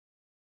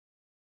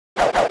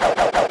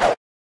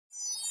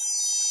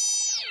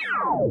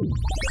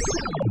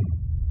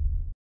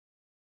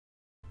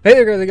Hey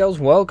there guys and girls,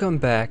 welcome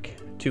back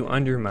to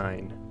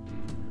UnderMine.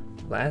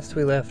 Last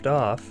we left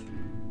off,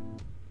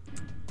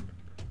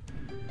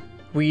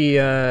 we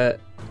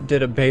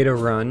did a beta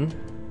run.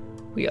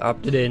 We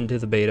opted into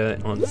the beta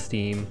on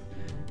Steam,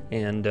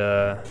 and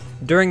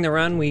during the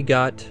run we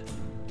got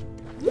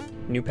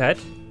a new pet,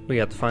 we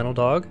got the final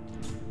dog,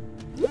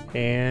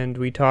 and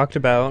we talked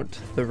about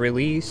the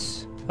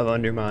release of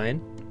UnderMine,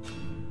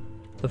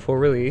 the full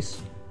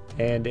release,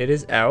 and it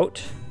is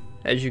out,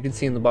 as you can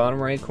see in the bottom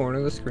right corner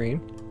of the screen.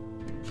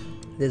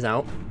 It is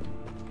out,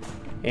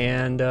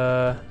 and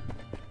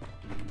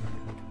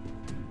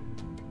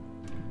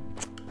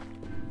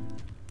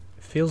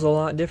feels a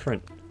lot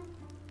different.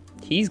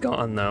 He's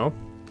gone though,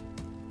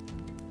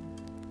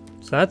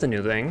 so that's a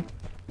new thing.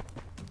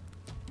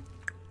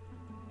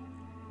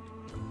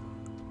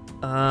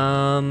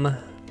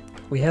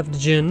 We have the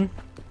Jinn.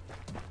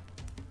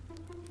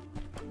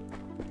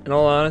 In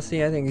all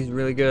honesty, I think he's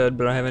really good,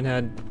 but I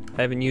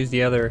haven't used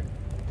the other.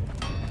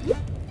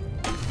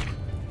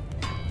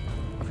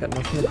 I've got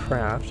nothing to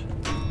craft.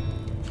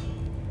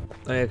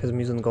 Oh yeah, because I'm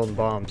using the golden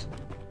bombs.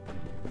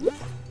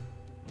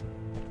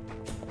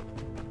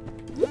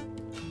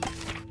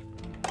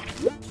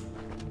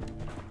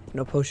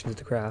 No potions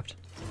to craft.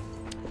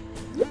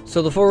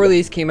 So the full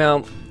release came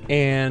out,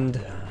 and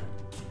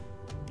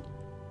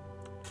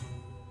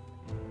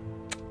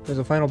there's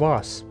a final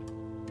boss.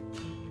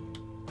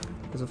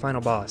 There's a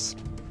final boss.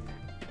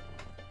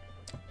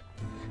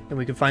 And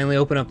we can finally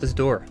open up this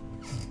door.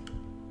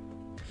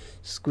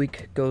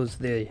 Squeak goes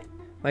the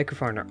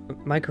microphone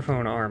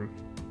arm.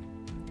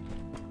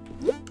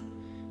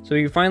 So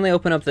you finally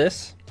open up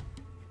this.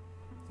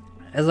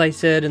 As I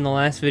said in the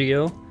last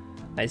video,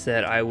 I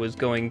said I was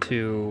going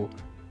to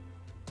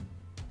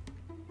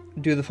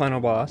do the final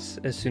boss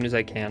as soon as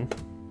I can.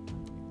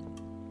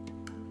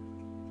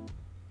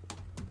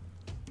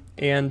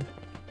 And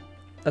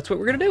that's what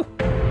we're gonna do.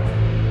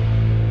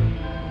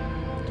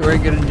 So we're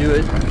gonna do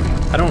it.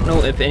 I don't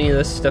know if any of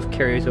this stuff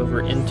carries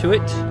over into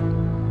it.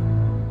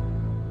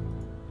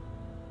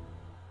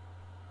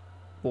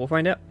 We'll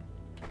find out.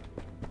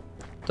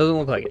 Doesn't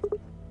look like it.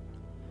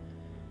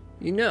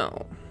 You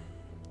know,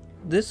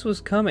 this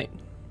was coming.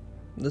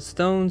 The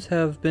stones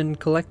have been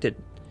collected,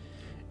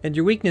 and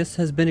your weakness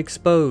has been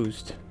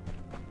exposed.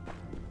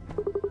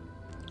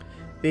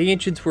 The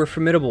ancients were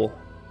formidable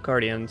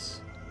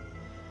guardians,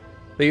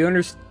 but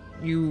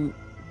you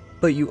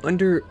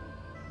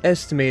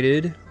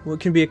underestimated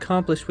what can be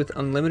accomplished with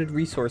unlimited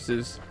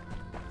resources.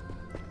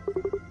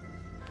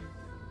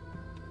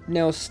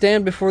 Now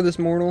stand before this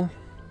mortal,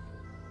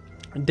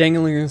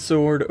 dangling a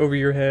sword over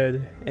your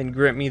head, and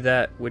grant me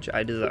that which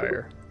I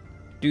desire.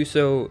 Do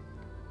so,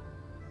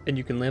 and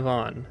you can live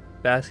on,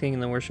 basking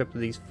in the worship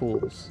of these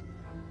fools.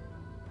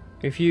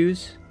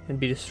 Refuse, and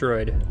be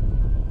destroyed.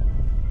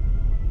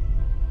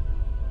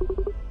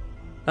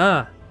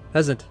 Ah,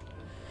 peasant.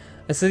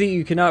 I say that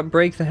you cannot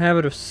break the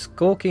habit of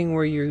skulking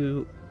where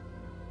you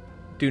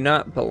do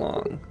not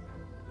belong.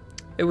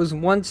 It was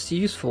once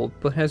useful,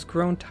 but has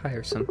grown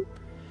tiresome.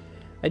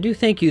 I do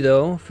thank you,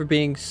 though, for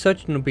being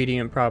such an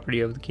obedient property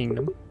of the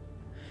kingdom.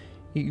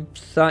 You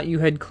thought you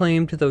had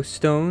claim to those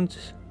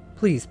stones?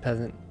 Please,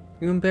 peasant,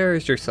 you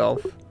embarrassed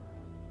yourself.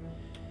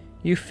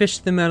 You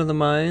fished them out of the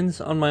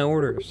mines on my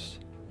orders,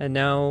 and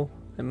now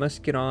I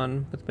must get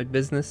on with my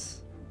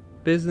business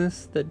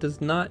that does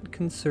not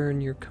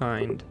concern your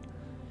kind.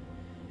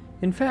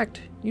 In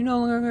fact, you no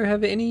longer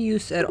have any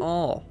use at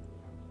all.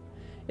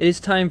 It is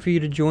time for you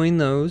to join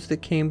those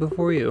that came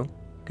before you.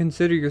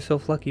 Consider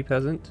yourself lucky,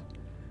 peasant,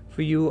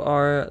 for you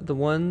are the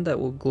one that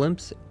will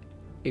glimpse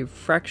a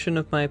fraction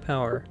of my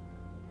power.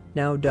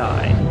 Now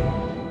die.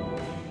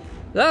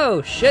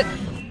 Oh, shit!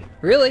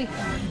 Really?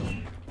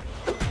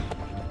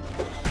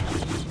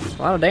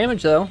 A lot of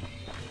damage, though.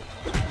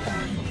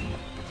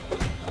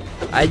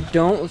 I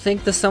don't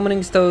think the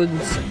summoning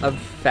stones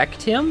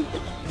affect him.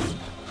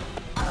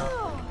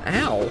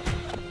 Ow.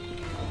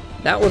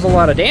 That was a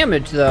lot of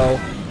damage, though.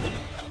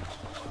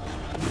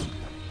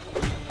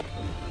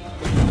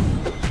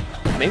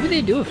 Maybe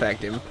they do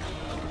affect him.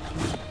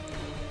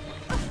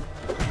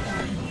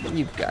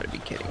 You've got to be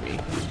kidding me.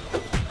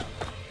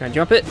 Can I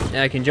jump it?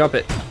 Yeah, I can jump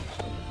it.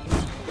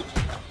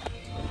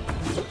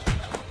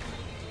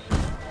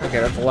 Okay,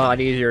 that's a lot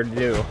easier to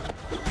do.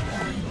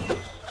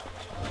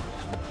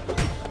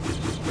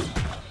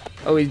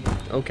 Oh, he's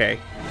okay.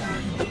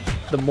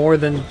 The more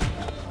than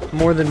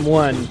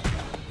one.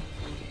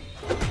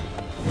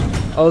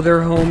 Oh,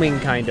 they're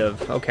homing, kind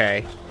of.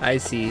 Okay, I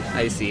see.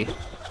 I see.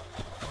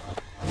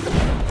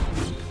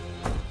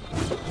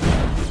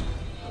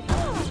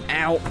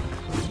 Ow!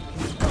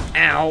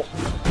 Ow!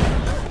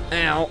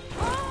 Ow!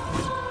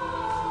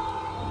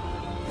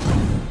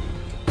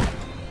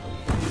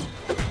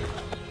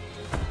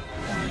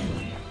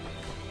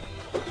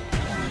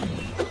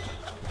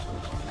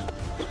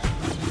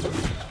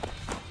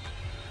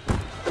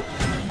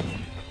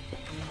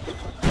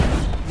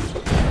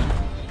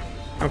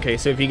 Okay,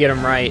 so if you get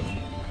them right,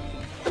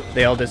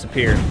 they all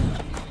disappear.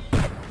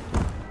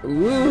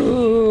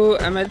 Ooh,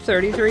 I'm at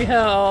 33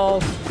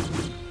 health.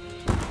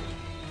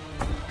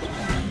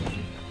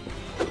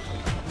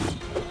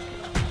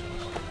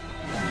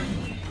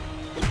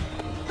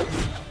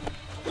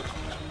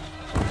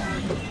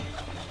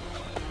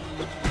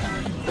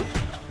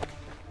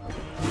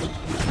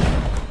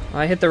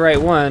 I hit the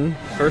right one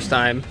first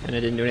time, and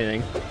it didn't do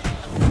anything.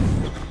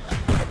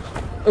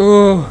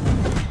 Oh.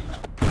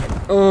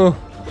 Oh.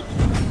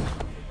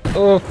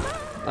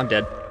 Oh. I'm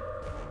dead.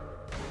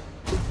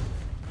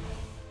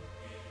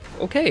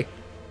 Okay.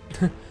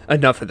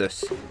 Enough of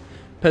this.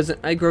 Peasant,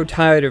 I grow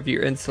tired of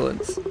your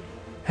insolence.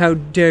 How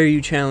dare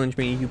you challenge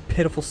me, you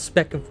pitiful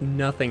speck of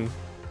nothing.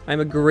 I'm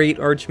a great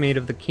archmage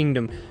of the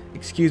kingdom.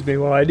 Excuse me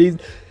while I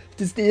need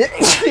to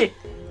stay.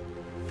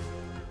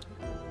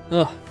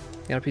 Ugh,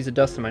 got a piece of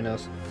dust in my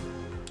nose.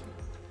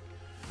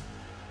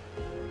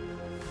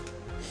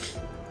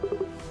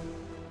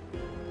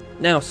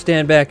 Now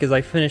stand back as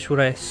I finish what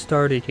I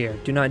started here.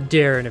 Do not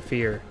dare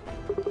interfere.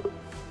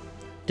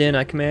 Din,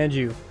 I command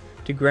you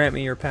to grant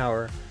me your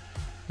power,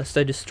 lest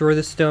I destroy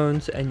the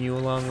stones and you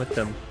along with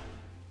them.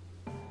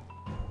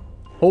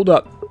 Hold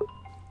up.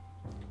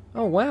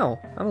 Oh wow,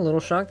 I'm a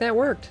little shocked that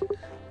worked.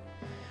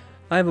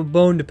 I have a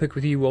bone to pick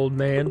with you, old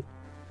man.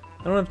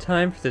 I don't have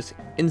time for this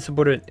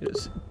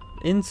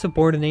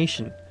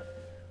insubordination.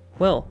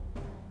 Well,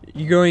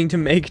 you're going to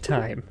make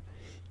time.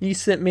 You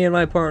sent me and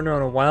my partner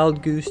on a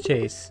wild goose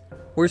chase.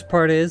 Worst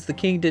part is, the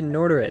king didn't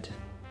order it.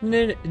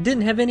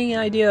 Didn't have any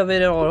idea of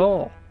it at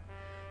all.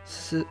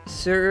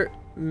 Sir,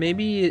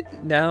 maybe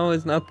now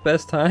is not the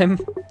best time?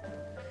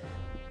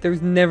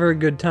 There's never a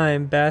good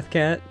time,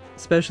 Bathcat,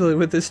 especially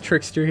with this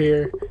trickster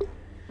here.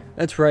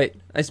 That's right,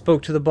 I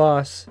spoke to the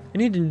boss,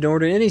 and he didn't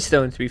order any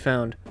stones to be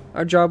found.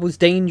 Our job was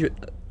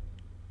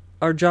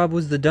Our job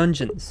was the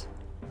dungeons.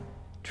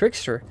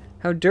 Trickster,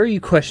 how dare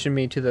you question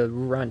me to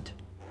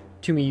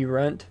me, you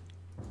runt.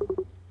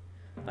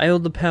 I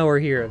hold the power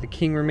here. The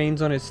king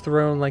remains on his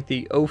throne like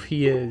the oaf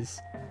he is.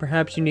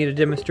 Perhaps you need a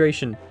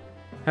demonstration.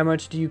 How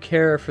much do you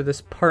care for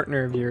this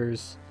partner of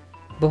yours?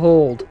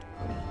 Behold.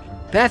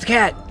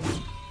 Bathcat!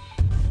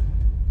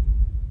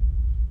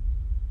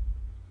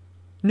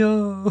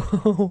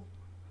 No!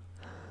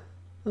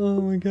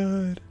 Oh my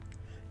god.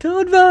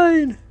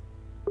 OtherMine!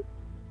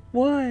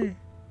 Why?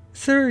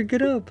 Sir,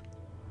 get up!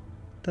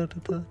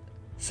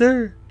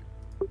 Sir!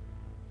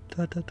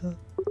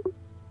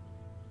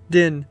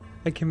 Din,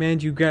 I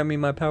command you grant me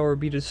my power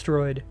be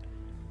destroyed.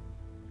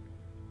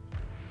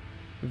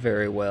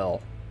 Very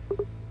well.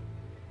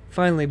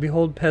 Finally,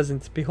 behold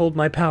peasants, behold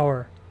my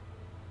power.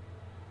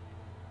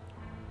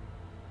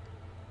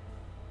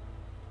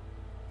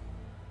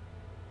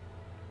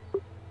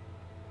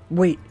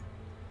 Wait.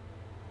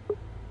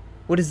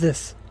 What is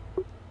this?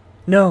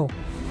 No.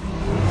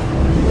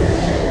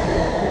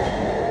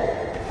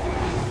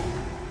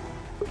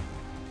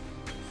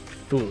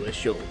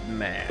 Foolish old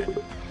man.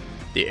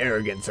 The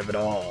arrogance of it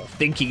all,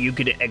 thinking you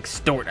could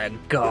extort a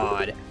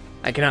god.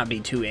 I cannot be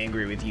too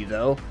angry with you,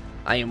 though.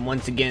 I am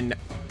once again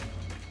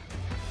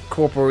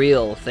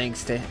corporeal,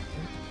 thanks to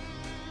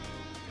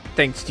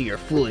your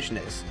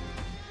foolishness.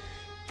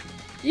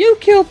 You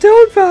killed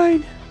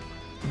OtherMine!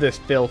 This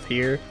filth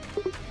here.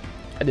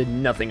 I did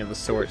nothing of the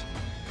sort.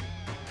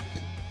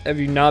 Have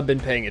you not been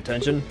paying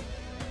attention?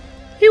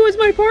 He was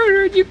my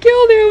partner and you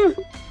killed him!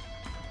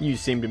 You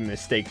seem to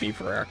mistake me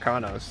for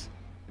Arcanos.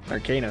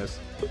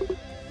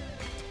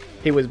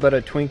 He was but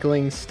a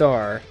twinkling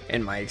star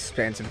in my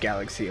expansive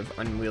galaxy of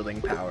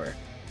unwielding power.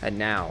 And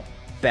now,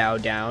 bow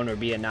down or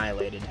be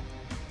annihilated.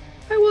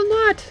 I will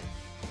not!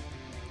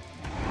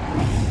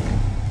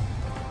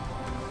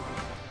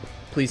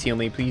 Please heal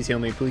me, please heal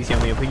me, please heal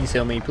me, please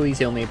heal me, please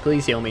heal me,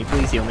 please heal me,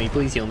 please heal me,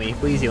 please heal me,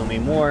 please heal me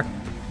more.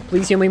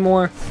 Please heal me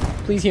more.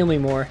 Please heal me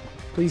more.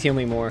 Please heal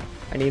me more.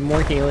 I need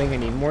more healing, I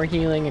need more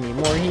healing, I need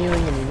more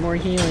healing, I need more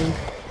healing.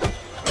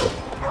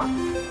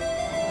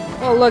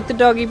 Oh look, the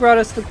doggy brought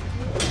us the...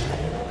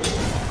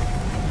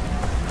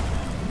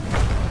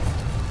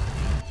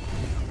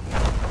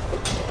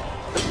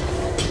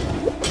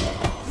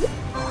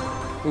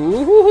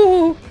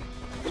 Ooh.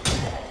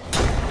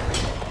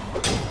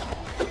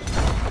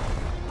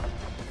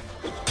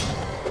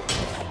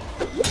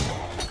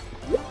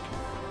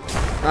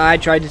 I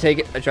tried to take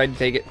it. I tried to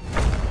take it.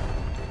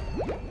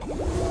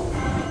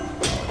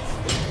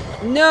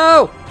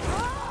 No!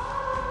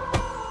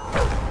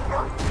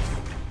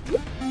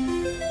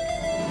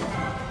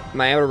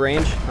 Am I out of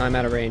range? I'm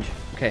out of range.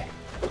 Okay.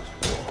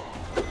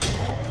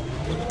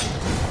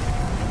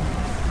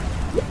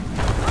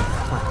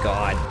 Oh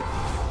god.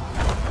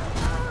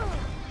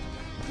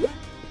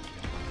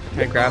 Can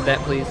I grab that,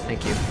 please?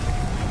 Thank you.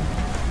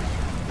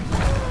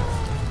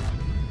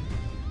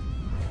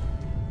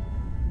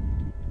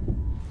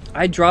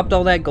 I dropped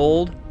all that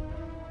gold.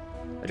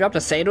 I dropped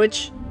a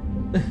sandwich.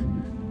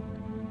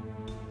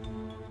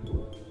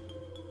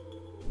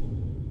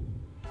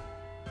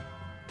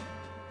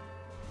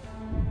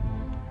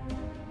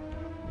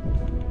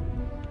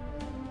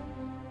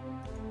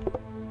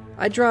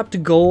 I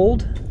dropped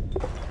gold.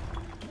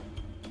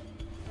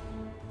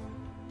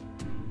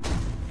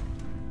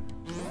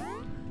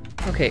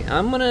 Okay,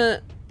 I'm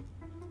gonna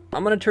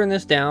turn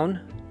this down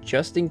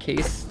just in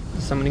case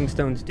summoning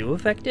stones do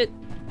affect it.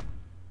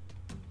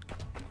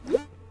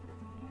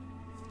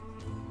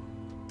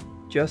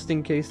 Just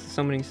in case the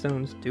summoning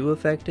stones do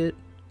affect it.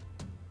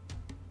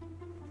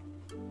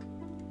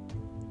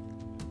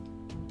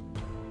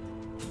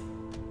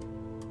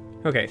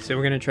 Okay, so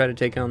we're gonna try to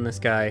take on this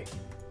guy.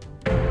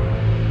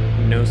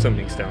 No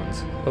summoning stones.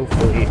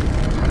 Hopefully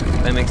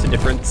that makes a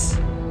difference.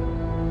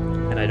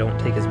 And I don't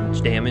take as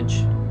much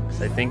damage.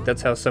 Because I think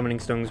that's how summoning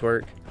stones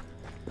work.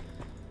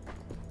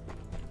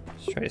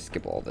 Let's try to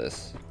skip all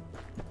this.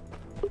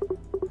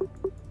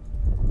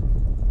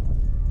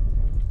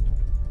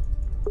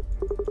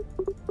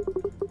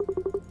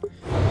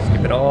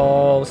 Skip it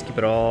all, skip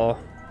it all.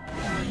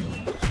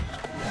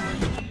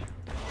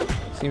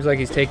 Seems like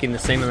he's taking the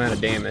same amount of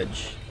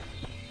damage.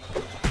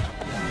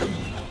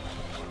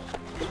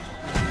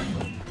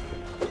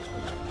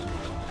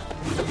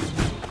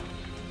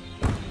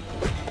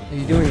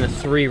 He's doing the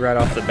 3 right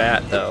off the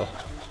bat, though.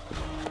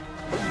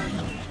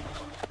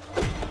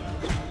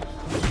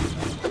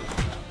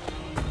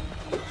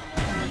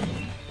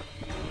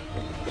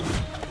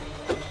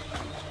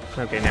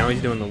 Okay, now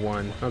he's doing the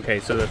 1.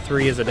 Okay, so the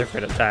 3 is a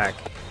different attack.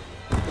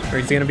 Or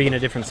he's gonna be in a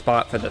different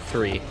spot for the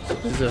 3. So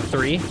this is a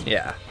 3?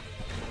 Yeah.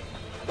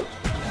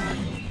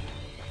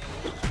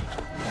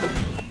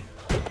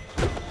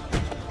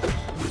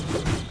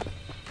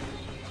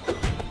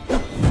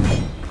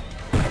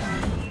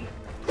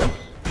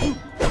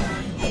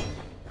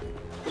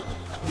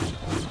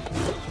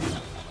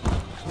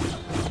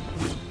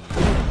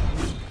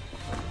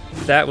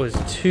 That was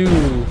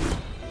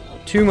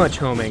too much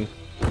homing.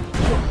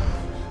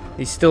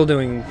 He's still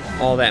doing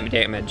all that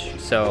damage,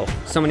 so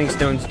summoning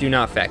stones do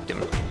not affect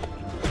him.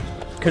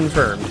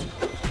 Confirmed.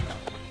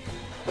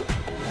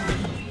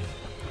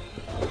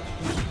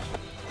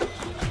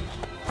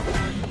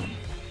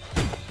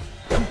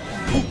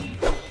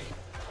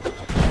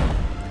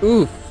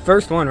 Ooh,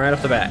 first one right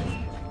off the bat.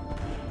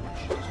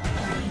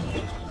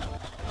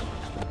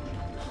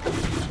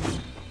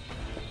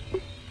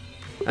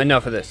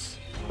 Enough of this.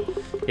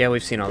 Yeah,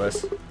 we've seen all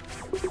this.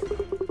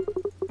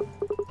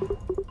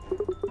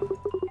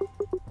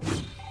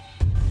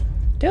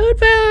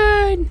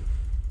 OtherMine!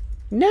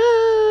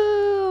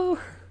 No!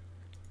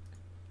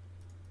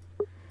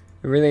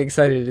 I'm really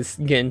excited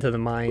to get into the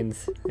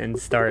mines and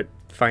start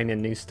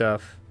finding new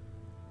stuff.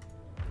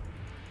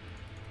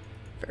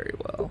 Very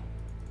well.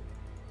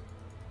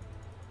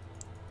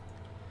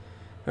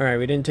 Alright,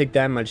 we didn't take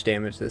that much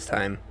damage this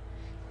time.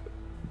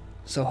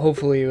 So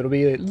hopefully it'll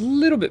be a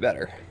little bit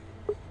better.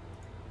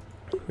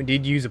 We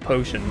did use a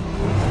potion.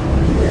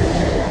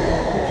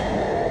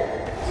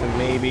 So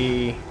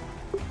maybe...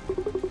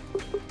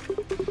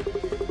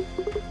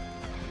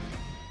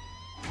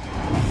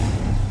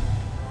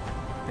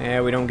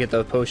 yeah, we don't get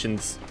those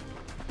potions.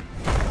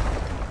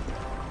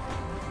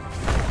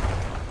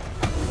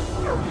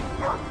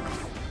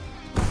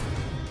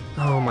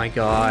 Oh my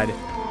god.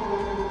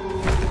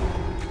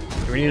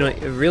 We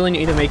really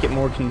need to make it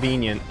more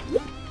convenient.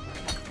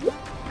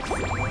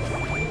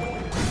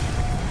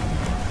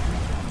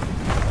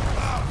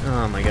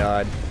 Oh my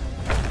god.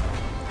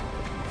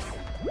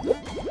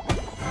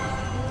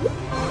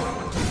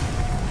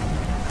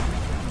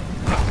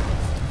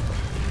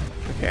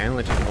 Okay, I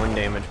only took 1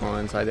 damage while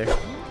inside there.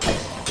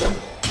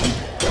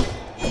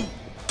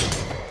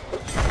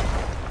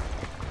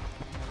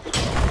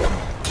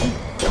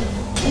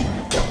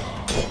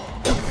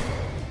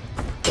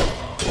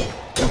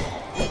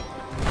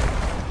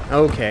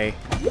 Okay.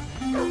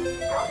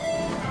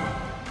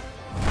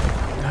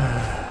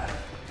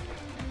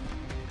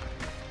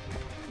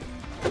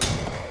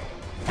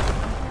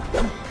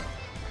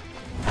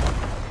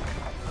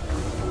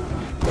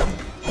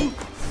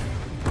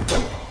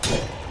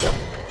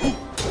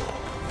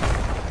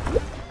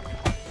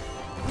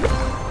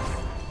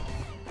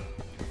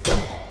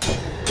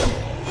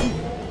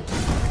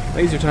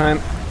 Laser time.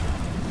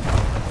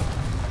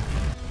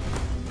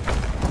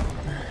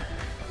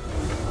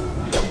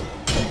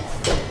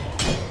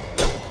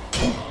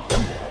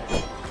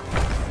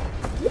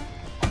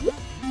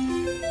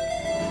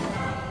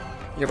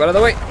 Get out of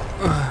the way.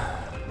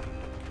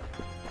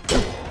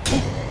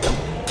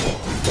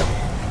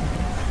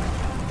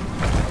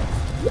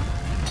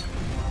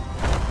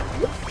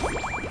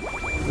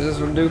 What does this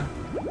one do?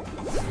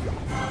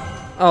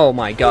 Oh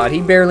my god,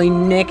 he barely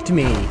nicked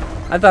me.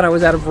 I thought I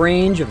was out of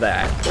range of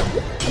that.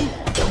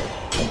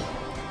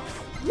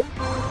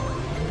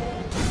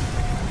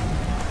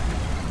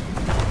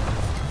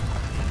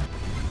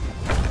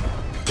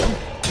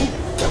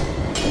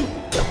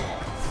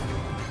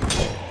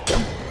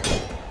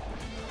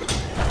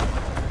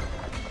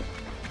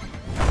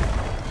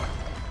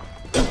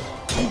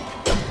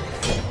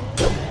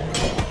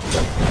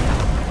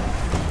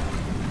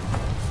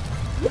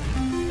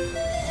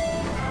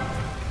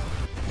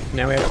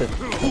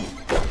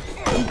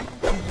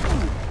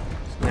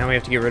 Now we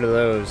have to get rid of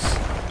those.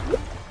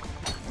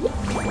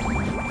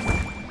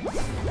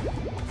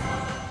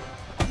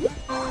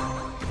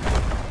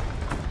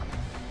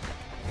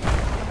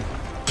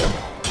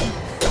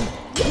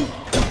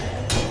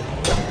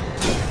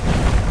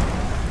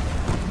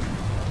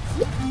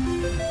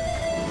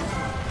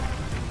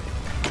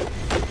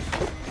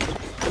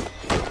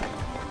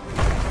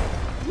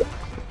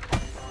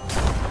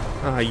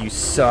 Ah, you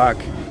suck.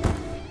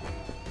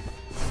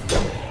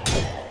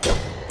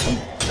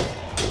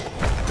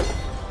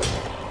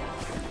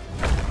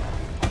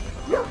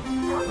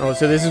 Oh,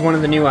 so this is one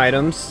of the new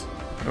items.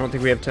 I don't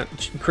think we have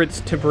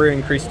crits temporary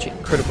increased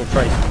critical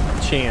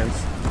chance.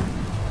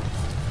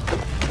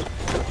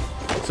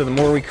 So the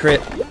more we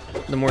crit,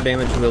 the more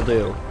damage we'll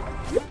do.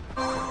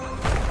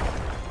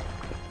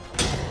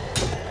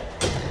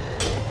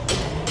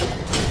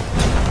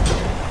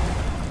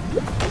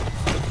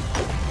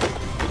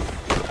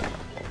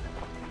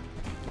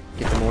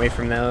 Get them away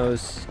from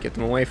those. Get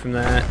them away from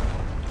that.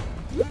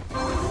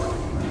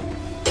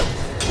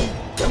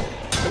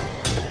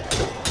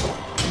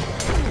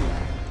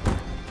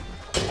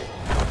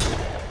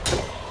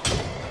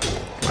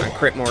 Come on,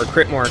 crit more,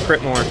 crit more,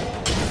 crit more.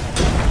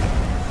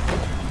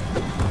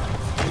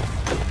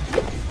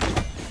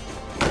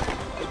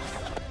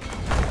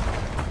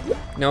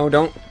 No,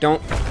 don't.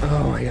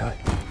 Oh my god.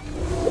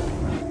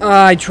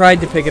 I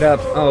tried to pick it up.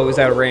 Oh, it was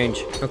out of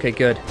range. Okay,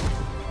 good.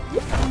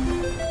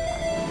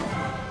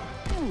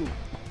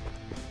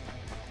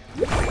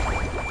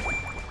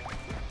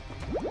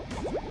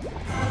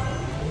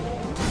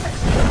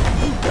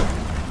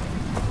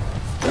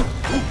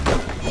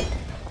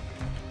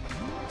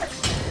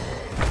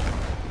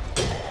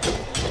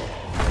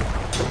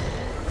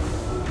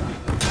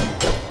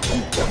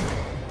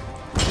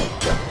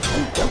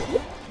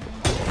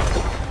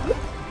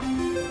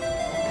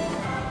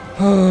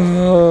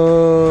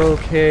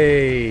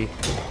 Okay.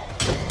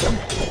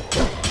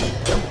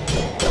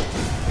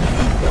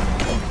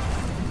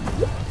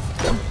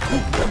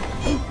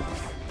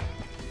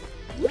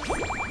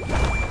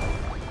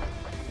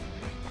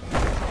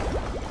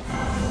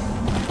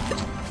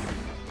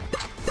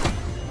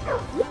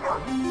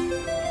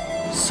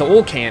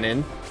 Soul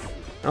Cannon?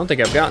 I don't think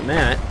I've gotten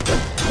that.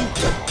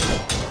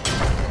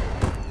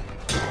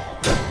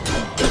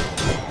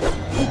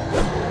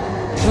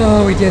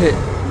 Oh, we did it.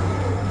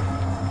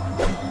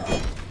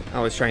 I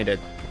was trying to...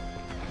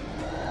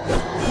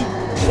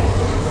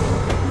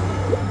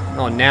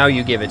 Oh, now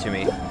you give it to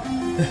me.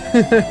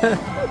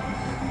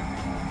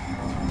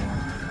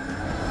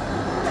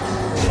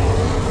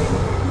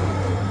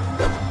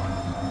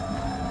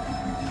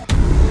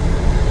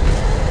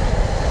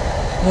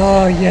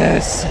 Oh,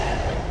 yes.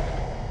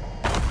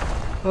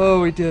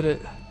 Oh, we did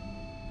it.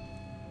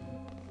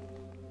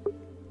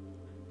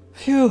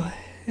 Phew,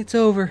 it's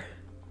over.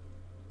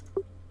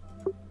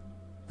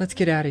 Let's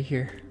get out of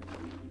here.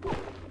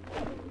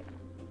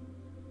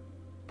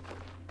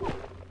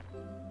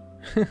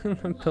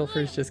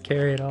 Pilfers just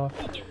carry it off.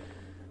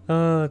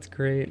 Oh, that's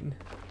great.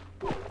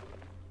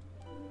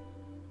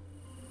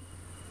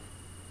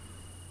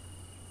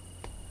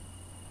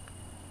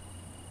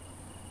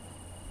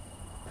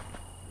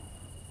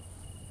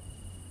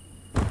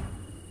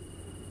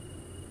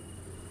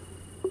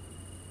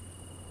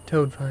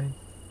 Toadvine.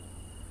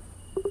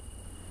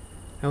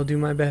 I will do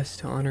my best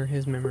to honor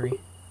his memory.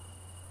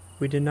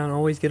 We did not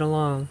always get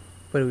along,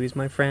 but he was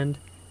my friend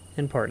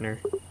and partner.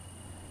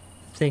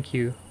 Thank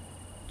you,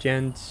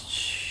 Jen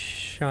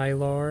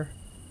Shilar.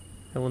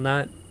 I will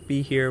not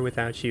be here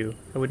without you.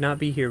 I would not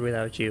be here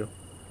without you.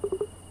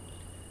 I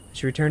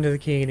should return to the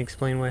king and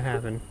explain what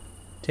happened.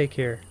 Take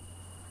care,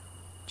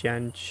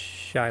 Jen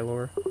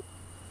Shilar.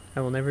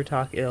 I will never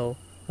talk ill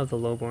of the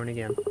lowborn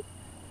again.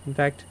 In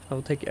fact, I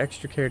will take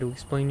extra care to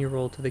explain your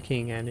role to the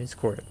king and his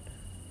court.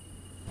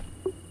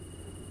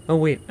 Oh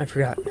wait, I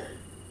forgot.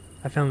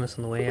 I found this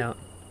on the way out.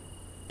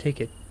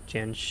 Take it,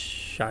 Jan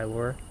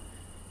Shilar.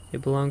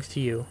 It belongs to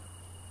you.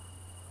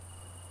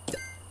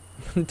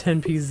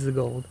 10 pieces of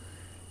gold.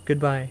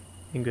 Goodbye,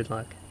 and good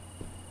luck.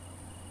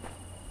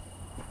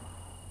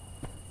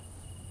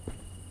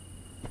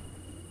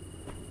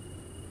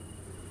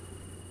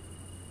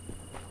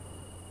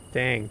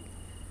 Dang.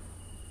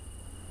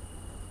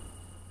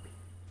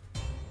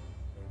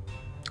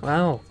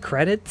 Wow,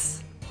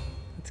 credits?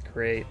 That's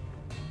great.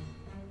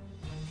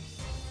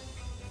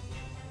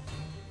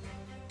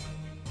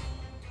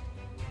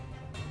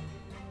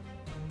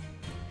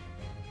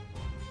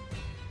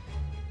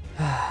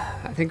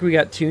 I think we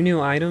got 2 new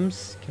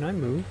items. Can I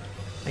move?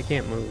 I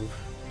can't move.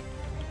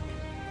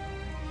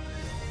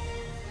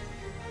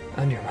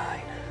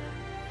 UnderMine.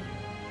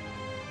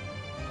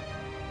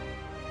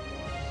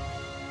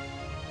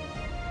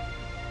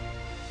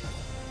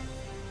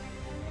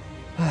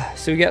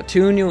 So we got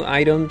 2 new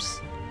items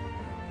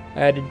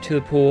added to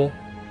the pool.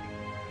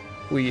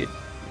 We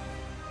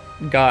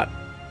got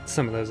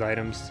some of those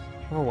items.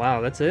 Oh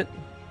wow, that's it?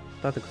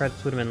 Thought the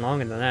credits would have been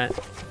longer than that.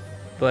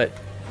 But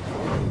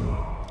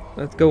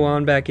let's go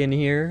on back in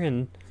here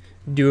and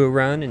do a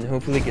run and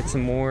hopefully get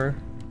some more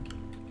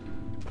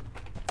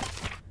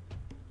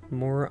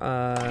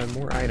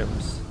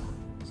items.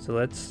 So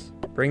let's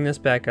bring this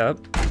back up.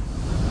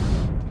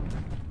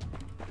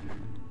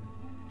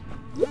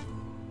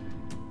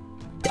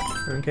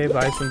 Okay,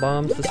 buy some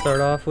bombs to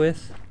start off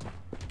with.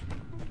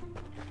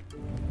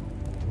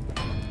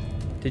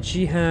 Did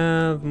she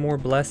have more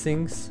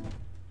blessings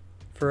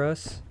for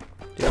us?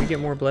 Did we get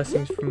more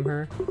blessings from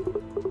her?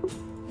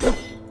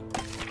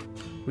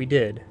 We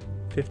did.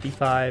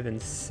 55 and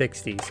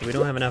 60, so we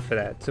don't have enough for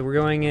that. So we're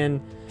going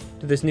in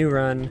to this new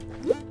run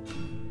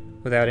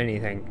without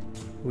anything.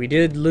 We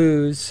did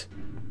lose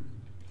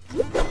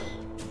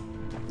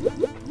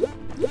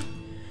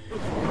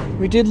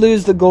We did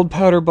lose the gold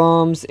powder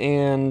bombs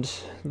and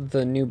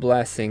the new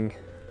blessing,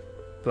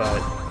 but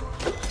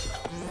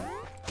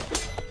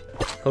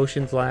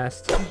potions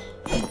last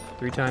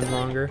 3 times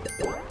longer.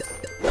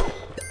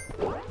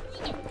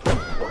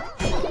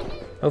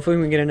 Hopefully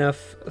we can get enough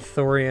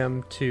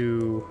thorium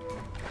to...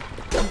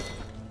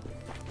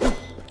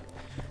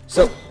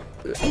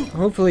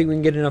 hopefully we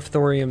can get enough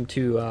thorium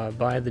to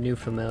buy the new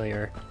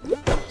familiar.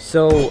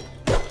 So,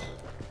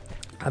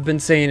 I've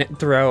been saying it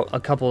throughout a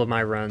couple of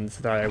my runs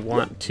that I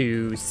want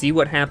to see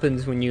what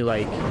happens when you,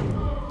 like,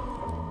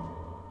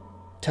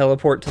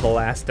 teleport to the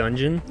last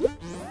dungeon.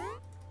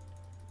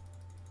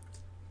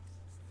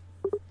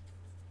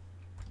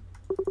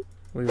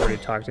 We already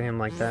talked to him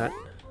like that.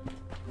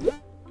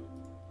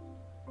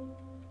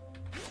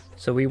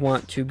 So we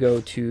want to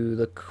go to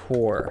the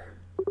core.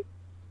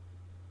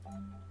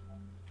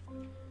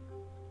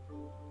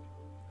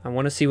 I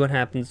want to see what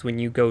happens when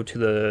you go to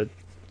the,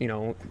 you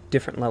know,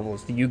 different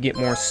levels. Do you get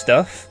more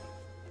stuff?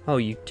 Oh,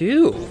 you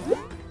do.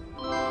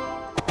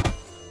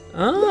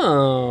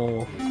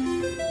 Oh.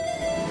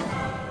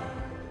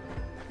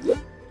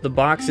 The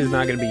box is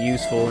not going to be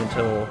useful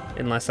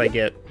unless I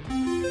get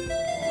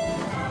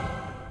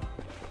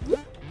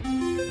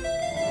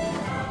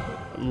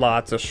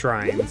lots of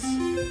shrines.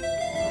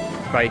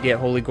 If I get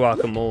Holy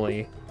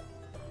Guacamole.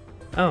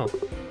 Oh.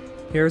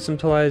 Here are some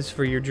supplies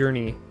for your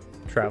journey,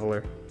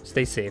 traveler.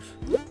 Stay safe.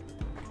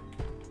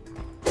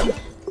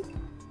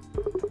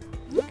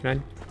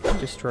 Can I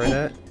destroy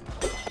that?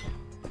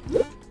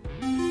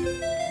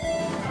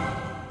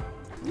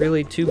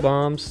 Really? 2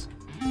 bombs?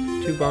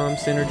 2 bomb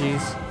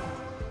synergies?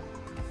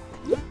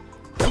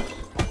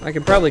 I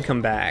could probably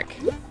come back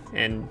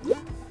and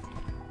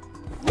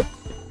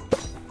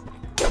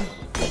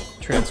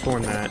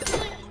transform that.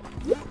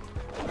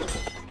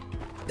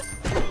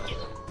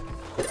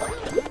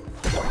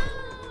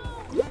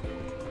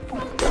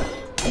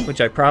 Which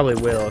I probably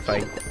will if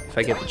I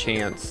get the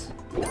chance.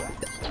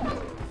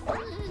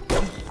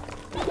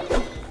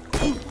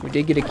 We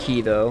did get a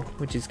key though,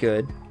 which is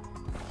good.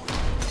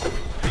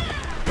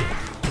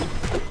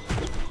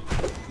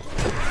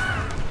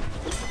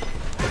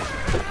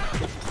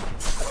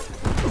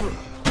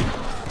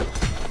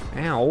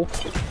 Ow.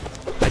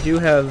 I do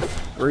have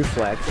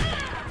Rouge-Like.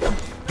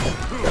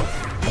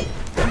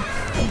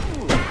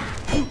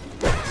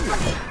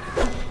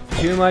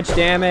 Too much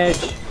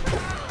damage.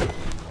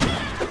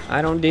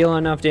 I don't deal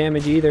enough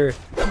damage either.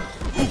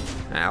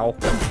 Ow.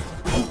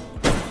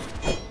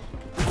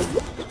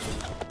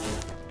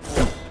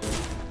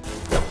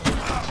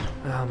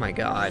 Oh my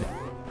god.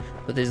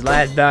 With his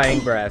last dying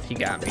breath, he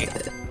got me.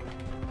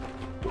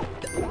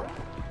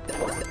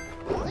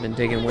 I've been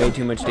taking way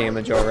too much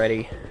damage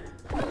already.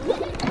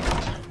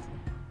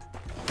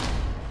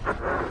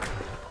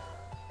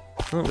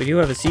 Oh, we do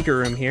have a secret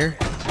room here.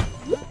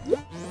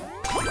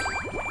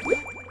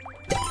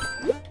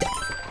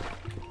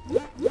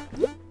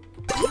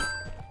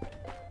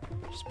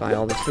 Just buy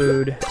all the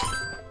food.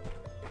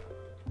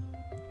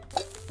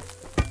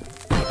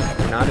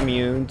 We're not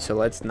immune, so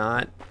let's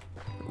not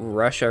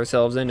rush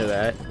ourselves into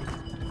that.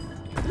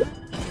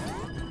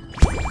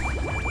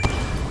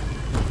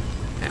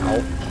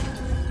 Ow.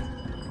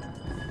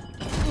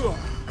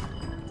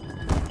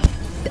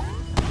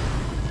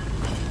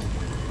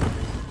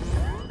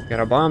 Got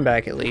our bomb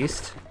back at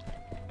least.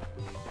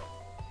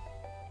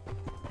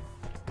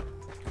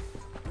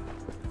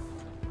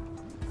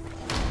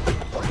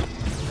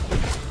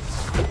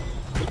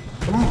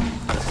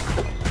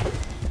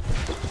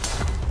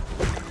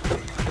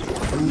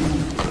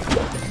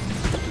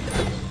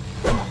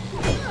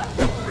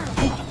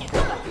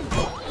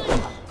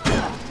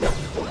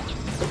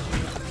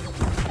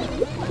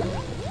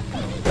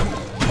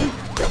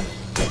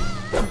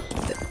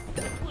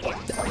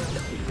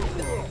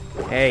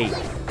 Hey.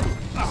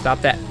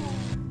 Stop that.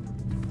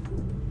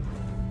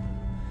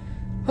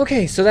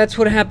 Okay, so that's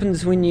what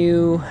happens when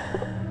you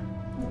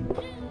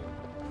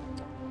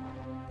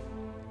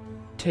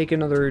take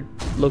another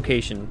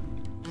location.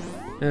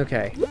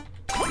 Okay.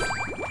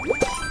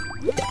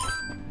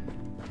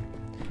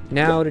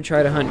 Now to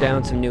try to hunt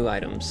down some new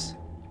items.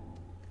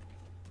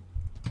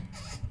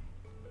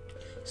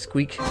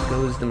 Squeak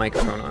goes the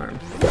microphone arm.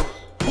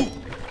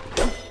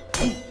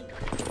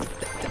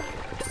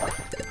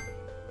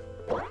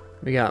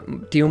 We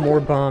got deal more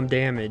bomb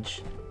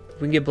damage. We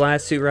can get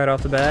blast suit right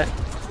off the bat.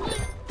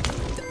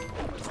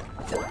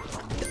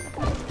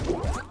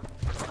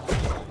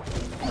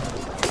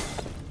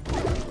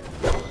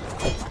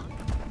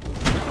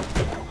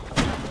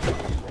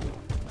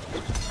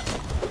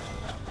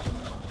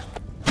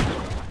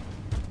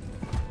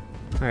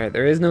 Alright,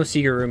 there is no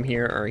secret room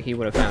here, or he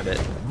would have found it.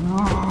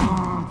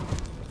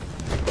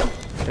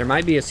 There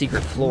might be a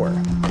secret floor.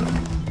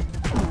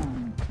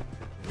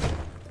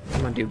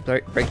 Come on, dude,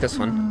 break this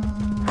one.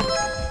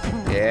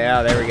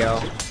 Yeah, there we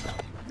go.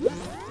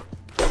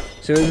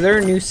 So is there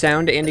a new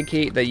sound to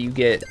indicate that you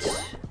get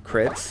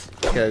crits?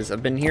 Because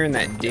I've been hearing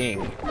that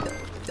ding.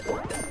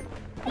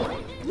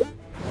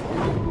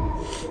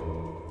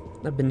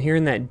 I've been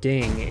hearing that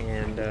ding,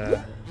 and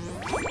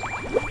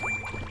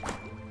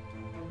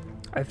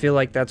I feel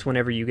like that's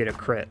whenever you get a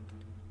crit.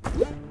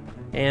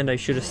 And I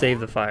should have saved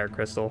the fire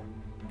crystal.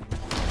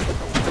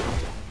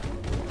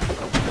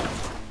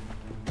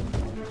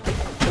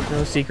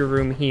 No secret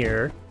room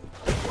here.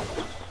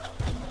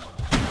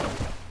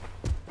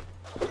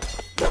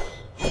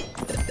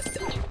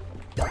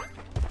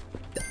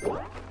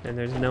 And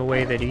there's no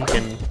way that he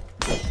can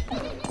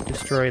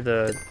destroy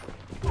the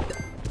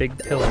big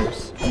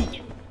pillars.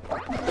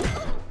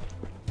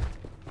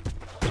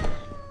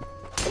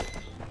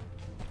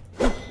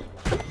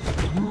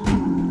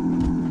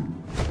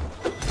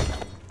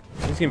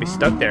 He's gonna be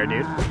stuck there,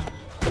 dude.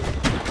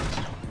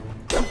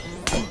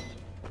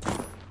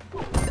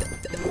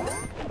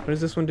 What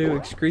does this one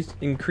do?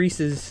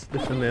 Increases the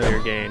familiar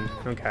gain.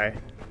 Okay.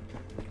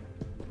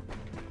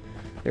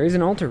 There is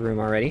an altar room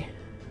already.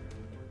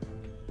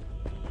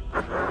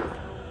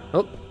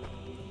 Oh.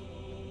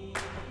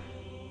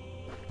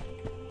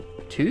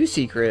 2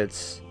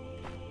 secrets.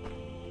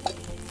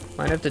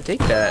 Might have to take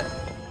that.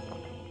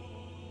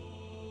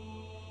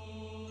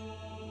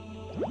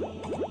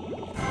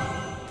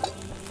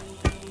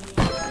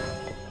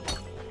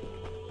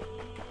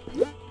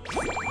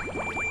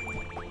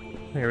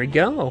 There we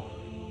go.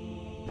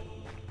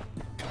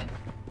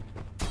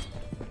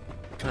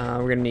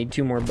 We're gonna need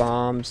 2 more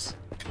bombs.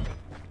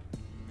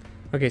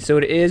 Okay, so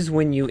it is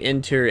when you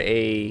enter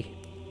a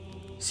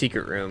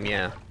secret room,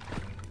 yeah.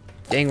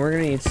 Dang, we're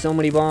gonna need so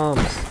many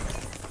bombs.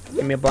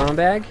 Give me a bomb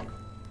bag?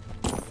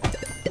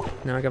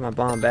 No, I got my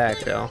bomb back,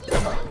 though.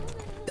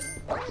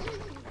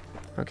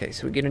 Okay,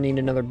 so we're gonna need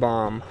another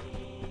bomb.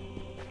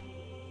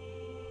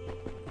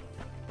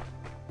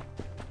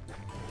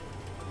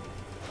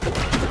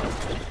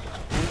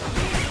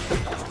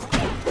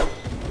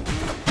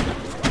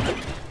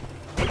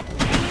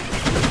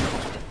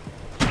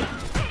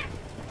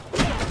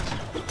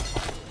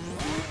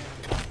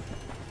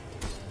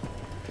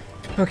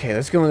 Okay,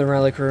 let's go in the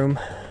relic room.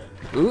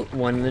 Ooh,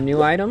 one of the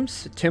new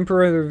items.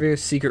 Temporary reveal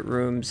secret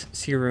rooms.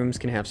 Secret rooms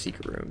can have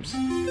secret rooms.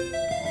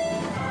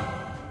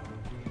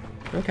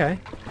 Okay.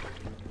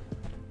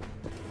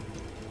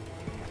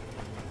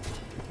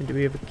 And do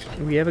we have a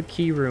key? We have a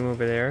key room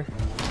over there.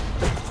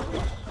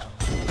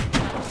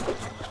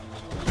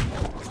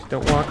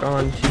 Don't walk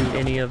onto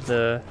any of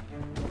the.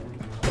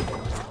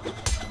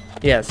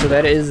 Yeah, so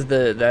that is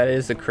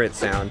the crit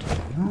sound.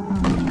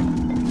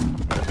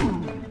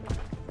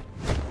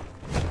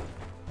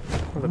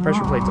 The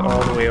pressure plate's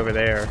all the way over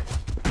there.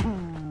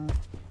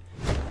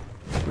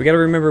 We gotta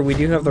remember, we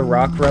do have the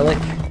rock relic.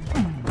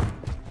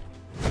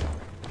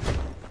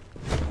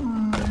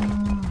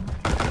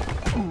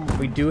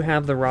 We do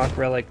have the rock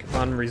relic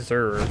on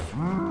reserve.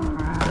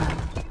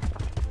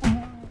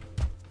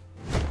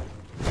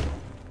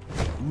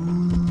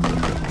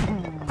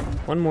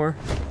 One more.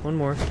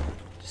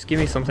 Just give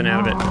me something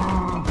out of it.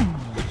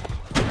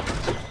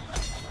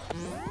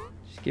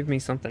 Just give me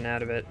something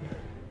out of it.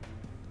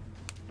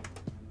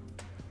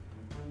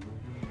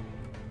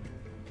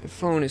 The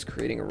phone is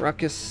creating a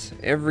ruckus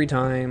every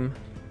time.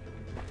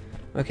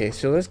 Okay,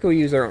 so let's go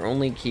use our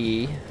only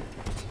key.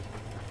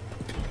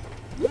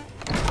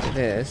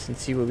 This and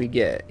see what we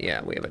get.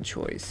 Yeah, we have a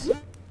choice.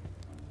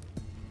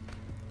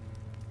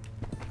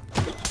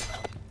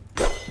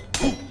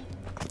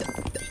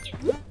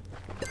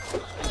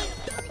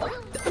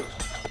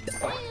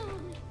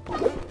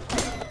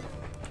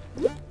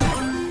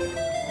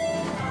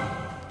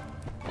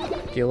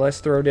 Deal less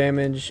throw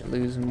damage,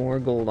 lose more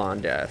gold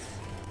on death.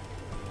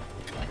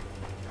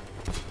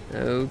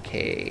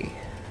 Okay.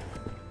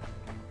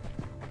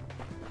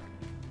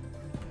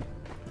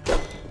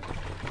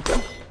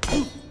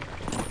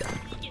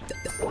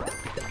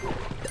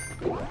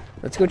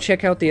 Let's go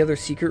check out the other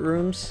secret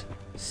rooms.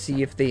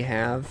 See if they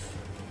have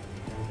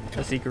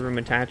a secret room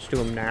attached to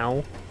them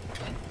now.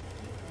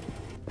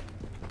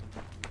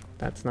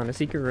 That's not a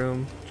secret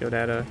room,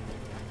 Jodata.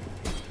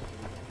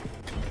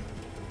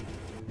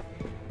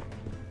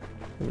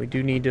 We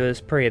do need to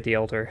pray at the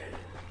altar.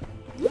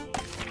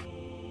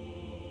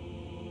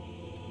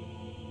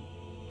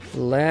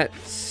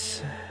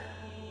 Let's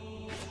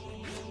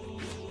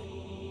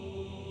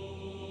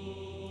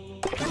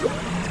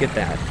get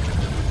that.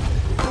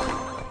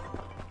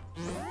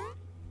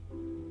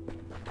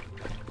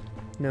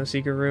 No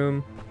secret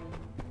room.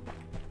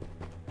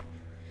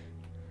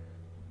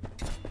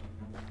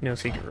 No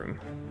secret room.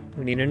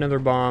 We need another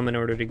bomb in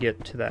order to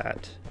get to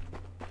that.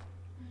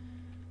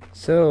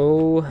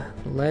 So,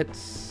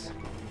 let's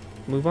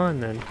move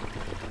on then.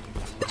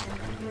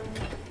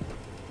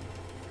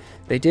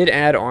 They did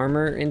add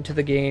armor into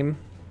the game,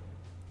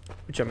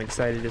 which I'm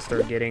excited to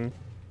start getting.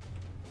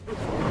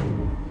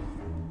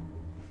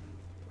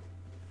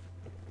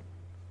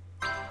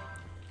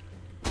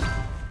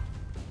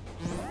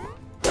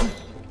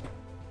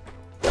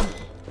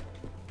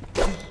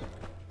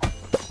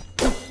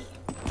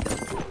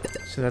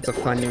 So that's a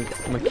fun new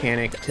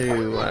mechanic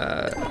to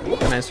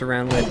mess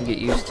around with and get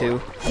used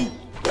to.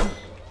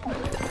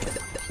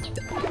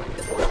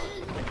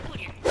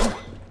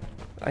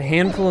 A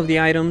handful of the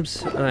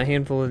items,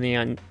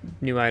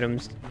 new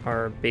items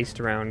are based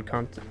around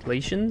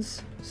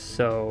constellations,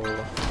 so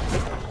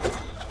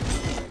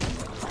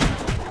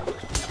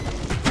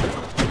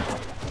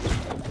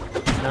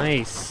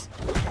nice.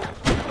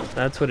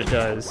 That's what it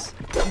does.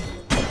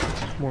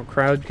 More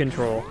crowd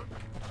control.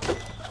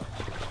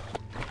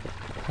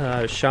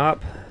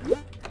 Shop.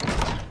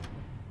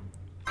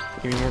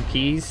 Give me more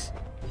keys.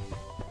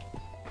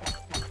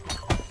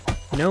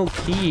 No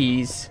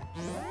keys.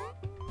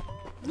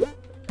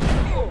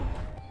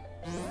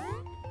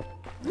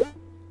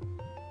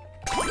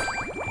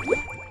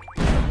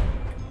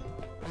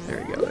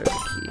 There we go, there's a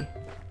key.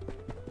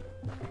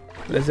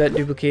 Does that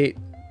duplicate?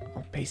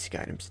 Oh, basic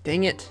items.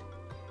 Dang it.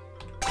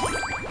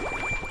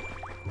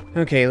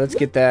 Okay, let's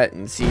get that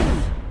and see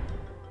if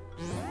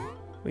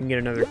we can get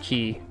another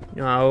key.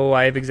 Oh,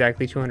 I have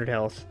exactly 200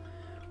 health.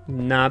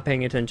 Not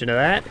paying attention to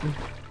that.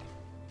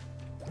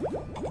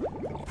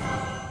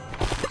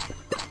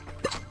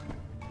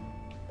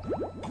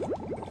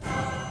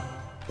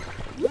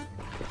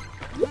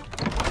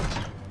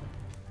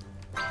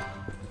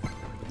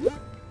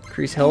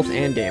 Increase health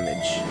and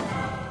damage.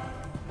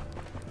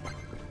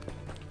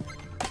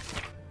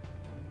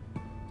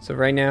 So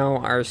right now,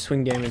 our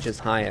swing damage is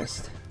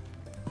highest.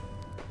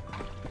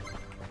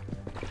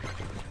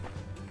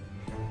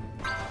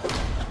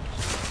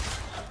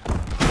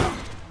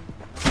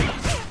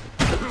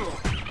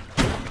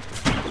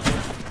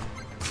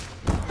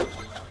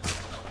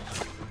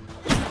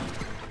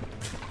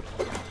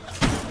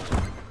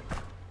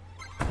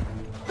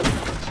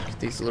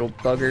 These little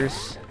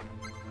buggers.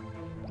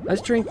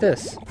 Let's drink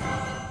this.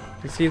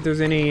 Let's see if there's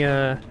any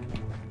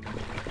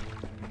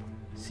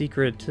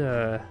secret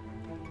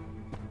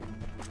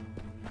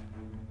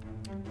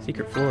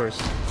secret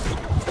floors.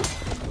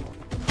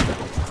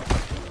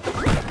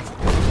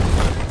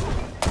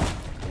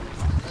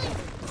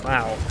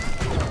 Wow.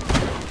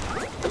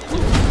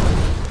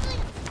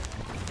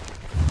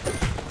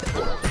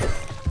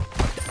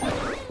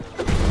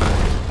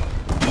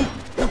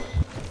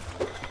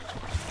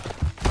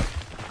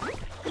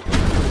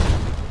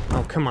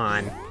 Come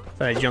on.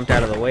 Thought I jumped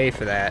out of the way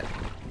for that.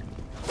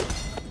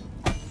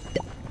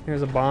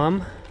 Here's a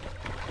bomb.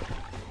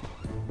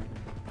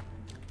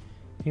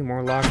 Any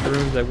more locked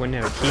rooms I wouldn't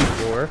have a key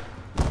for.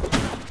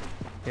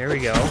 There we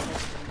go.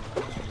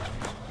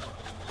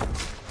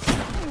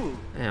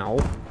 Ow.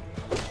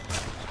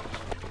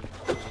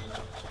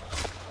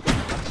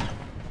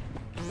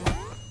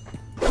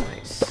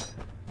 Nice.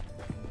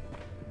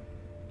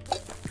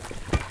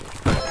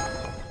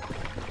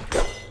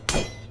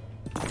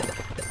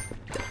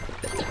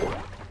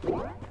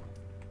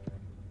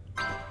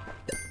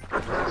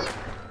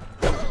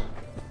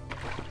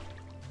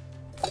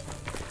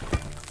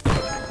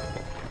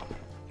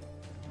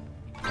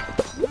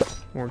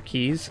 More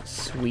keys,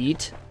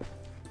 sweet.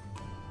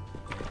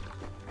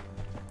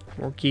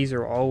 More keys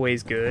are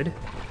always good.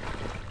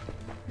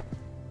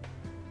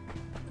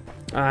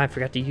 Ah, I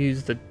forgot to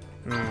use the...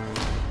 Come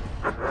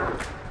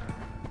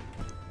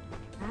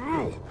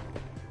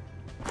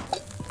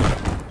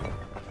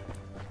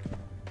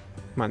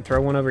on,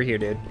 throw one over here,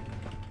 dude.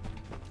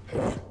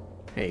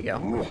 There you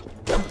go.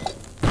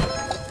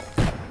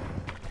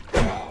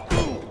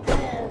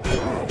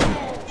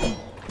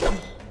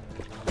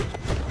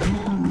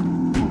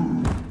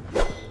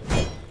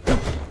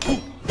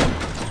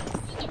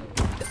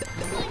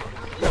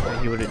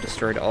 He would have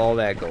destroyed all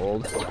that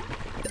gold.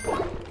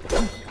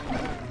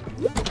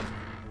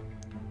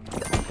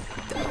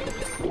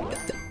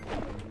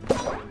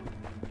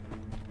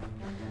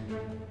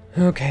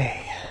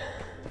 Okay.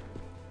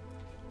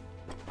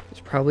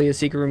 There's probably a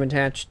secret room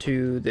attached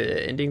to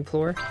the ending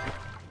floor.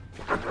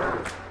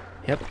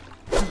 Yep.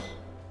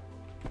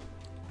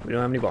 We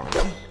don't have any bombs.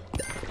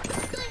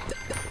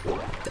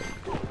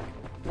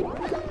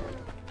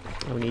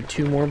 We need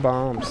 2 more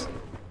bombs.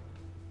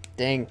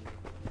 Dang.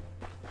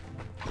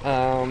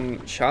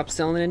 Shop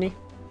selling any?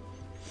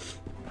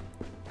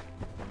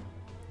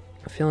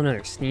 I feel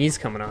another sneeze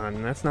coming on,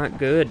 and that's not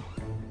good.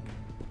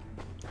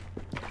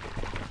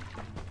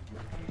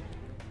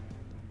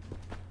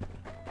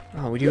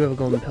 Oh, we do have a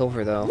golden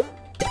pilfer, though.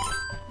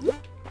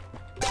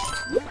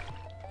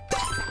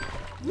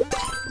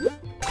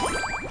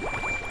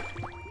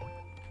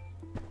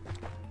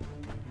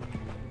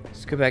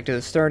 Let's go back to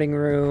the starting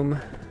room.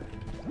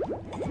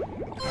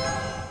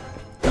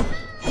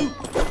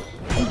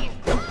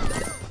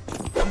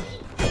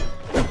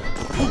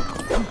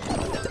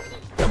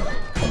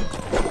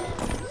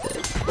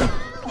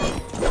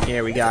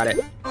 Yeah, we got it.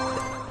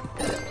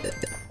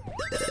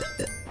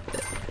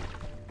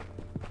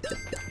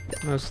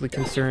 Mostly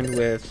concerned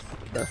with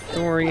the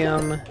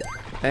thorium.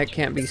 That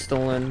can't be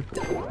stolen.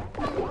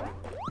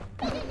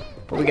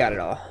 But we got it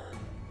all.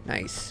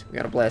 Nice. We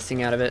got a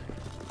blessing out of it.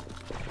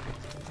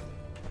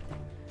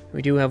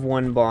 We do have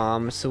 1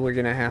 bomb, so we're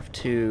gonna have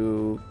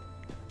to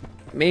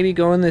maybe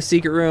go in the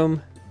secret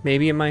room.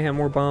 Maybe it might have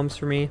more bombs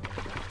for me.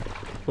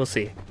 We'll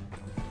see.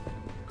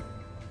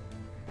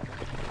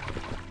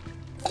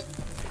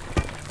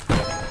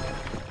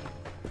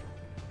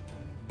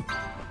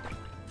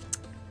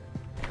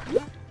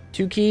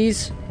 Two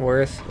keys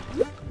worth.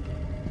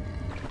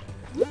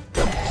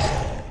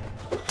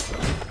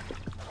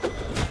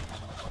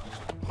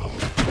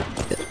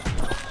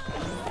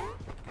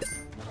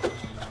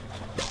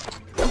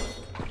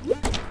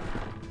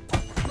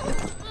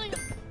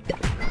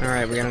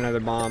 Alright, we got another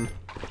bomb.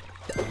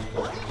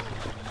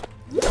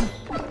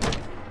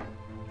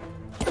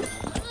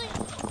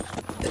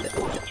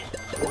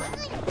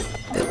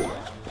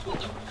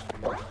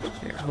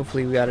 Here,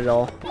 hopefully we got it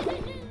all.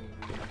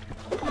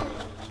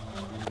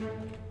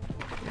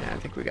 Yeah, I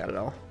think we got it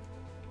all.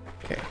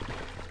 Okay.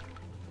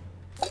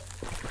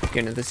 Get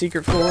into the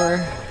secret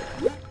floor.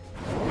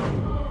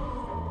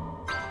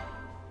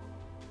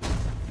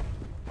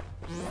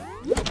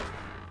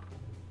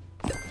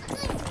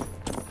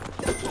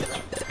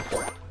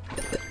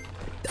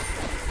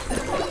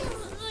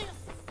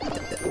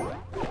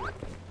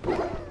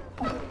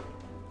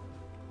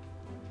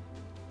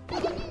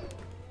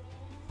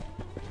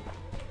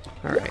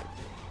 Alright.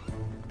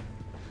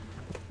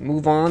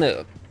 Move on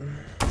up.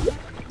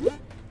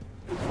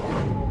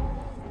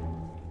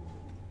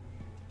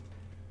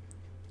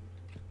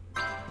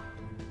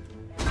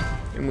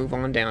 And move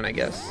on down, I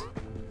guess.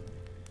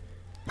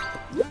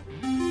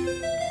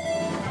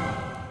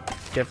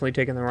 Definitely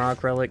taking the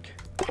rock relic.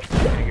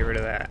 Gonna get rid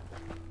of that.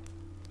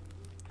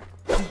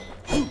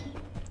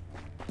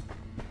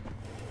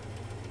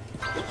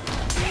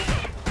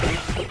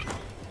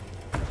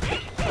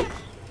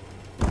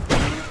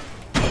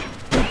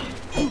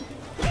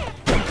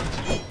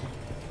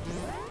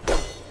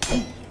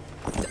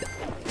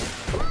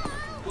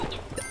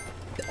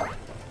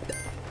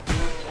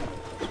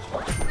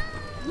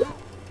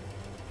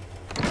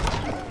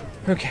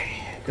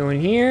 Okay, go in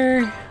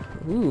here.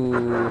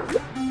 Ooh. We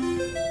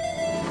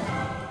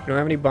don't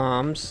have any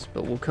bombs,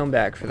 but we'll come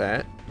back for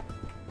that.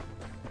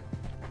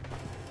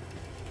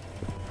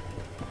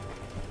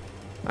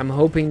 I'm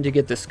hoping to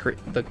get the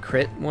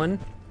crit one.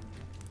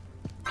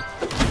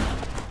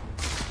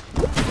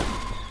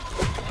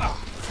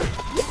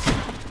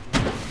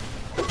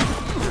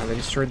 Oh, they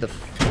destroyed the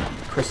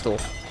crystal.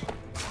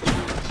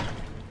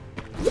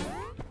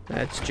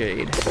 That's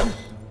Jade.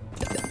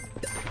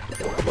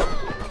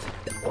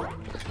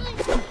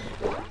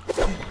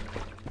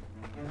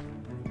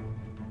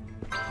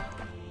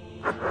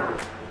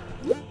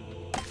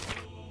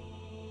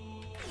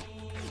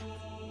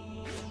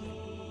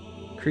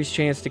 Increased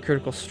chance to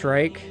critical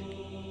strike.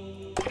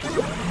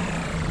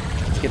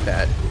 Let's get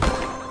that.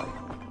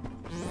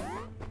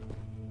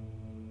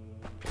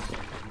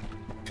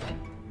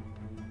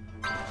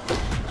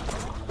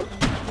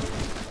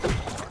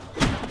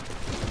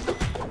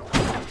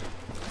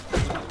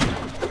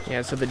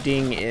 Yeah, so the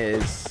ding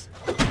is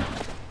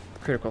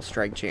critical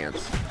strike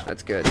chance.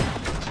 That's good.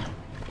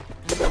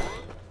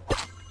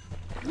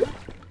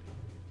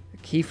 A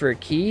key for a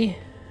key?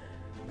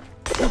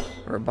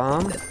 Or a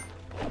bomb?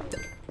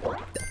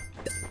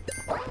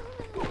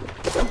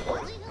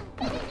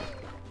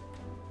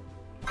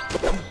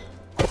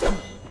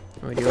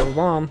 We do have a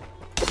bomb.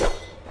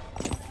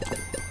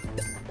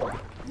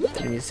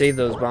 And you save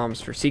those bombs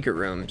for secret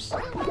rooms.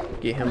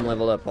 Get him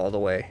leveled up all the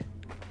way.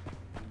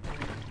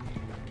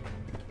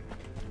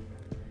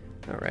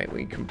 Alright,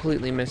 we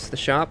completely missed the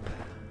shop.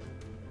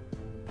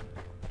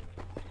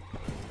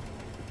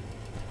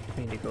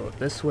 Need to go up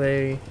this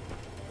way.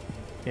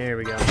 There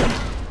we go.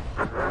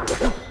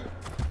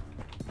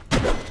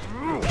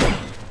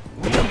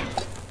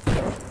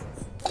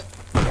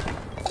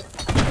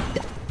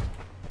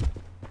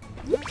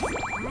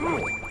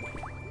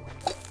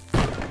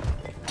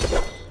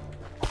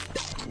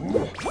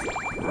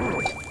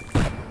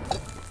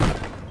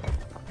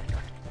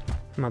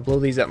 I'm gonna blow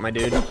these up, my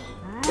dude. I'm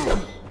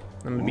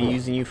gonna be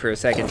using you for a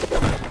second.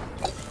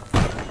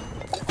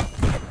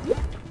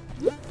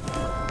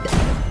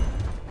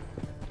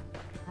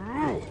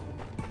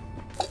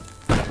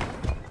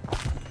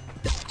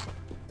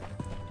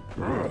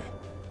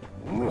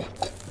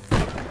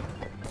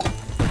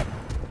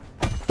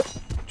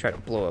 Try to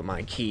blow up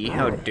my key.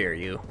 How dare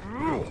you?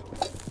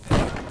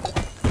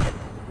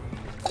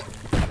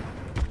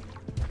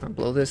 I'll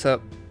blow this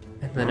up,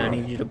 and then I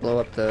need you to blow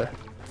up the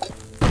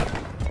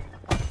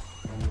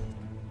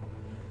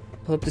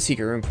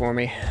secret room for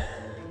me.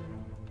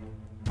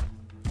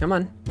 Come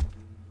on.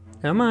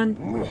 Come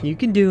on. You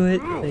can do it.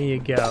 There you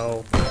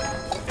go.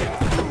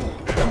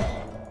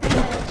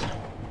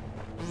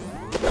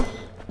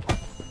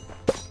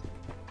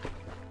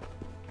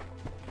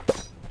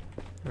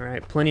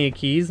 Alright, plenty of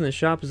keys and the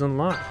shop is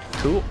unlocked.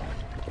 Cool.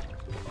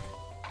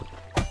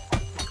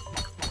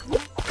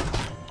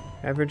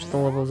 Average the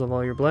levels of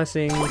all your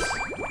blessings.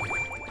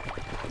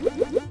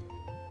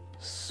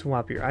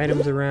 Swap your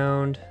items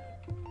around.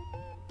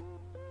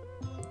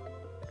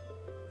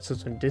 So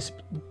it's going to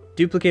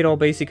duplicate all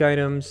basic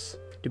items.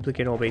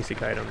 Duplicate all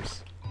basic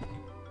items.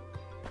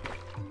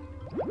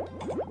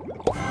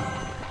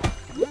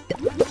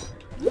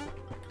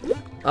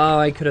 Oh,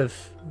 I could have...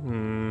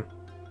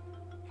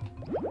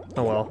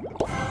 Oh well.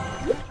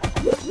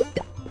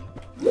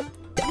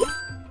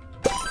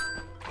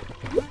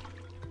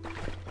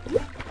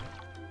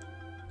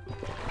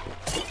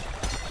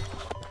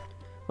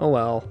 Oh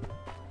well.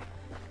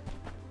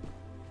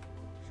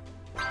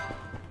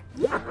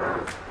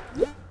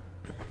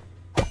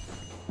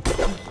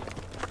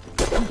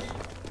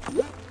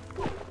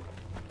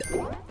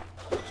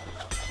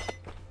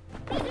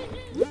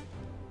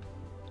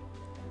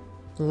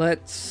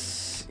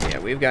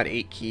 we've got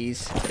 8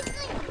 keys.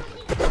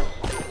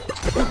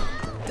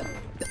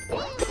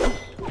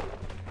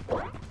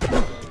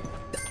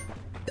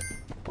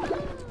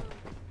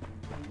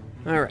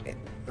 Alright,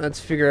 let's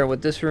figure out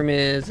what this room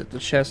is. It's the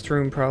chest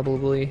room,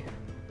 probably.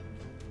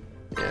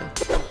 Yeah.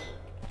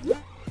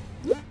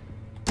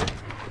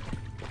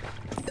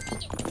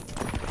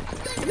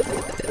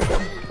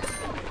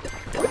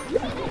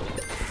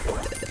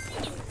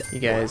 You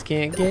guys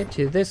can't get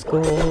to this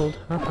gold.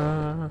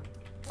 Haha.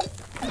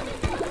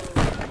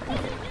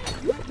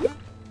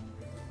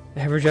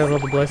 Average out all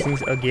the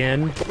blessings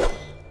again.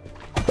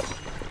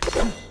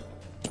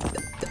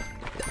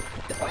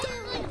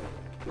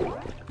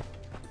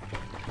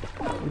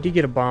 We did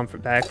get a bomb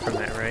back from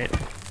that, right?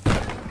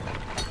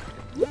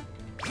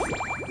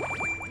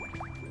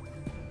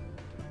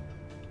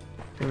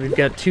 And we've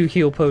got 2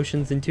 heal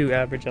potions and 2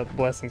 average out the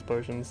blessings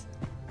potions.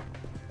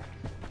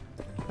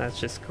 That's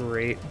just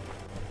great.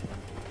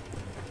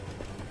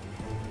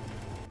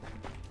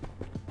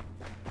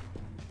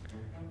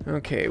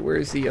 Okay,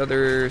 where's the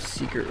other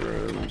secret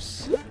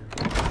rooms?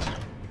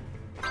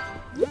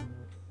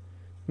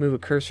 Move a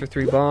curse for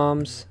 3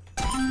 bombs.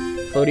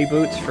 Floaty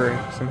boots for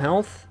some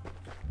health.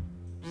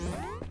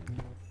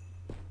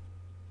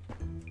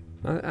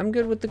 I'm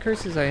good with the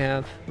curses I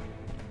have.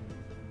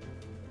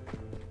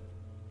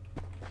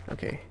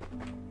 Okay.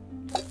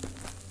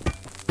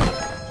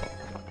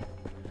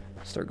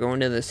 Start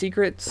going to the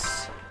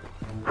secrets.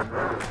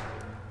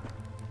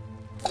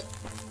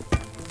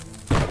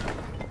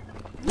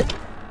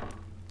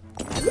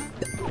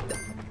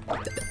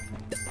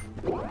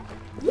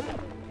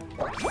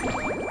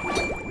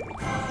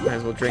 Might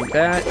as well drink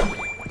that.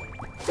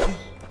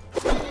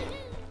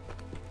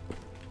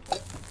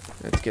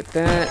 Let's get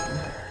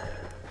that.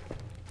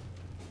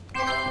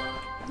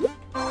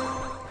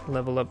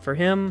 Level up for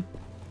him.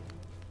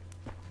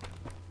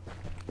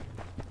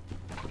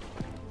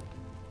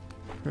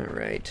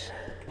 Alright.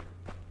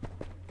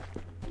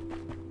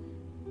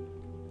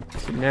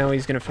 So now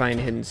he's gonna find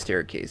hidden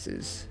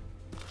staircases.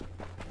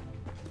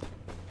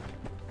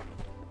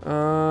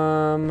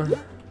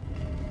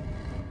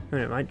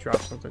 It might drop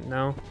something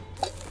now.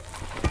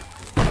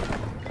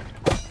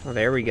 Oh,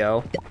 there we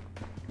go.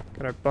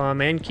 Got our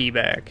bomb and key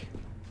back.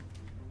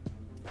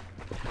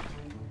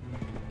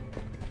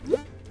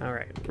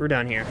 Alright, we're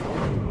done here.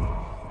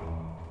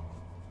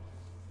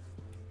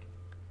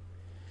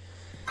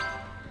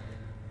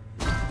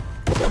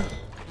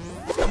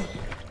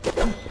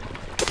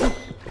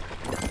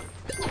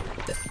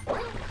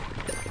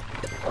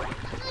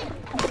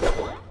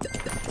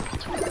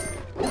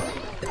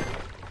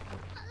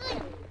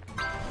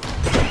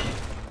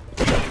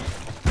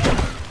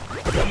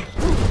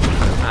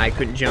 I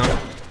couldn't jump.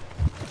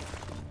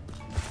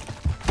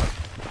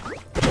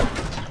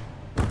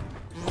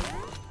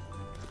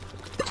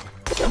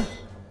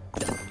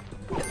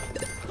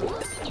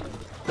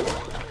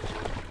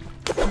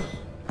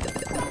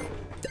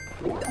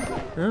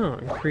 Oh,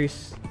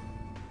 increase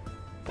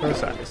throw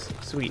size.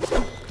 Sweet.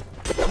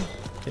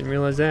 Didn't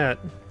realize that.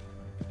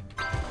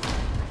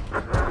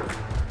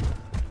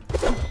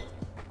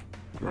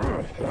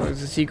 Oh,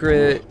 there's a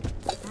secret.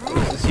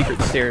 There's the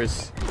secret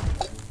stairs.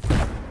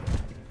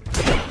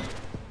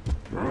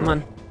 Come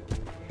on.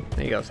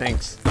 There you go,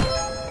 thanks.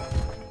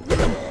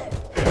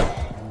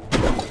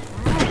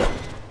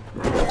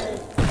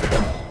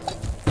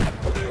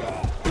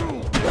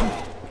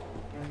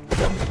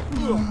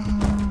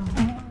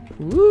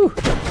 Woo!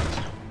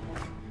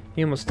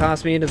 He almost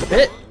tossed me into the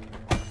pit.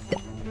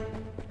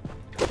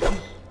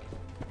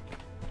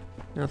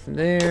 Nothing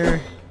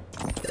there.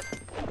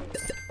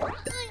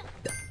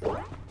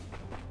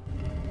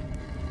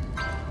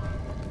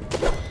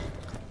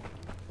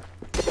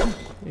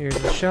 Here's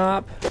the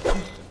shop.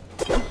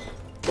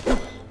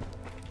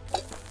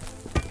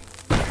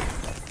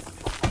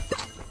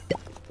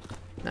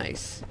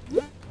 Nice.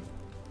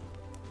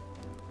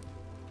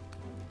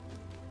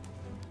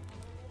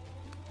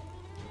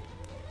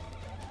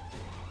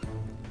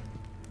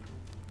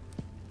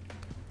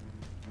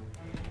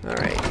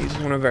 Alright, use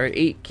one of our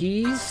 8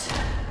 keys.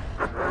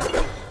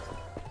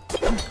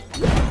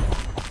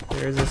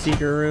 There's a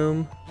secret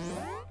room.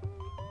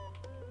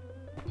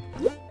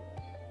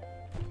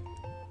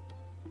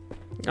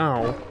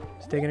 Oh,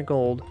 he's taking a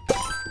gold.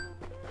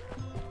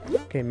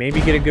 Okay,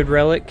 maybe get a good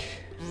relic.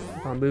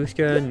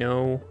 Bambuska,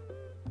 no.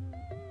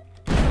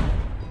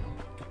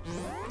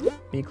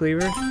 Meat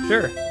cleaver?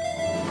 Sure.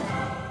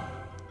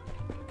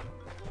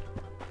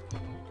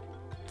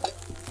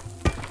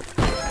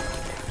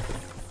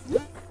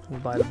 We'll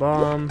buy the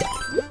bomb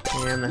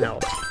and the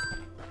health.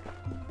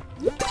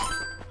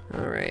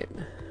 Alright.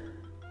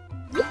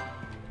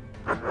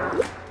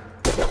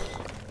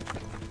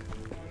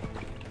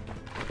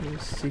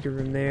 Secret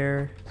room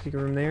there. Secret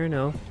room there?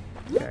 No.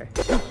 Okay.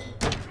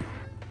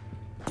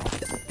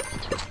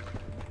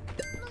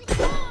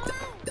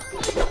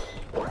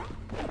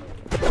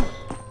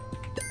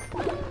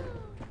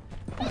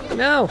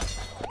 No!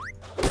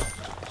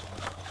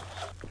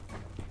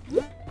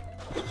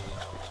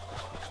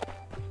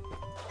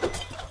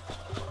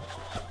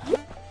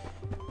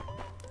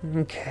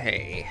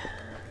 Okay.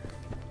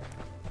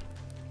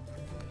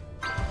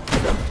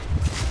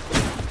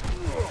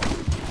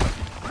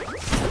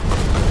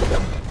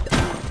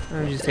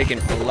 I'm just taking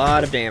a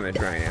lot of damage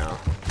right now.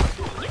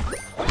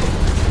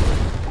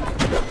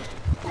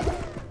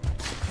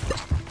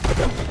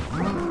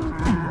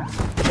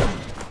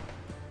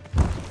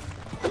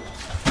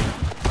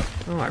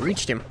 Oh, I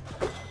reached him.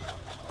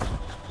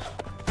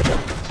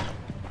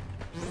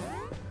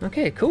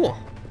 Okay, cool.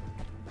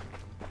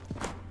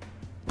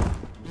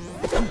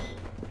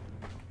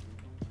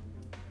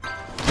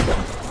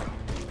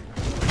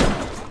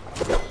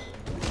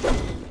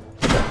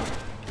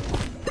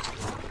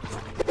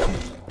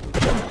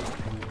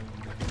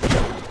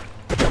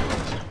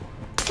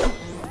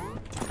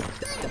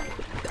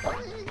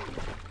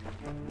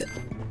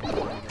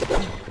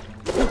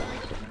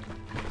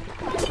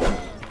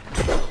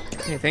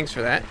 Hey, thanks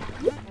for that.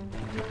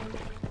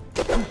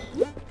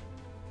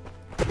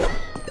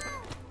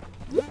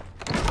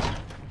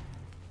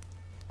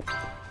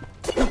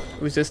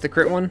 Was this the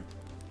crit one?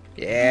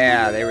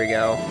 Yeah, there we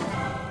go.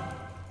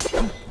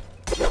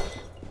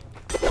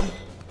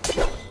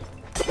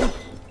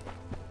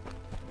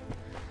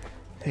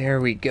 There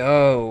we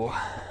go.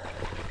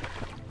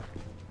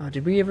 Oh,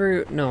 did we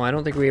ever... No, I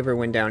don't think we ever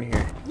went down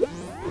here.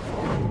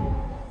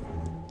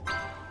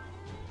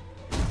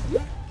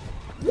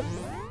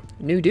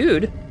 New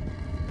dude?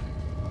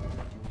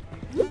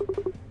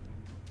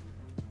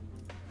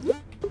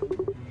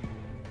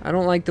 I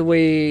don't like the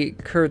way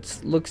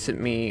Kurtz looks at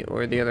me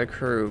or the other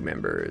crew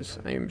members.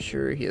 I am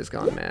sure he has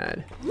gone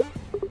mad.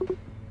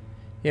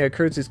 Yeah,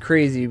 Kurtz is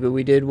crazy, but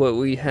we did what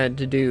we had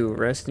to do.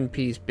 Rest in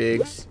peace,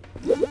 Biggs.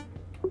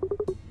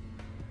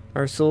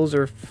 Our souls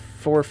are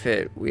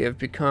forfeit. We have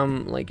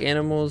become like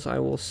animals. I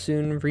will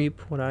soon reap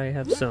what I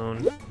have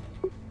sown.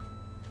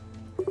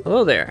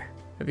 Hello there.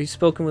 Have you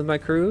spoken with my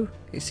crew?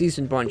 A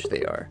seasoned bunch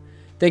they are.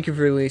 Thank you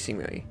for releasing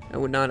me. I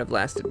would not have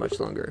lasted much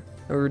longer.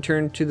 I will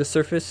return to the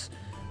surface.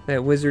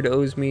 That wizard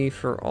owes me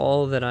for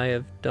all that I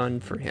have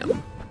done for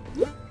him.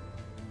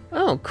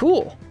 Oh,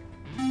 cool.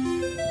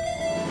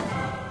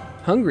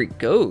 Hungry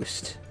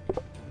ghost.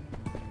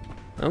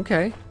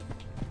 Okay.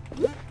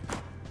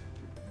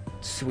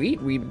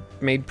 Sweet, we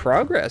made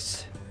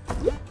progress.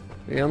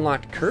 We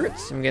unlocked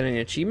Kurtz and we got an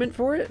achievement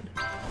for it.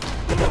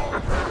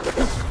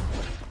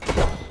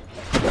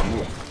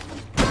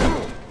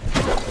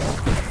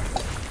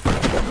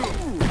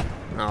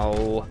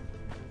 Oh.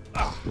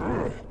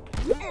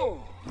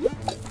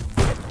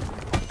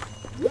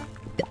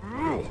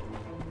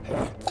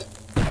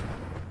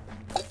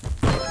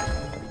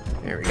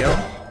 There we go.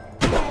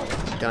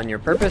 Done your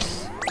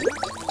purpose.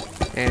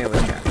 And it was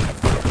captured.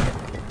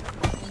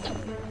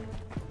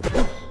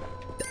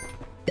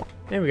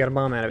 And we got a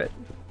bomb out of it.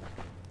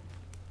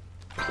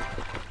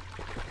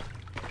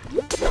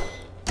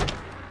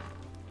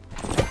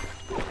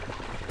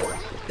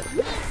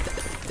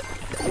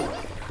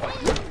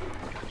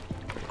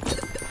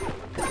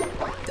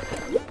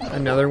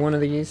 Another one of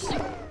these.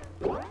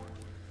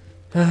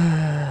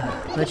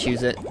 Let's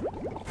use it.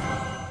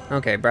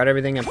 Okay, brought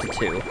everything up to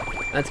 2.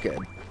 That's good.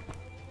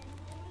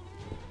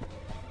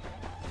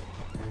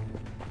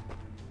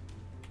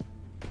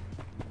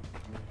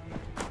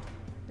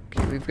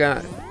 Okay, we've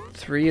got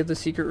 3 of the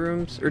secret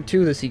rooms, or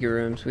 2 of the secret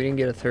rooms. We didn't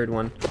get a 3rd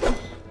one.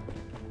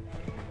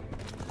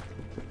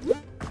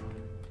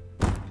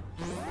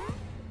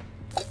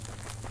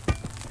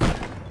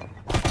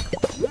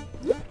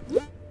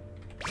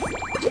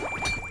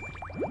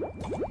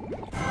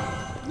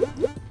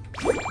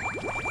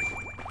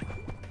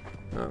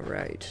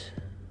 Alright.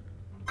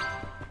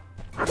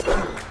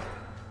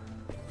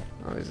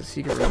 Oh, there's a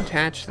secret room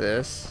attached to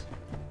this.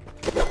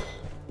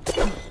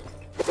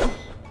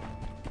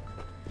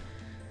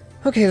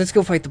 Okay, let's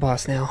go fight the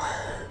boss now.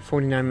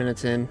 49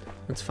 minutes in.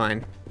 That's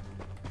fine.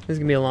 This is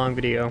gonna be a long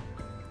video.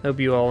 Hope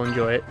you all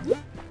enjoy it.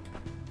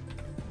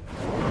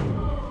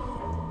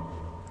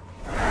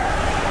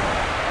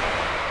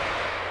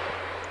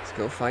 Let's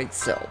go fight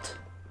Celt.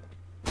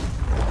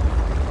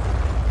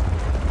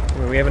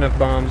 When we have enough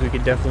bombs, we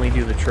could definitely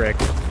do the trick.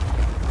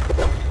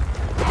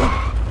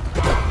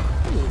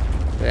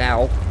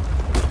 Ow.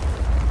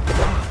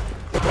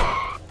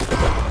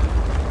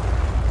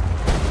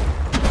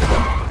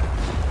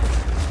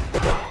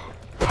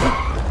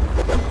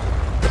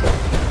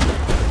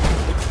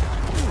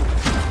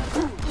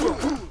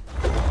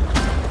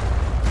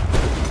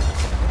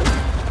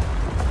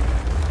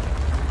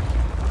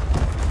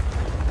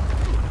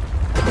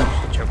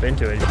 Jump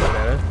into it,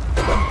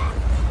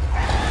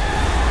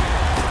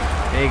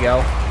 there you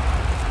go.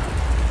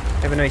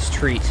 Have a nice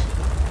treat.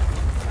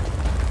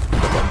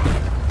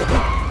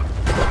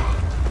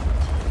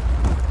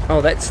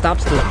 Oh, that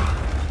stops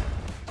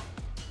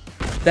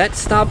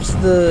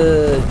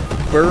the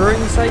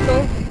burrowing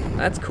cycle?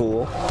 That's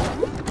cool.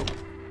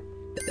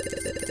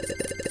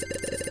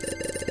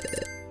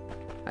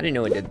 I didn't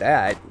know it did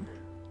that.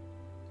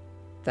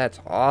 That's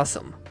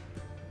awesome.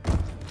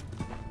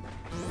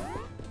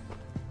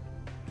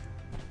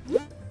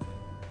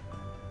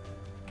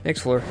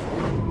 Next floor.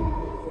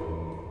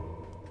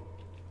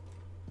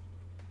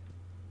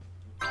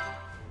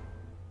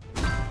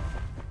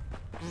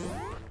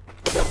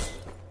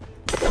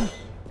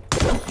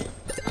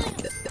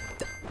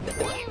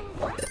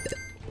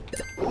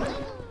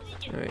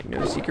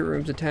 secret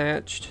rooms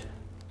attached.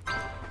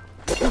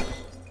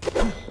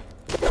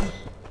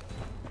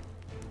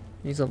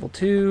 He's level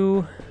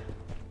 2.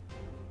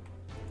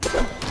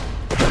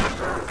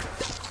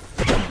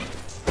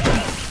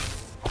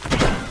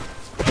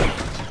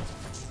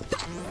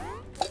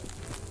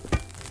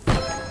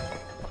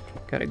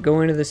 Gotta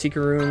go into the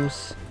secret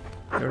rooms.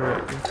 It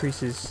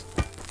increases.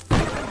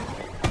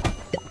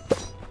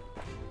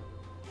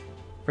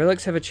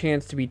 Relics have a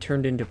chance to be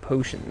turned into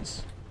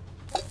potions.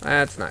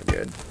 That's not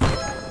good.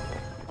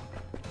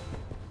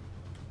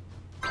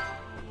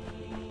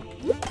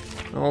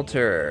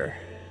 Altar.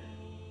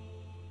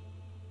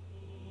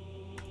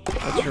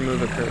 Let's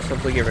remove a curse.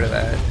 Hopefully get rid of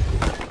that.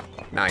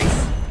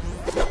 Nice.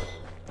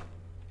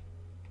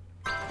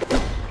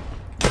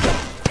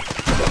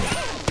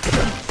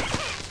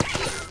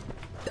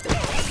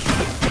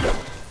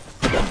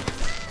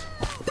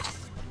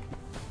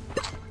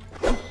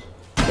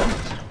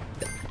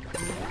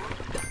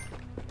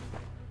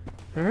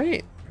 All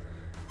right.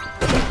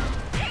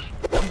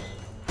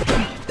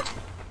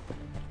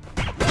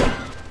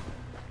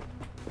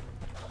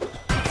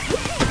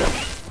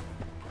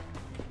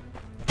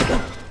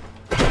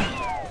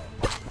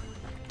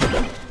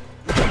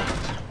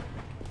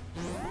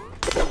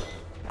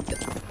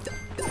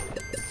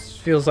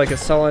 Feels like a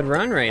solid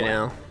run right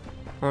now.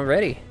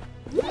 Already.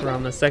 We're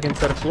on the second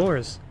set of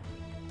floors.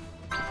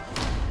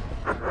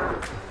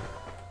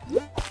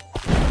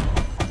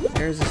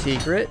 There's a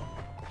secret.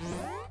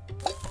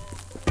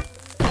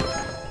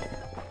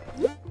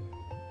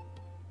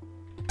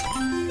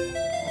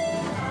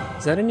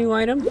 Is that a new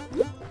item?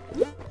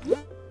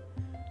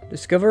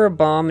 Discover a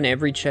bomb in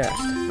every chest.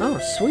 Oh,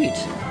 sweet.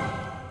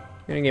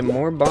 Gonna get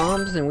more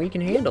bombs than we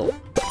can handle.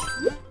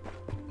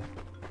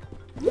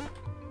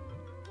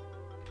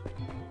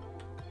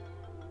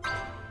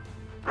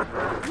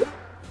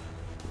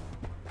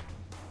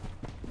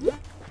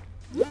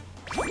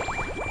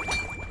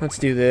 Let's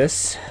do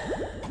this.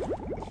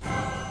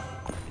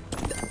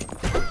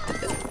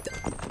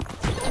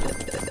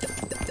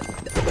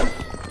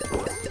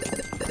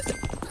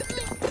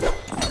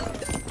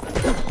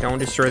 Don't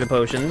destroy the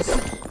potions.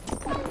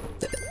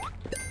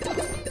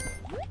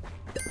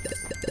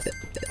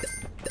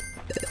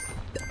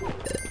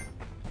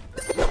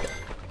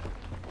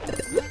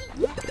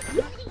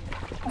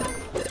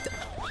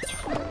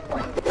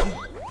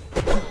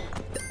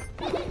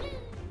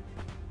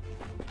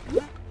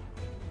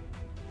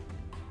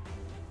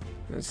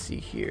 Let's see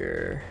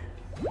here.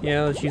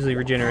 Yeah, let's use the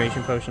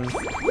regeneration potion.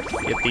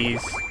 Get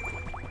these.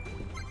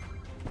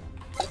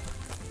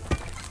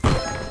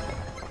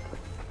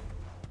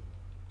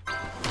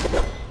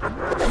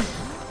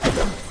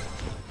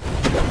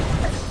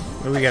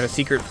 Oh, we got a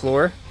secret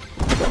floor.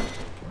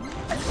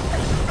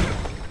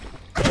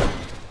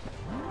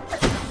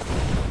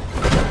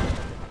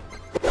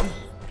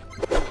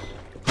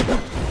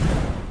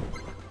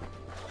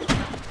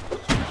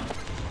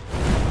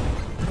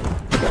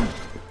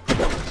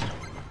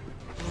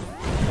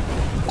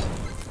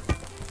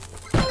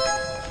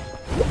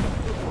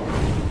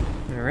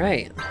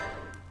 Alright.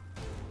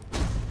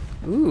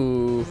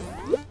 Ooh.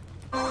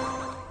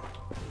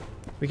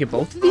 We get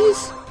both of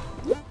these?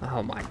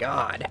 Oh my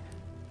god.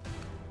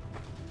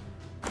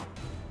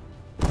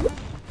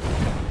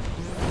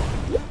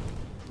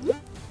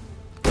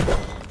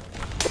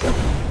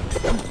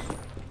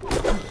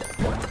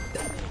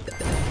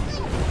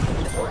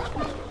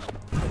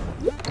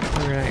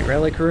 Alright,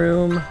 relic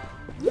room.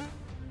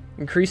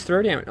 Increased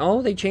throw damage.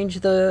 Oh, they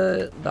changed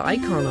the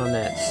icon on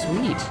that.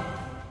 Sweet.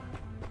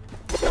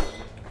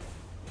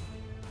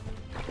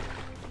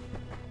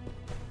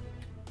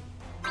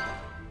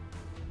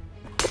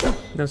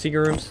 No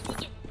secret rooms?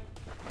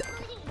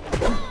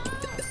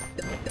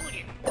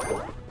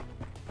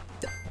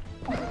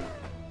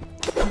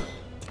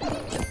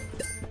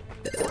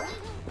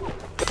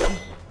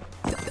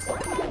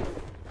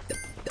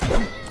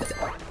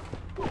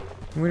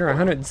 We're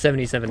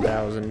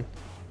 177,000,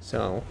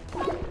 so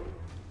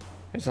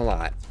there's a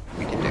lot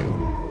we can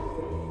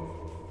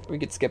do. We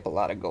could skip a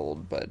lot of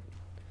gold, but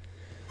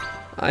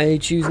I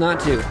choose not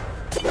to.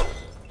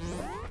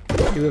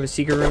 We do have a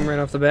secret room right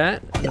off the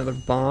bat. Another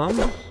bomb.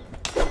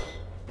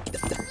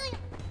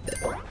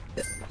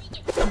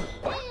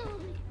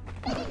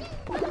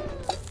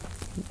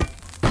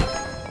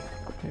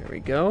 There we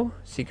go.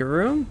 Secret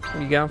room. What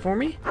do you got for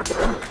me?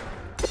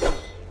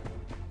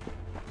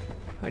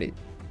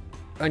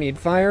 I need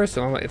fire,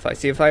 so if I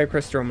see a fire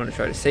crystal, I'm going to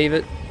try to save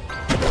it.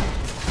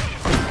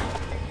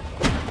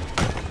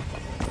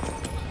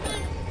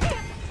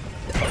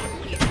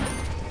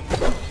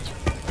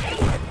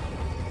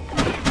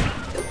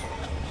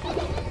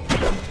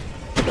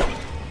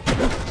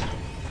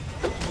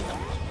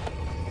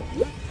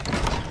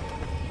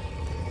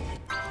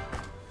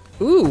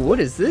 Ooh, what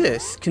is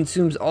this?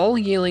 Consumes all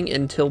healing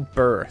until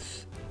birth.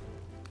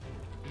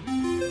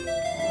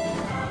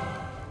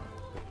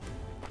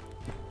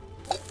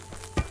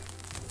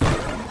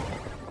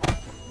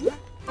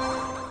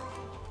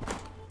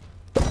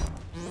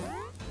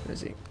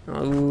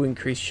 Oh,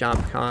 increased shop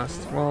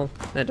cost. Well,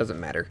 that doesn't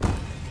matter.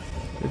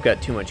 We've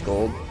got too much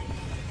gold.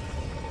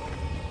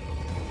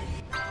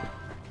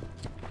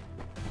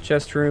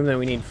 Chest room that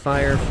we need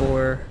fire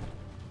for.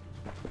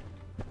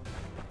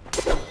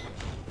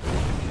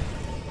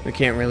 We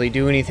can't really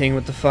do anything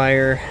with the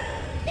fire.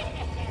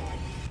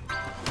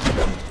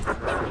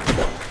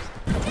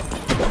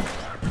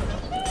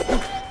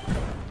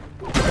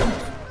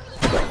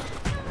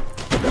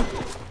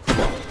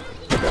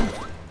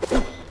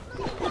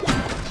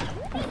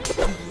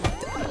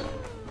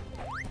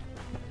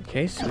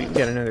 Okay, sweet, we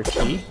got another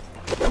key.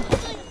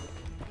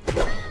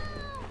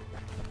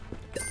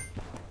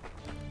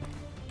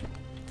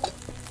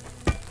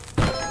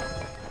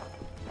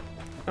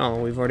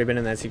 Oh, we've already been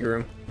in that secret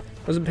room.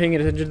 Wasn't paying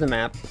attention to the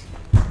map.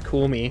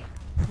 Cool me.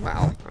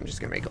 Wow, I'm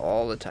just gonna make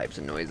all the types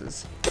of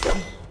noises.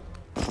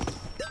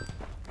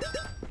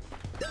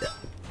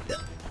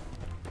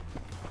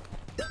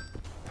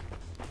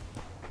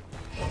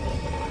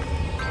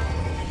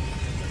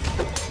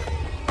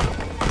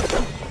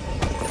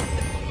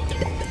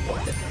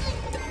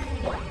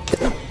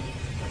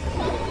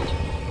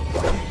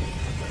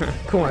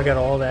 Cool, I got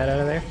all that out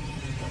of there.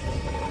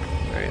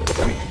 Alright, let's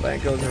see if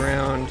that goes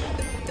around.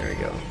 There we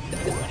go.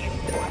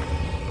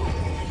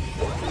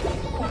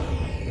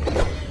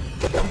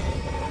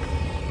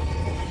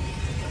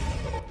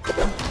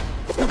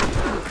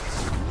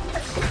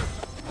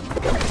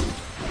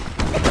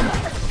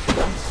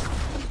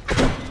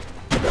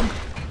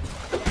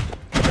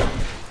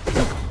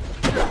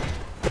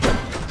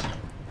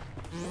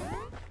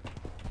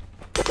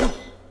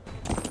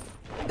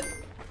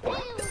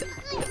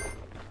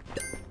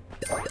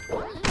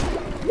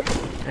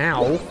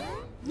 Ow.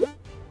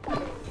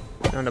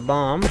 Found a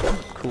bomb.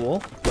 Cool.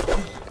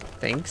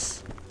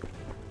 Thanks.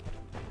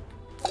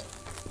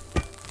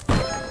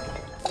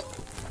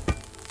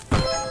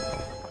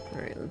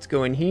 Alright, let's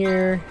go in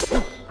here.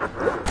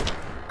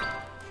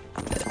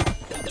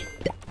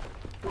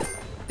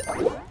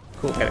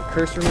 Cool, got a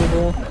curse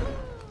removal.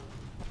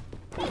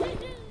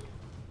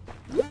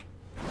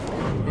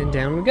 And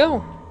down we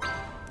go.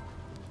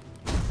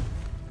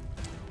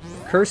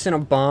 Curse and a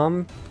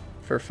bomb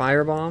for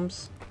fire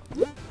bombs.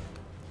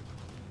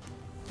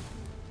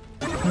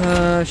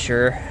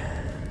 Sure.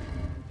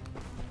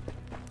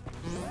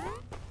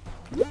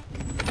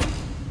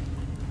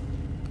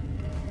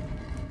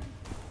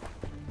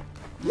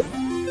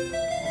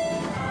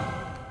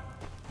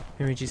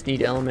 And we just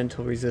need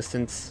elemental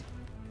resistance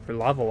for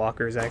lava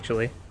walkers,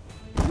 actually.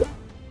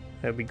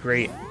 That'd be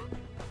great.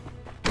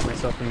 Give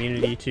myself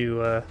immunity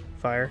to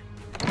fire.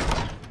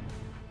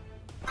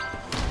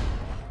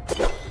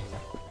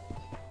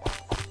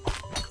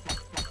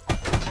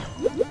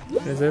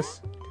 What is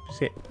this?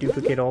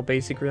 Duplicate all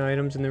basic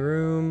items in the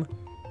room.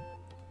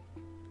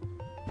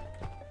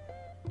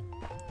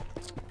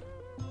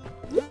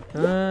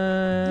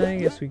 I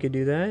guess we could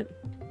do that.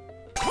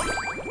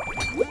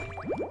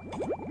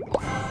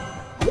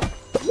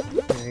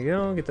 There you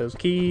go, get those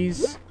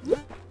keys.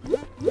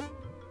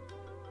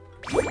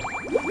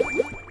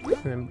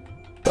 And then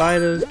buy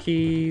those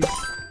keys.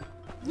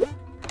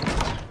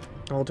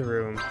 Altar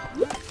room.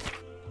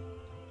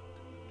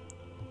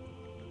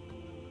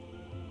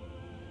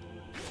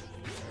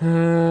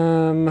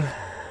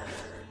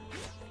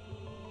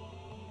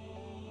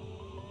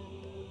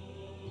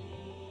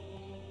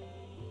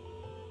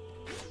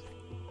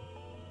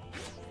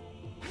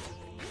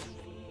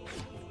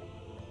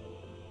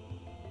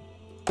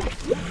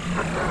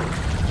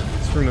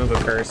 Let's remove a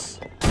curse.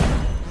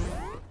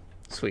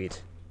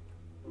 Sweet.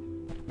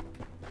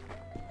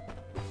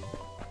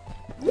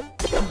 You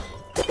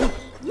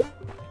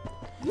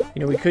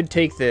know, we could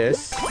take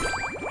this,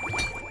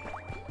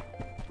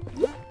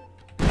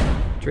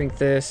 drink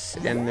this,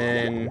 and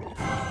then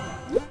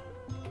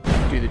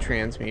do the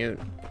transmute.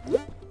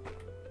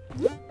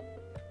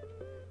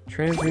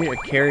 Transmute a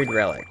carried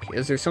relic.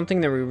 Is there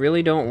something that we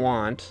really don't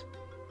want?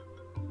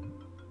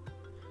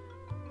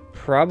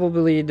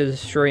 Probably to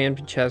destroy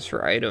empty chests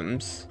for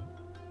items.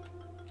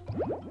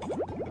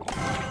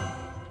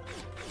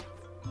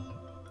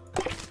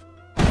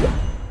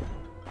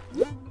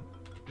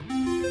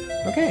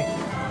 Okay,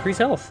 increase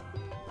health.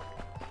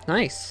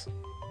 Nice.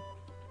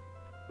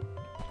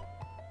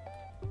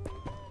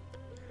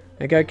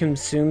 That guy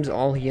consumes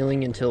all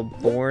healing until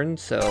born,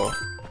 so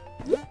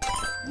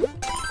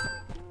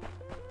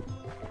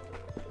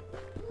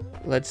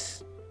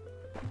let's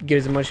get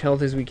as much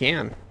health as we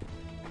can.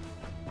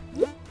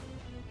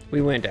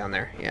 We went down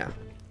there, yeah.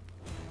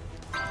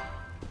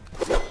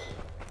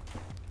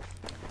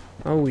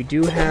 Oh, we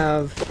do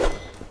have...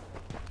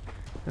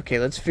 Okay,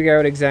 let's figure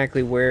out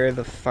exactly where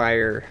the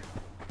fire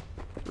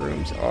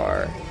rooms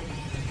are.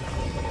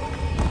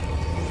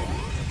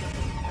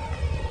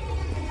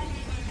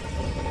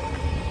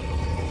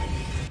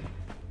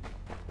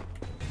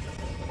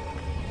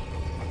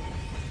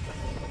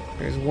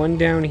 There's one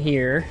down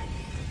here,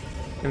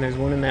 and there's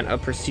one in that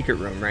upper secret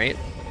room, right?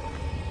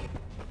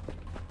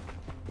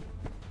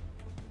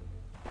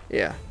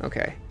 Yeah,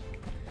 okay.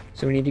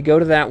 So we need to go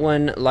to that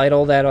one, light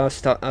all that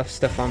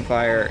stuff on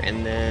fire,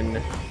 and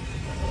then...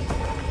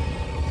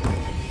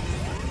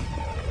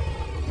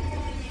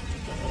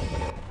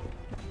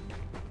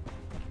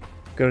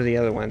 go to the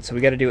other one, so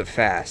we gotta do it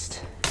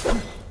fast.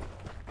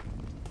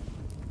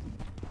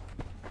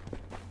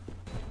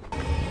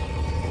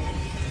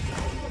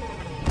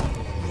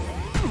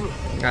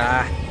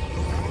 Ah.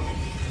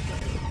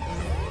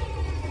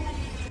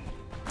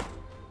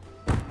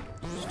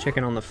 Just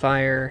checking on the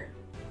fire.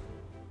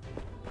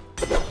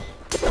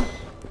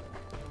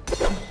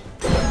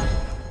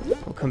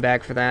 We'll come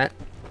back for that.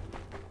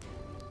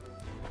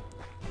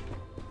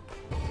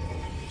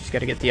 Just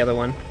gotta get the other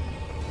one.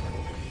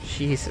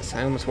 Jesus,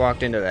 I almost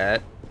walked into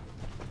that.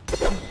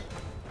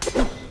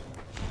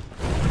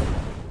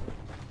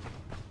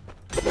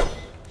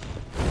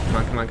 Come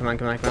on, come on, come on,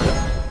 come on, come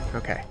on.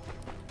 Okay.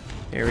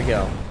 Here we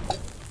go.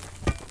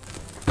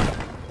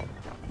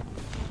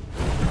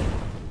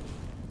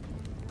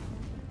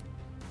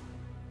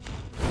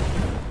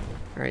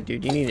 Alright,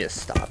 dude, you need to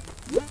stop.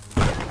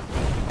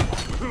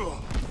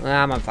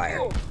 Ah, I'm on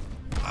fire.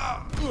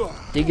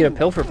 Did get a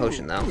pilfer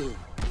potion, though.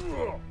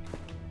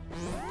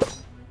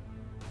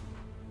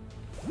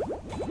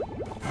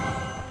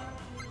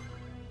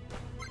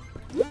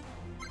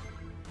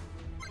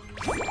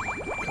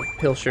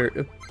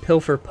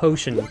 Pilfer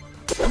potion. I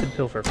said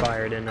pilfer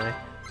fire, didn't I?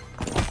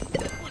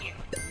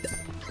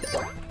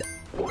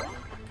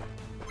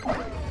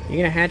 You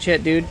gonna hatch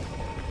yet, dude?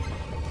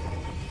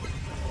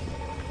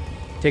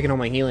 Taking all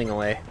my healing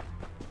away.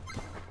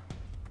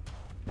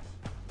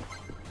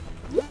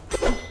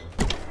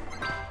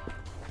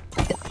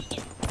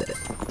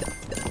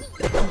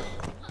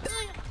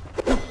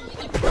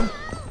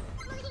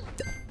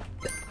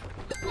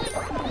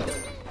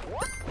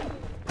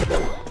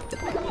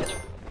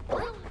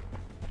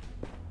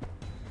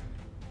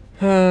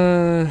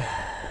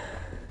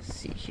 Let's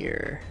see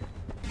here.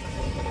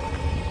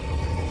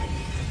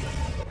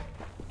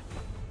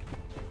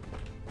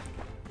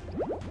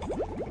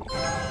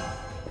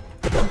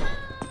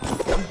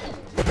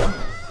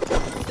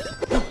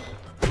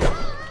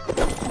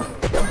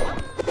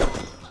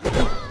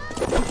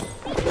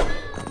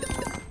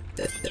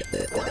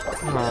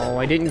 Oh,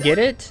 I didn't get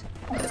it?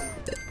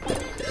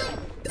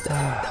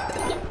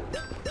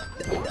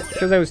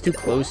 Because I was too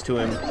close to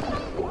him.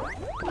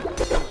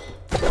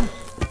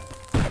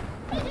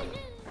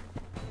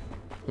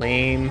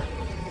 Lame.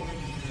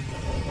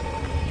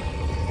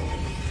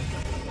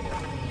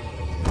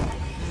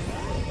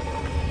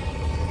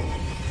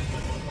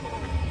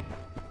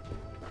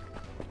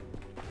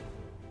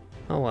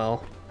 Oh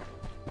well.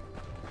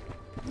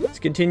 Let's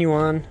continue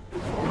on.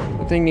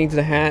 The thing needs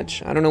to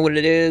hatch. I don't know what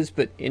it is,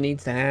 but it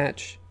needs to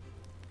hatch.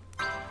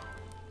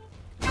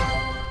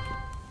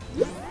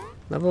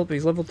 Level up,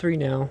 he's level 3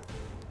 now.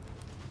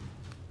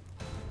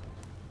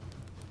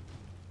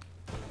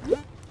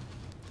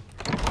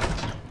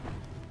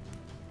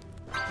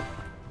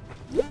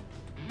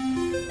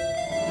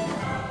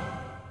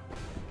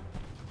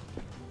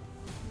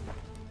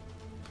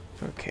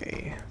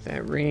 Okay,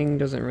 that ring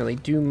doesn't really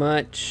do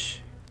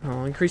much.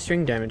 Oh, increased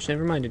string damage.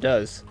 Never mind, it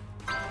does.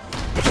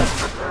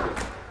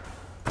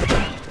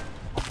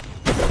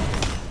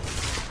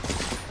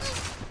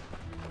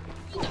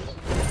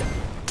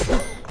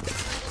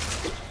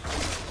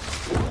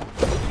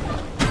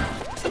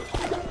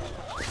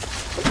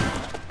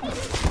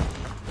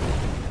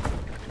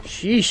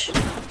 Sheesh.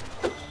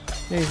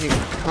 Easy.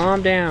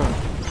 Calm down.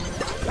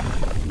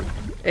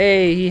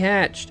 Hey, he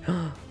hatched.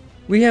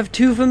 We have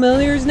 2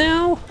 familiars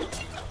now?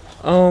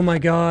 Oh my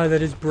god,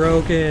 that is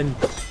broken.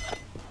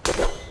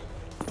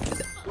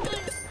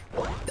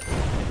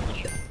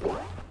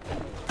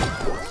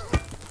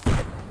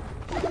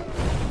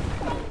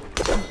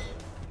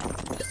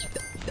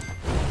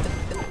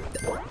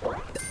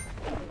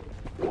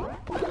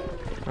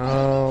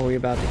 Oh, we're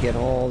about to get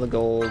all the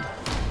gold.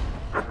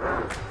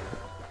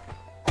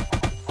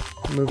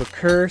 Move a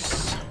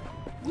curse.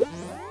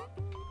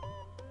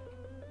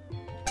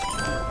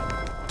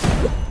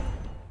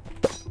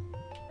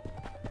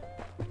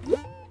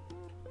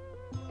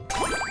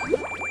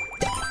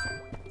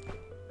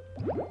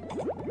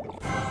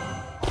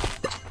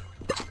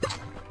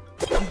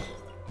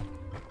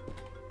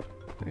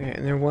 Okay,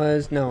 and there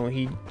was... No,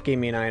 he gave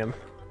me an item.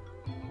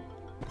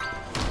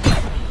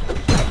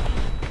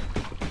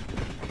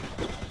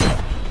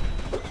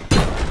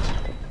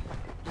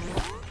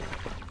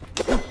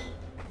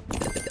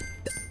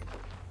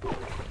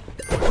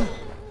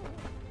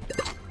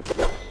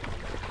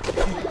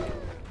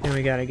 Now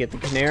we gotta get the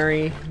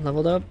canary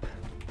leveled up.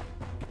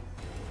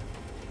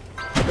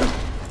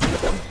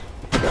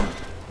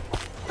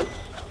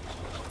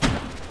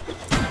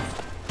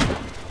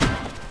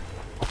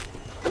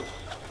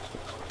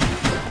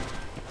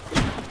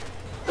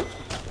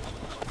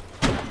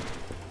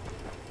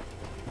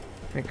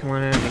 Alright, come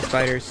on out, these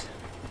spiders.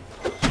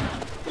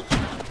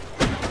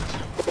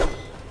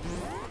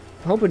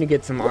 I'm hoping to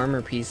get some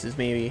armor pieces,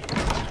 maybe.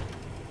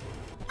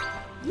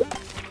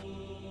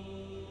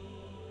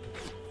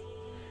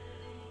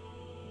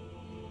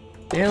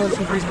 Yeah, let's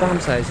increase bomb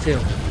size, too.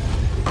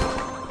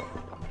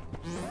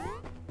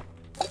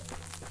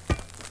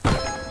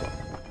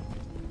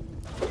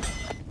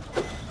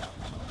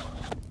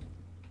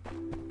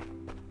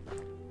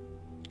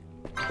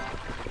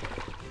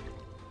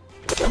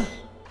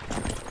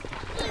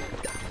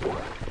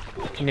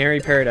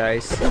 Canary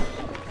Paradise.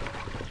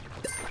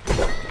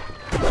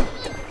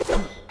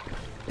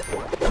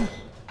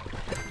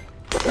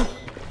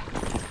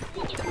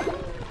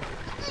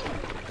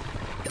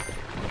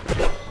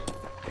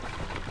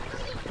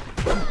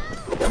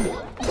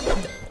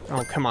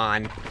 Oh, come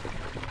on.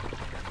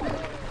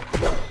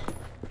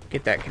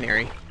 Get that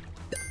canary.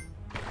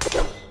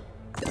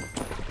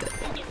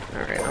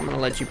 Alright, I'm gonna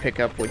let you pick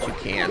up what you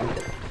can.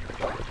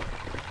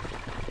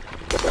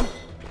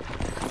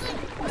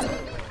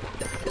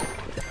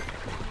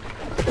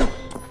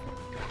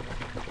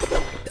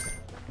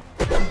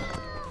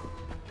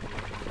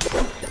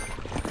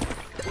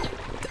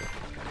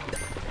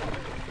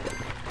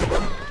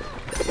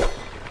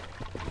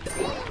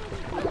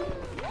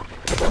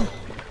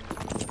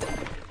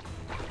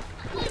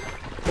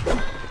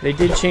 They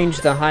did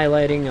change the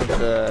highlighting of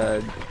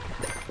the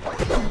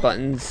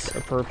buttons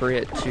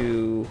appropriate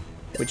to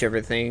whichever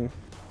thing,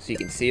 so you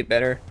can see it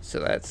better. So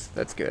that's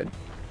good.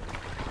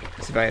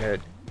 So if I had a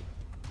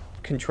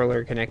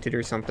controller connected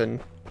or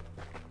something,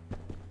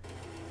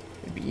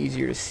 it'd be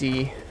easier to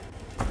see.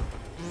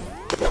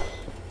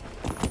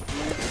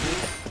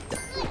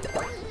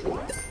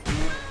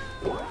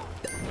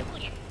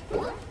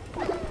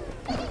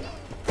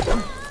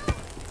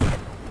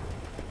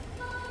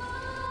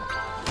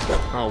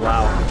 Oh,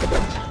 wow.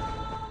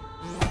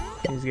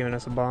 He's giving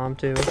us a bomb,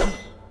 too.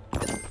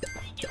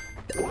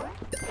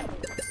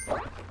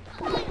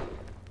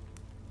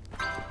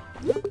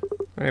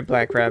 Alright,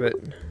 Black Rabbit.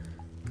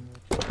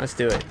 Let's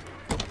do it.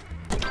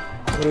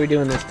 What are we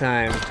doing this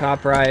time?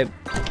 Top right,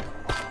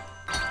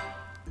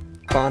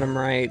 bottom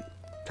right,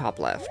 top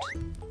left.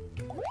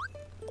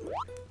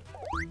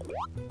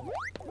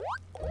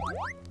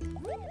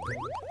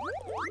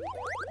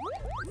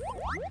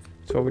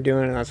 That's what we're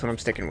doing, and that's what I'm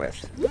sticking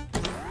with.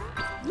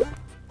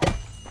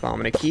 Bomb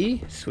and a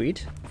key.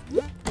 Sweet.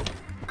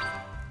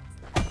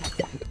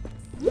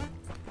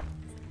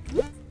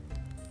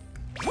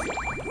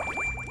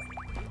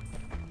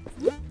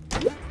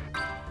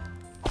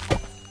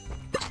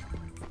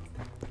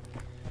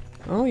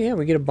 Oh yeah,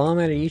 we get a bomb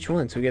out of each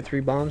one, so we get 3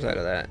 bombs out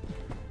of that.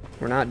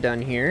 We're not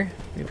done here.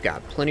 We've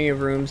got plenty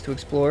of rooms to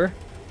explore.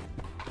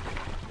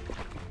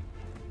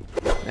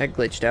 That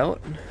glitched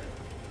out.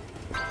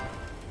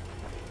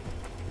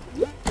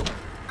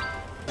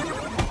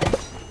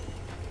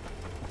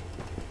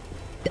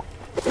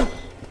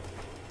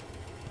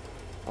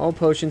 All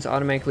potions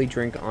automatically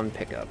drink on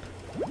pickup.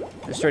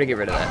 Let's try to get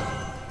rid of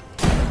that.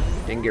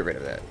 Didn't get rid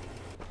of that.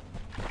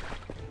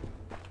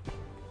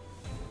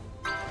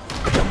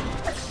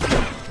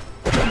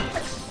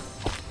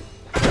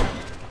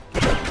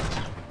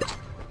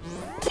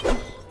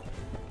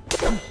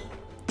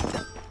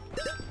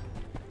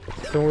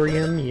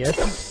 Thorium,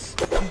 yes.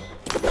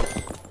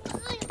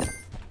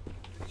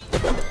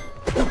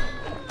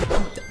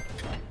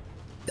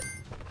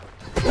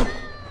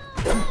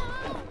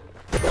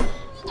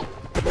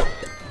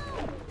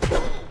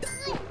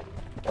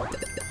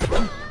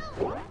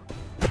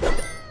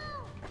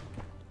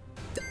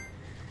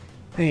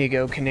 There you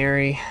go,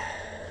 canary.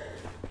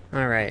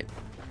 Alright.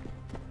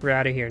 We're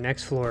out of here.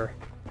 Next floor.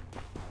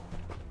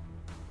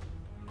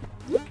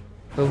 But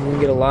we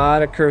can get a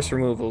lot of curse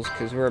removals,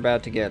 because we're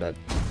about to get a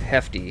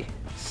hefty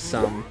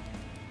sum.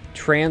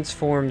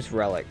 Transforms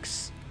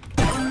relics.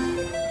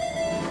 I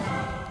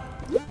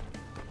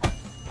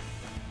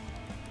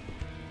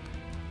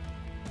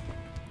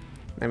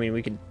mean,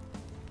 we could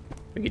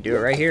do it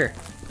right here.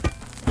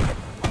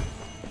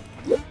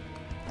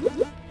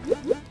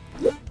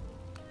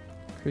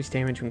 Increase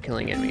damage when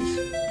killing enemies.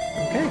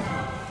 Okay.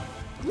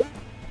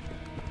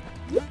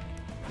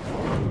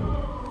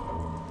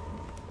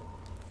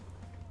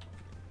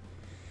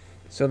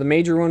 So the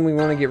major one we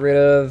want to get rid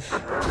of...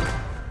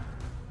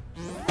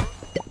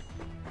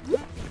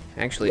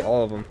 Actually,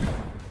 all of them.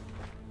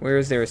 Where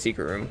is there a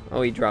secret room?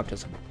 Oh, he dropped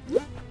us a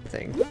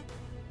thing.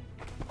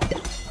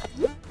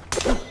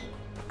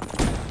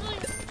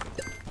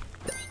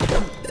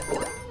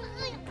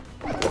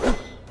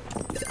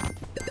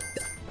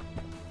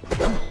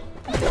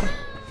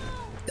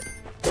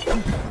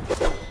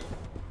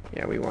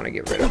 Yeah, we want to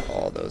get rid of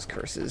all those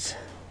curses.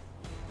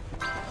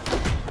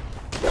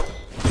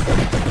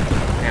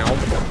 Ow.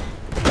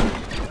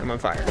 I'm on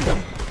fire.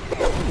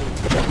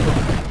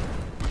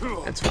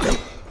 That's fine.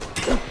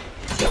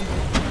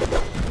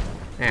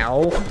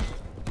 Ow.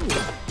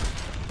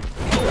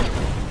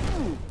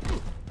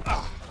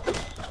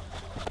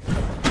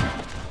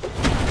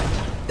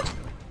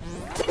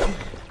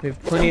 We have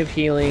plenty of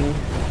healing.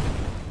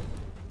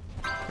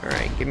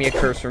 Alright, give me a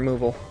curse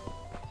removal.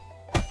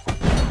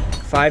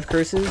 5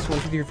 curses.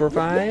 1, 2, 3, 4,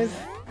 5.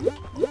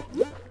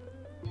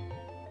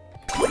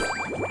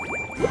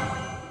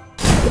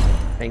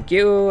 Thank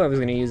you. I was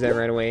going to use that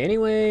right away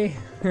anyway.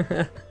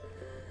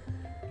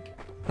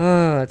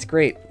 Oh, that's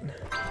great.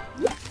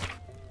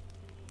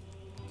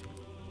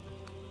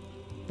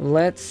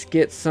 Let's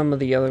get some of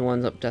the other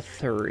ones up to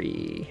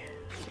 3.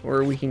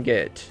 Or we can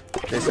get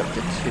this up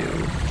to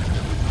 2.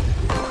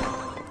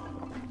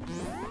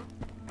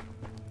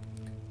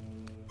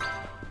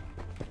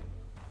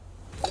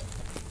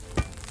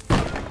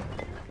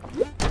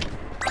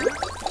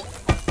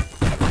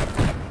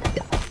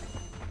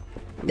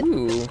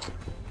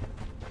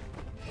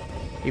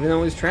 Even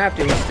though it was trapped,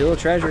 it was still a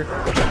treasure. Look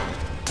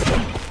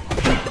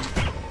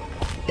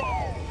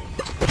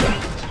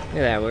at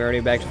that, we're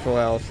already back to full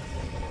health.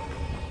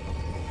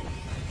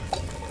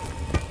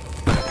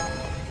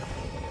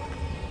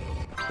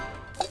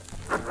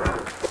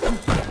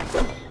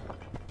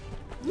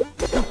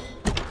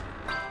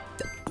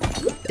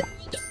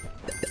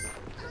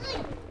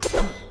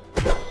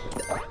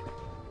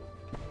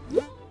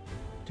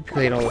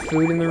 Duplicate all the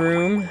food in the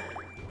room.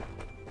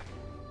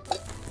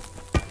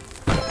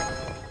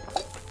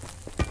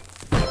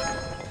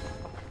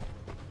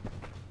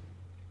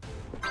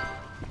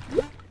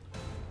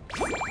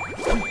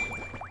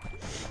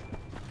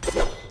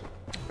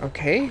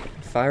 Okay,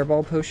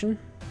 fireball potion.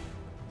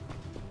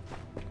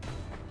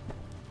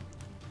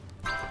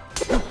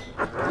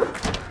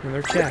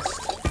 Another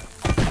chest.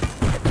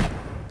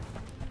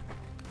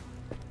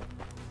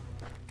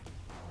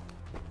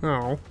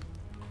 Oh.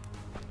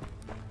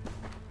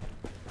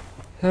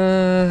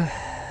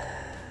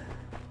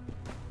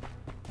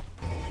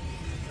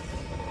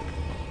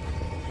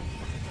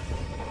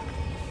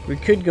 We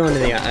could go into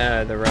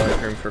the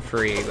relic room for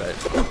free, but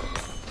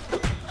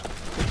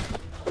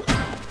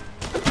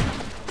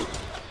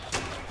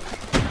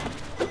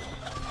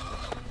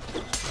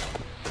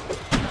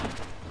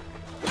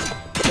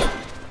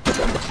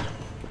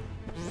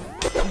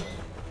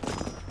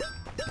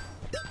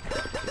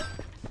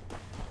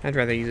I'd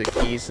rather use a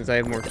key since I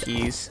have more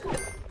keys.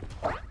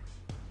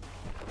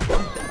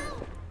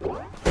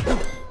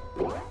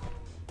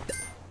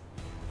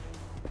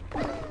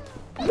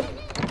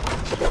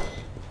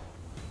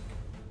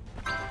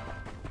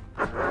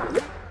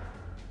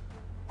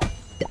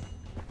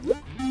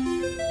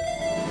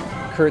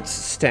 Kurt's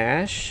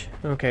stash.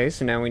 Okay,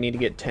 so now we need to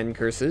get 10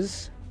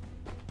 curses.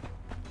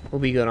 We'll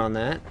be good on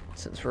that,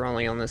 since we're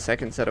only on the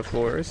second set of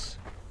floors.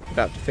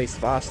 About to face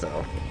the boss,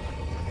 though.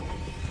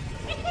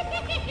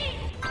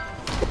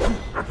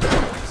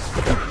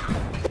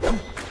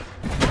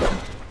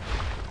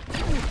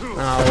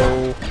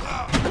 Oh.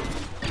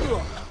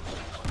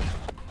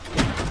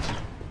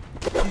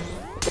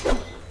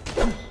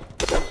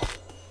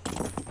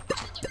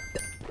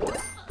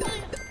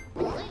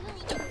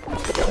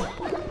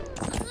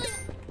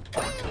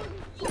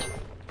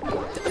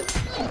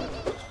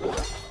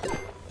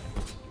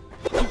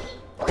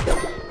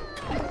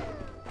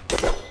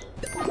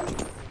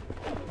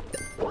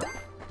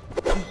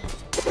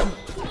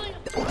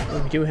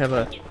 We do have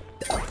a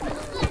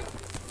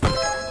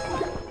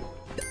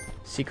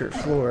secret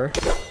floor.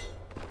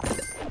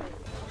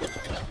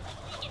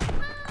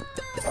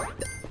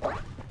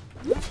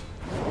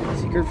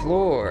 Secret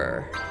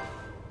floor.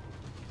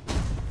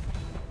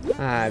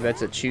 Ah, I bet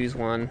it's a choose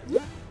one.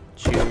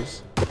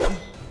 Choose.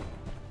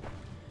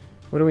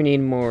 What do we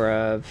need more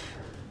of?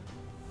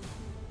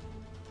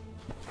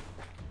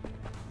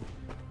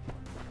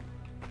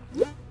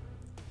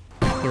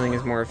 Healing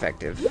is more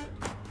effective.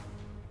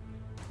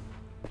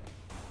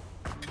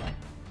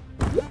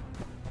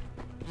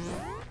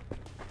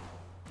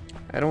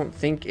 I don't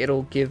think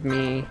it'll give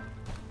me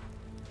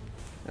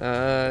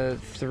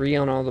 3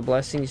 on all the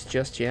blessings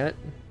just yet.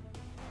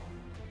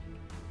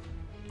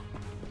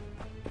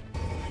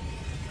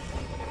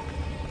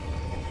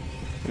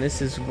 And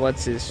this is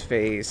what's his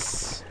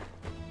face.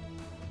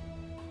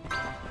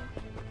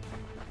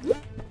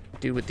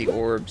 Do with the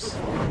orbs.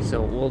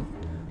 So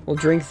we'll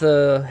drink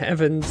the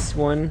heavens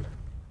one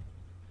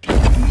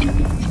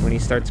when he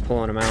starts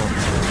pulling them out.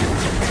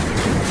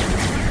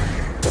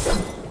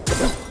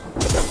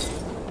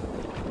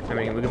 I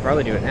mean, we could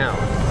probably do it now.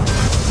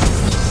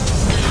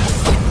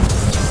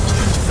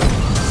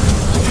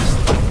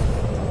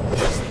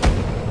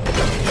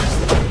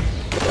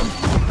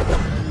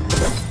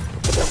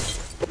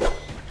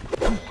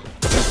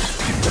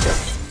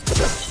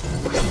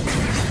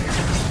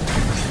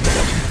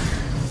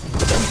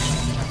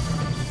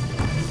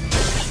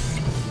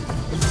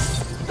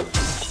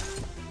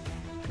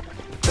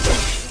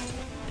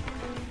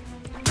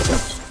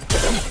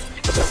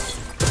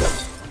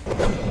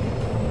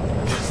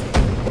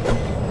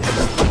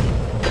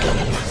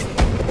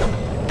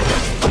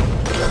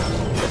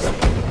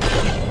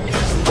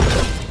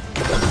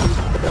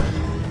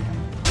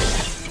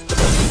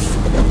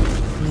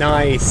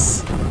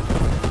 Nice.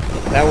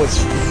 That was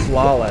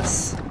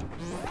flawless.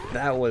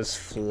 That was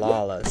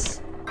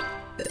flawless.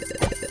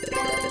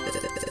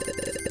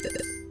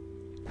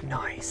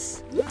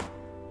 Nice.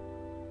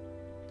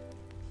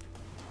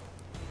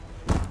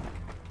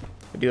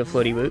 We do have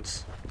floaty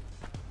boots.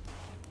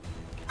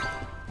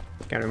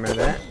 Gotta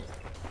remember that.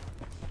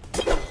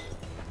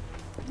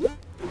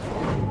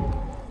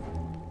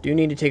 Do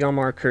need to take on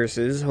more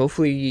curses.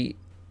 Hopefully,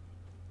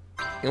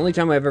 the only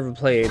time I've ever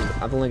played,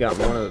 I've only got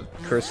one of the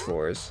curse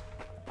floors.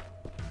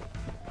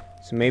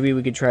 So maybe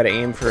we could try to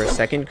aim for a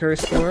second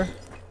curse floor.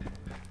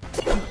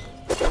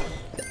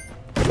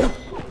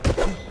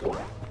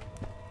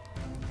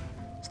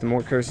 So the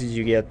more curses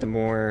you get, the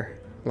more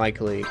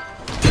likely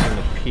they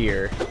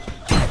appear.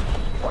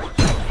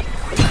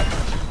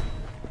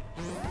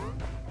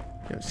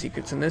 No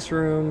secrets in this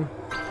room.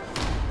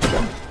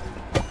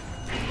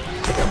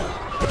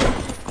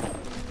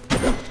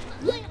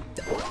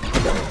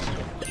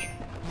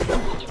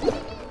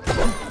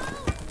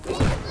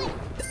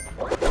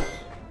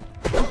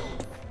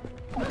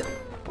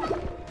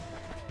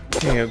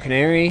 go,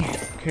 Canary.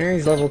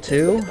 Canary's level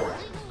 2.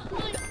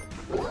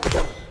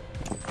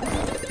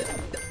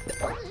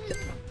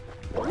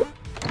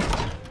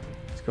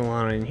 Let's go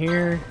on in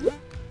here.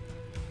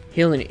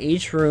 Heal in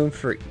each room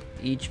for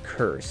each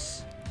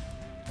curse.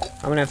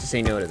 I'm gonna have to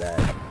say no to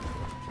that.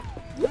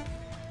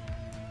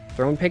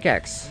 Thrown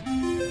pickaxe.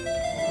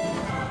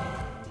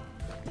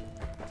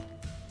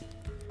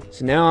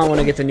 So now I want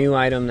to get the new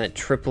item that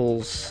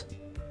triples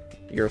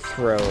your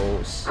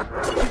throws.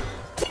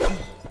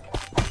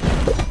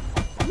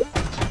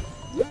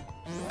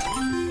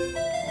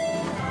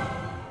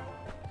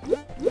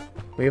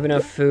 We have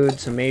enough food,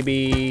 so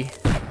maybe...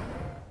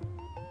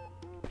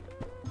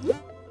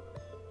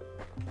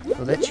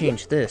 Oh, that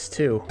changed this,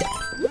 too.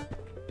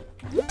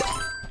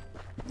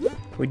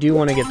 We do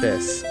want to get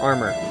this.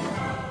 Armor.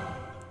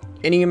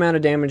 Any amount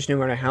of damage, no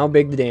matter how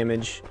big the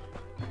damage,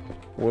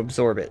 will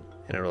absorb it,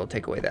 and it'll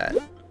take away that.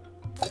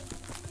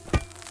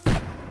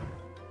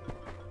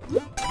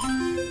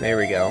 There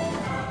we go.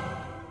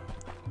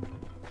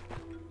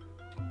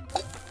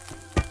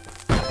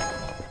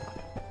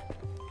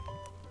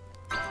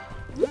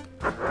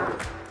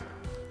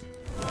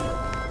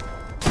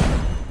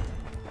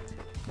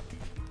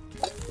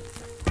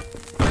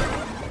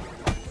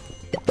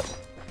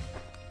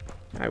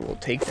 I will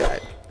take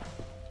that.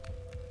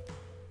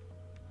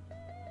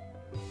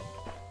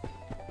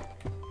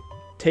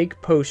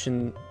 Take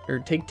potion, or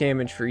take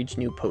damage for each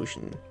new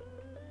potion.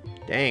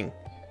 Dang.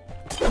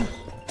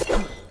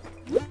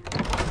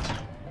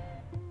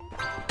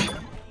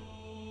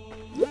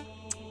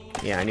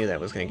 Yeah, I knew that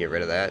was gonna get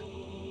rid of that.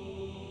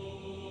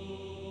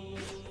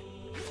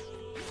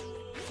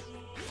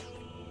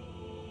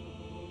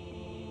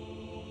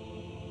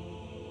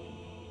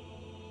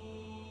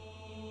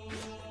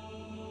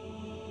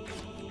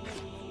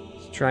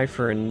 Let's try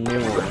for a new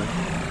one.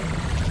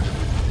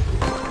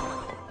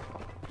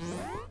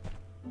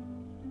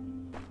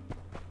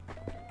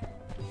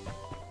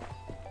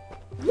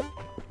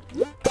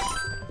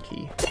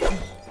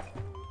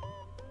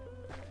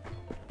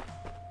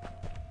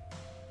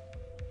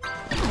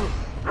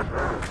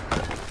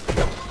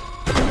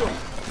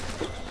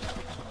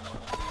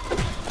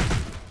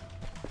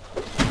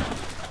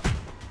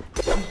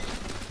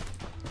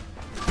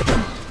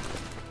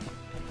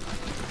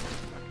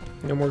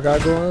 No more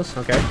gargoyles?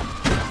 Okay.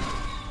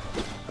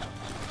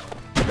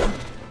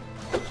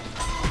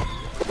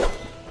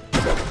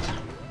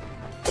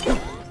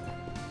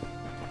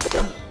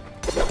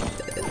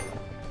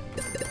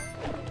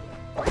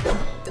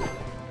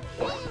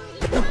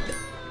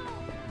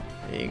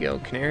 There you go,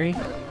 Canary.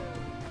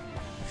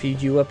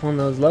 Feed you up on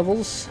those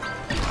levels.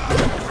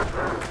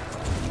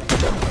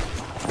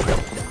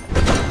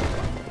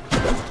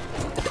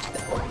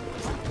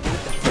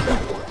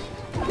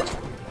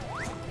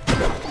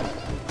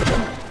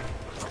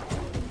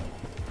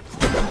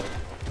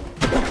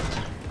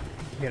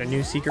 Got a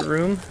new secret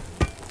room.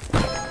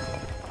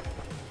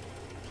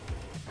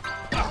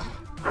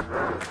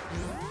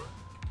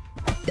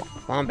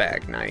 Bomb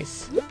bag,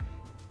 nice.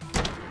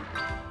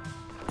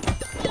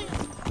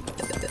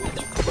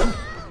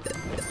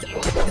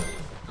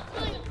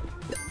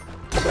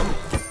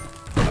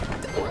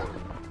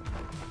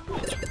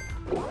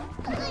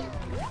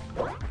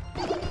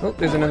 Oh,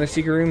 there's another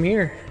secret room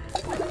here.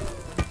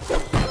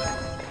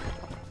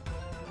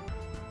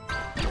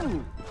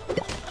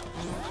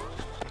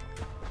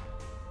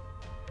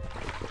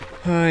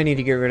 I need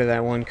to get rid of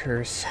that one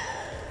curse.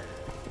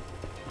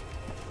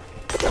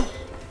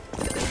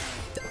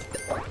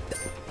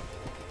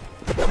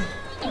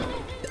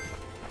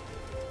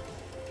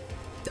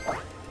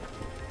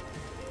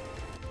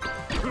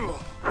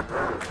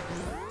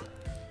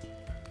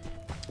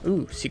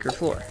 Ooh, secret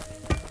floor.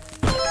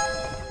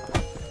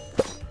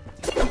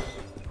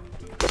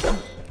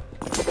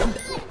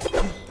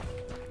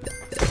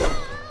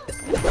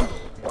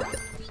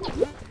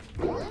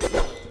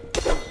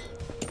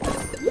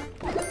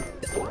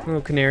 Well,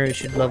 Canary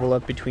should level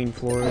up between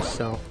floors,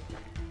 so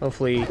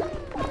hopefully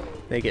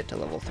they get to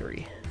level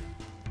 3.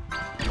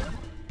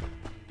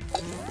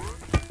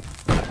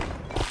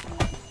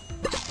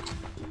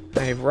 I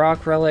have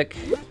Rock Relic,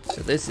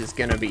 so this is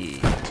gonna be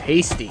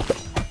tasty.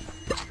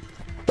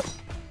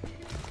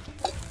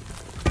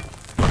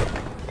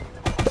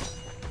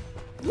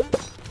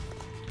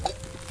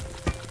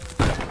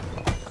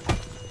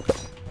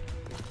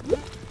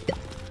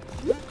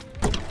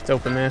 Let's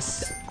open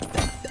this.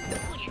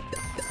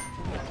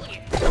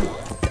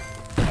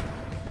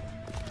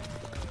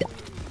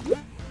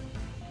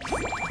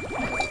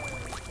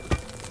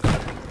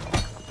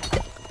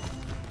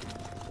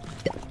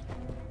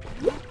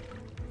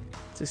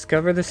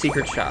 Discover the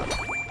secret shop.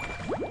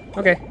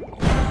 Okay.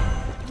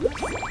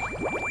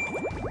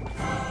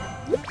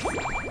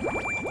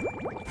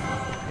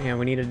 Yeah,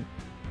 we need a...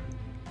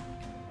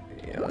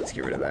 Yeah, let's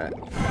get rid of that.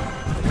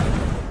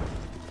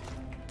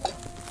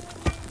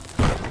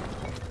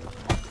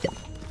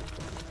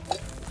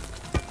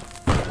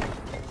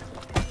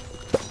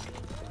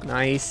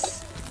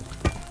 Nice.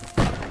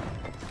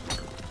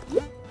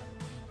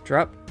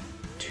 Drop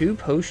 2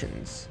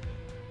 potions.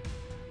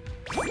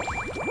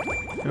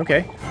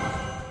 Okay.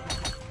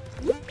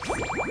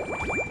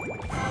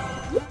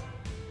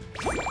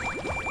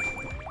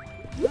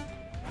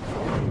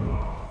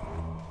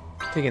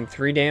 Taking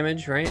 3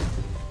 damage, right?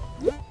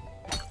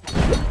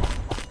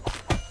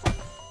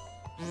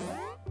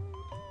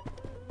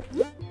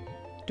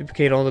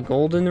 Duplicate all the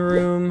gold in the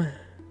room.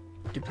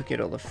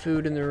 Duplicate all the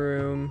food in the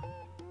room.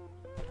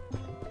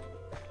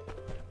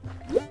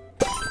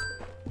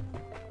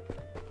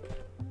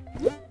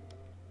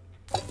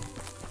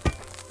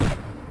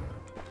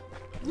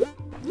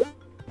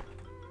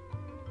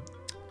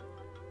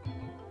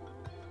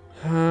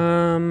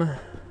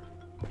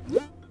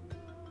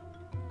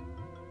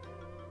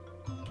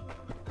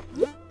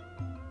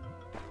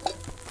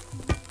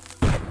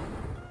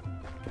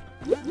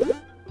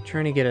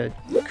 Trying to get a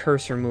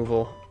curse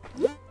removal.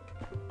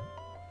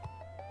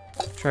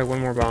 Try one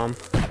more bomb.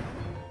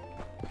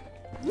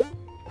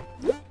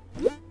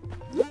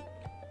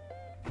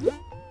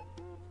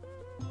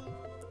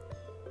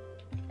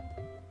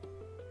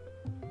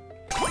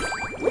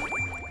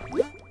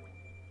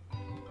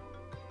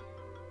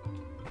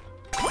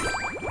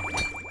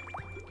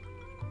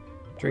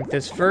 Drink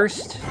this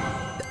first.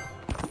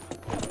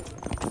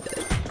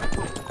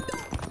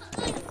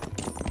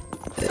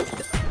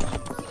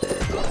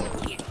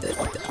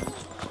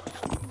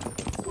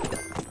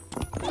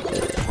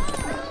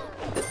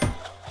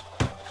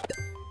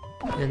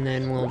 And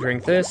then we'll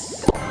drink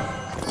this.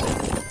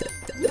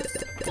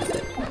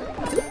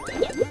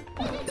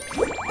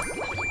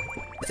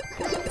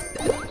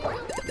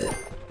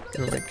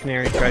 We'll let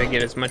Canary try to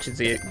get as much as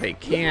they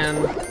can.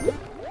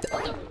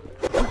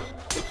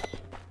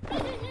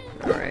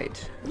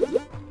 Alright.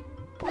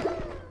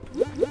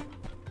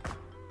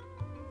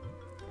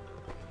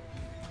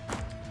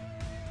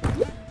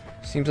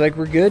 Seems like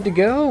we're good to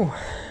go.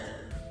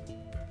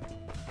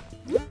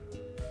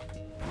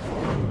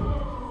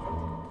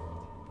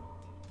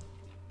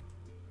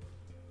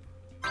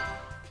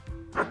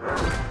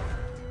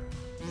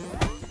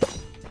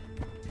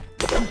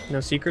 No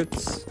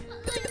secrets.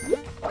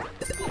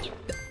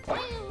 All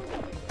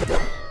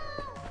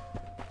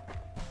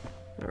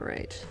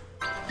right.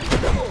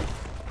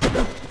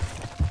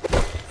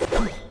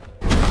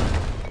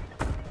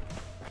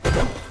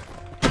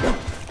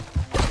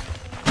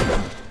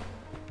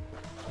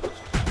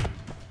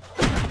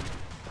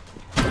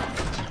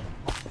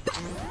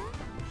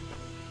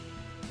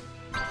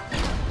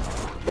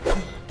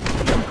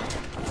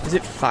 Is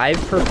it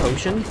 5 per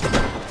potion?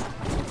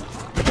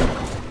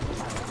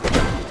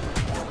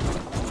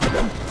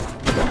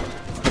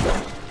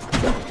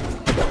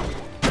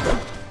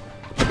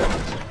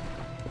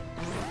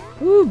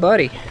 Ooh,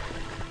 buddy.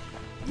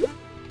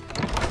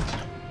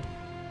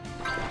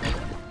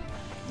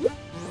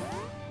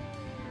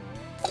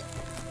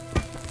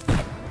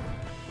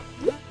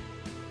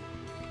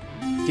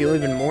 Deal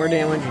even more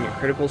damage in your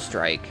critical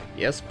strike.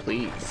 Yes,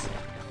 please.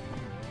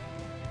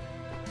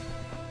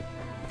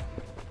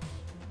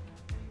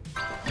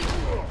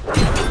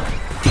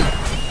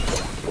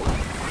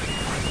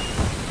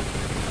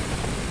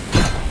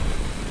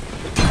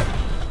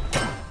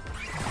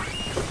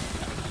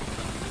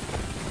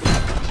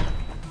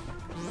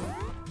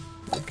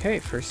 Okay,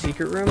 first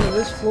secret room of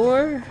this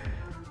floor.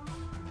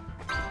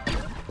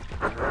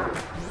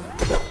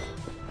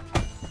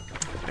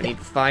 I need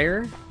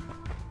fire.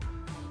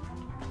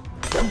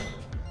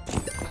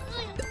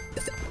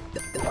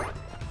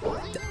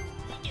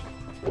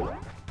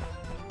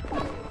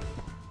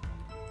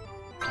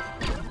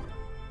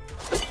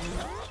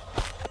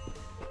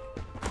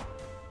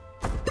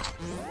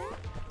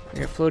 I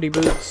got floaty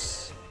boots.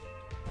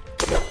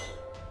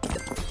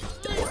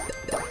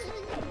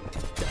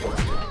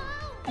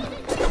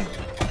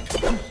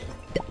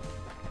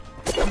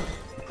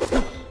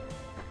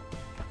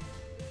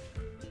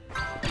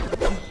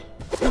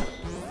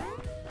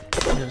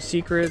 No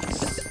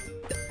secrets.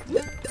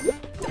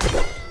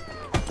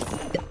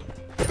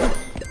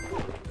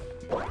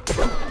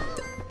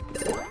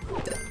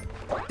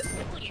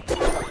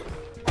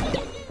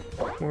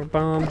 More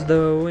bombs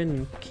though,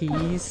 and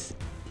keys.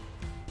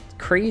 It's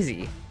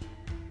crazy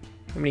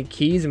how many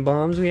keys and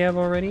bombs we have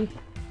already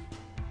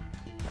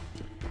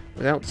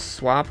without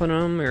swapping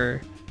them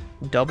or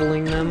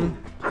doubling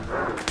them.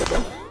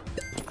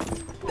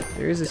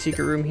 There is a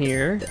secret room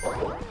here.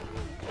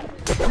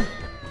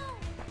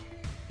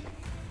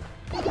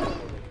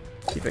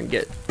 See if I can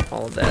get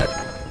all of that.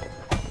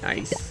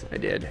 Nice, I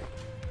did.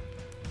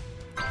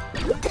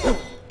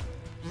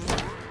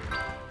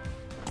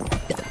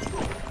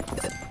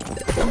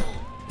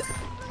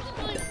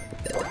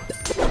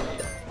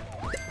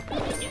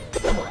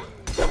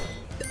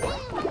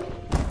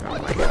 Oh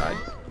my god.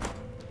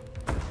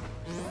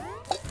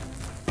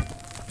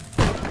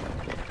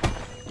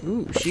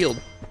 Ooh,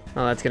 shield.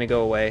 Oh, that's gonna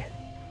go away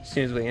as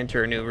soon as we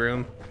enter a new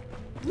room.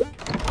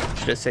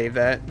 Should have saved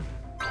that.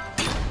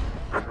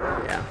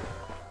 Yeah.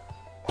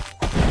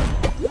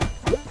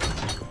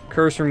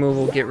 Curse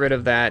removal, get rid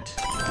of that.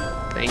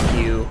 Thank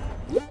you.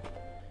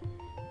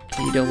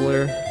 Key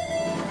doubler.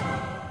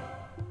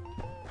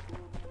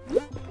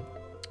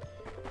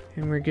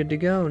 And we're good to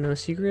go. No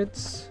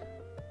secrets.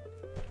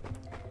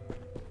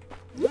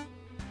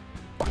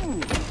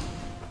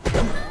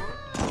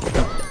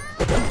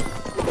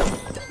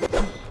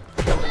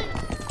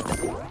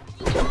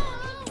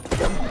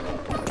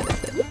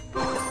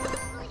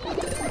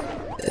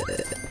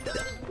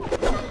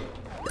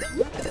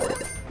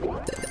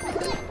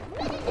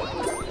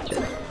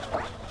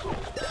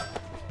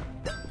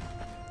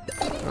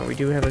 Oh, we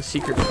do have a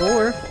secret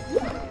floor.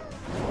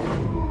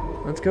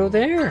 Let's go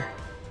there.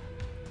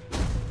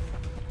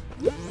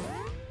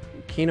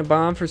 Can a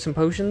bomb for some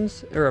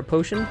potions, or a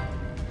potion.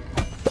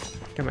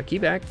 Got my key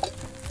back.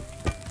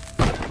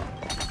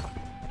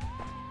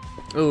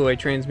 Oh, I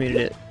transmuted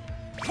it.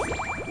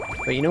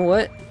 But you know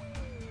what?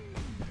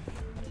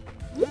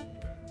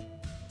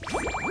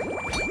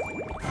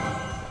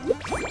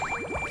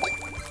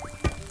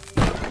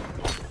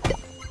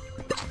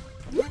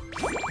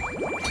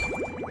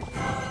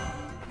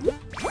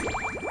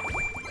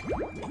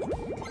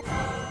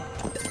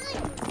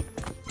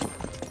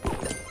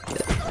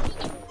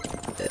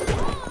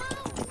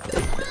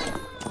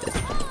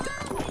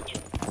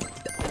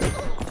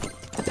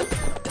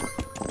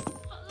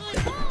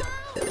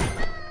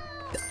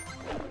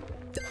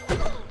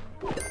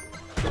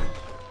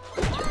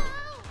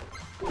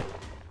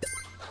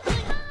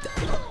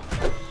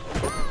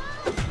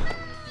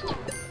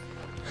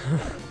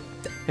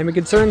 I'm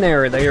concerned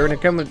there. They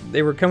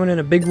were coming in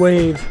a big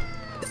wave.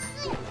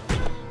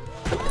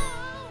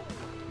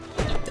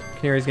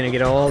 Canary's gonna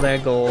get all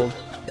that gold.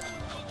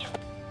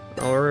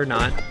 Or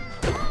not.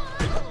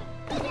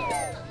 I'm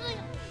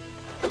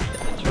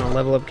gonna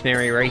level up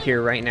Canary right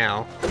here, right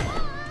now.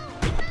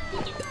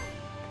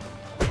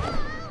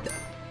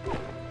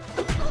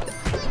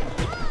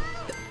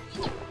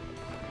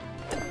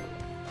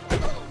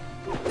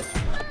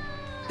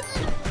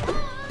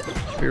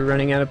 We're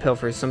running out of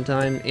pilfers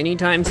sometime,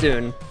 anytime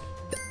soon.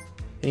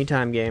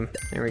 Anytime, game.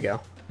 There we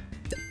go.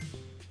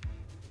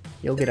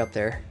 You'll get up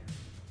there.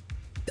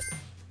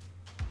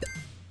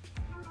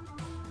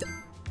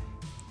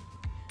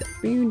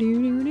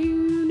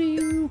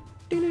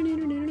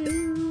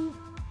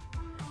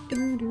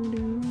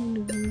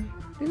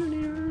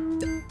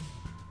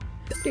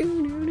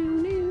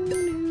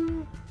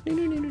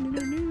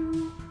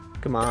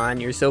 Come on,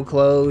 you're so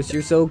close,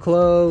 you're so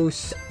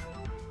close.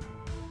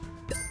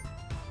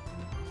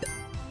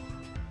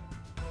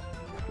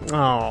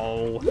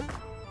 Oh,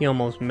 he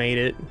almost made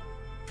it.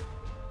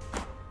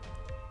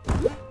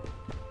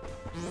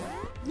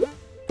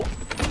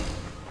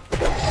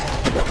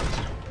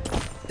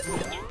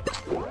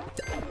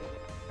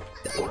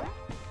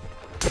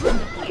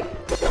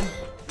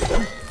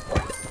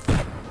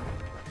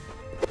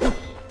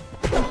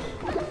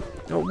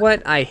 Oh,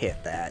 what? I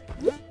hit that.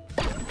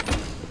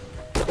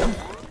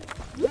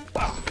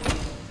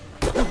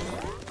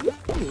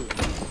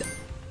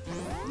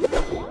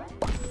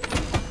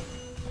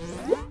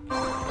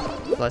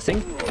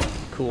 Blessing.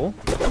 Cool.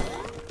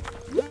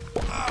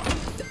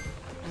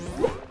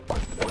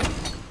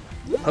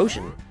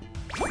 Potion.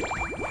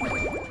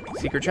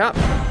 Secret shop.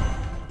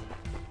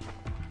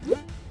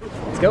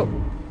 Let's go.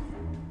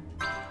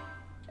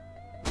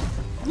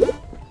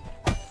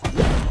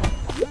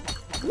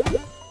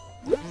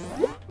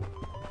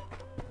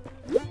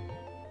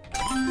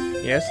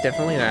 Yes,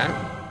 definitely that.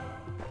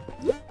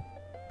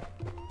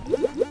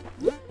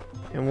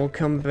 And we'll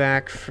come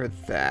back for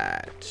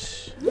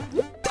that.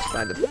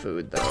 Buy the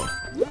food, though.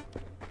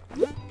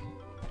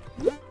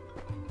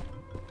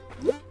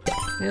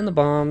 And the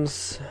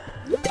bombs.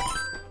 Did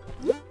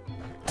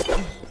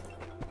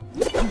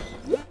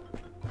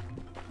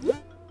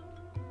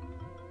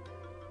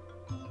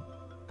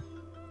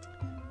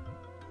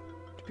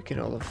we get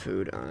all the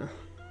food?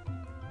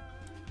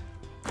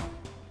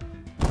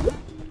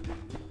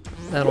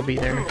 That'll be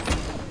there.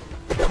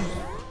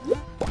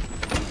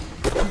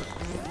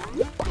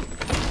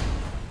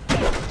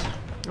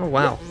 Oh,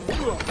 wow.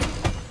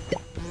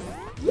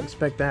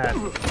 Expect that.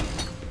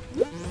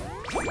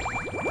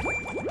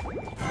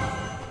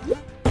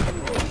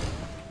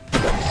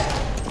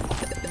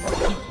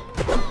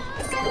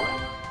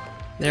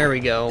 There we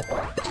go.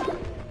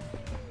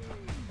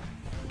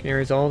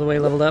 Canary's all the way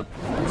leveled up.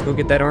 Let's go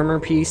get that armor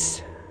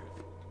piece.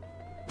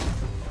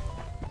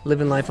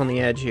 Living life on the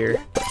edge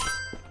here.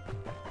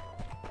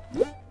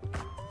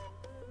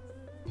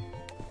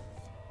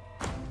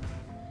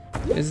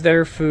 Is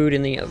there food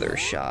in the other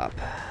shop?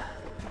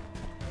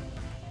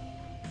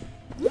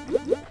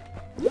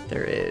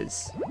 There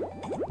is.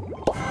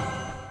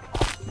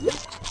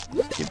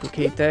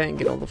 Duplicate that and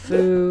get all the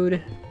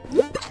food.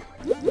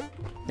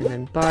 And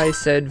then buy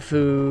said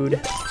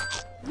food.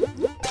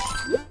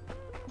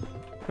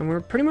 And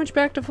we're pretty much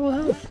back to full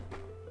health.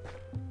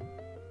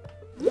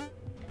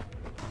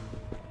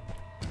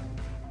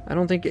 I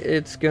don't think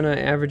it's gonna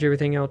average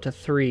everything out to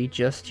 3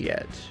 just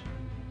yet.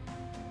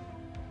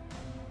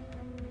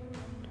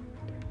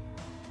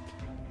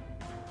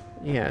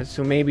 Yeah,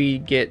 so maybe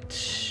get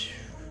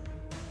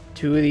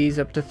 2 of these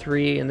up to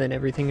 3, and then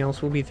everything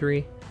else will be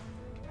 3.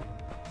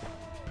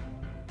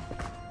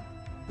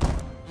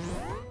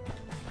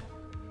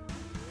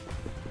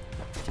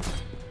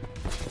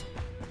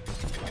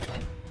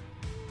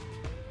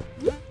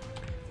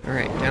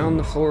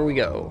 floor we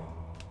go.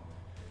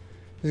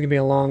 This is gonna be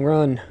a long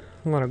run.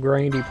 A lot of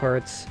grindy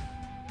parts.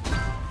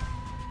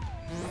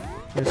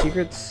 No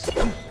secrets?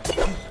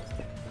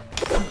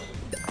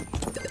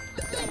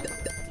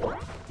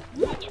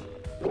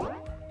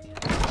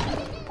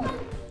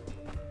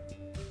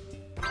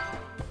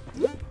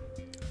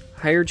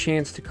 Higher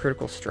chance to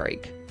critical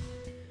strike.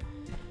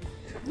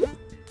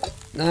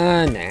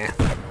 Nah.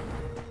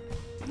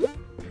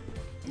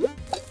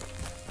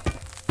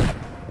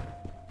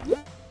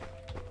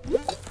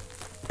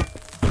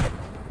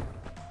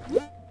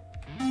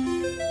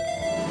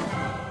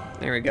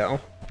 There we go.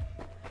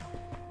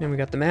 Then we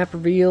got the map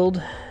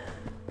revealed.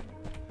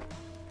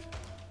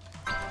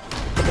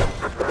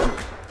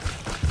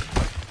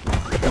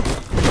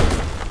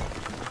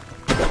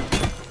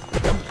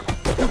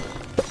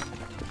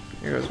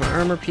 There goes my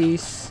armor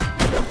piece.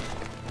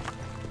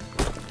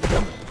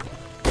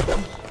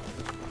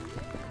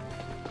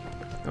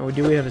 Oh,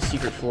 do we have a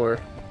secret floor?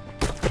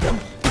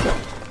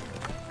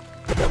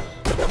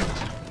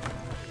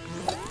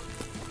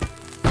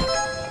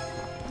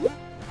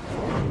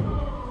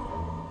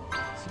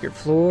 Secret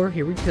floor,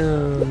 here we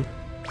come.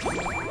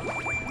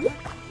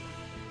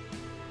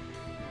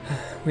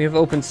 We have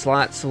open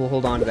slots, so we'll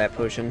hold on to that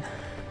potion.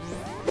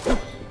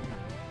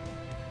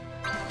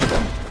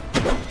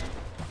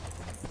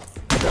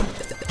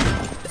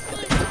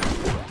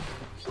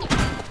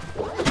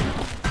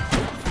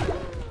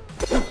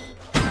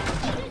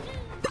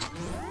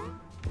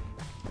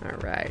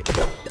 Alright.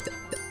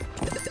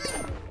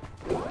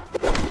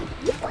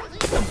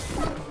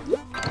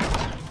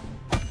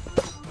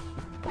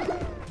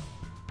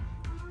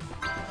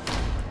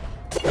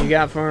 What you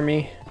got for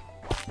me?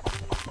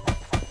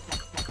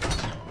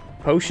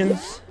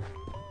 Potions?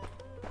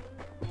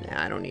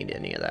 Nah, I don't need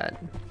any of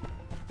that.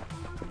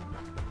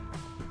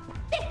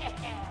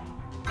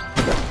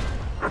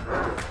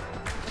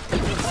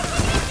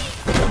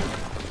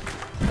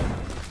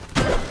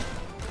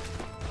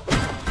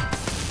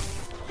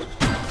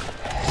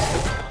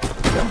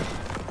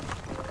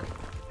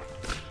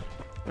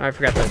 Oh, I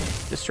forgot to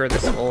destroy the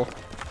skull.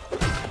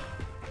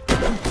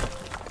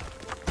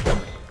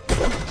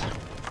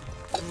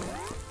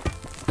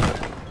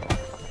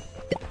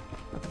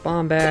 Put the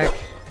bomb back.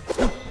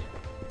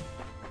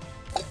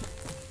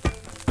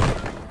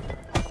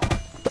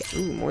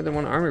 Ooh, more than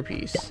one armor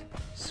piece.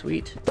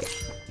 Sweet.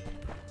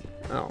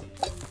 Oh.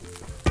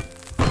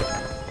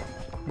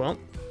 Well,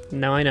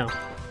 now I know.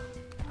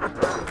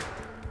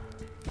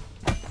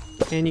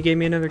 And you gave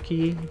me another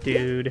key?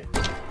 Dude.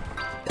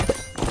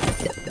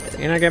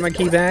 And I got my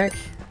key back.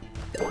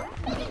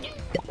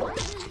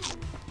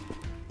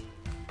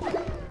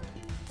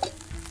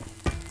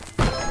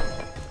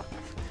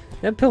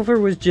 That pilfer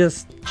was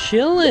just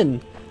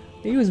chilling.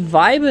 He was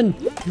vibing.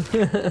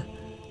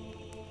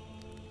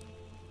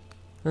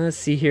 Let's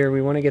see here.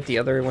 We want to get the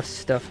other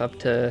stuff up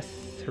to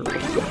 3.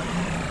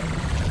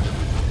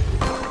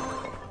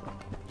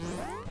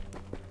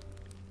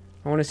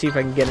 I want to see if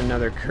I can get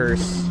another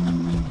curse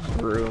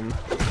room.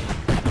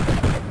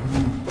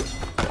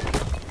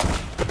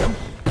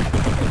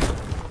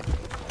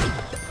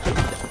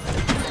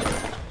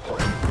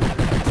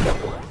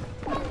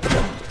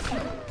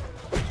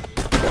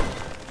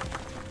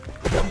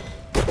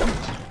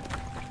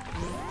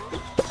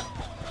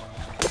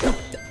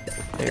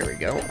 There we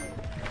go.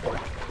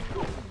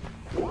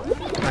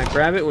 Alright,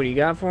 Rabbit, what do you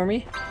got for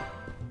me?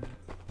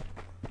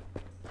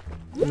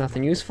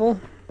 Nothing useful.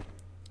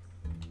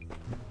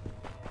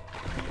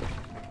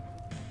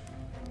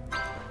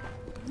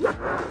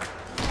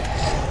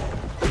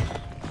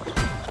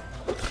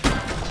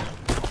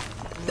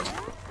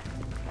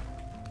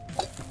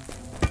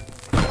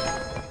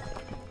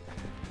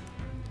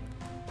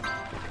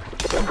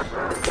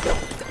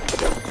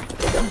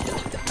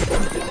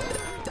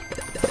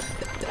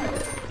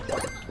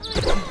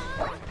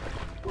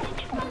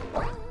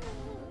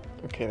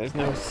 Okay, there's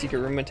no secret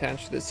room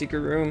attached to the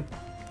secret room.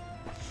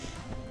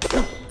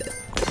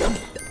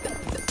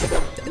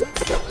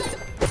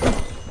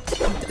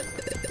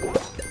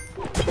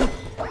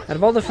 Out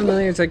of all the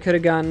familiars I could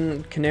have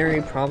gotten,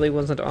 Canary probably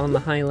wasn't on the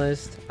high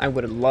list. I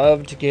would have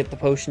loved to get the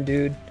potion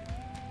dude.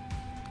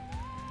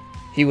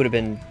 He would have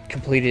been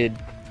completed,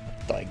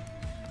 like,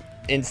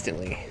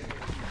 instantly.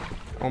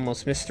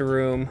 Almost missed a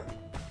room.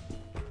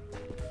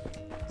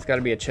 It's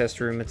gotta be a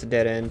chest room, it's a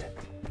dead end.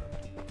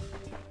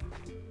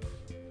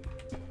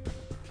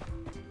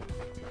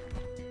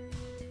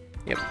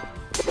 Yep.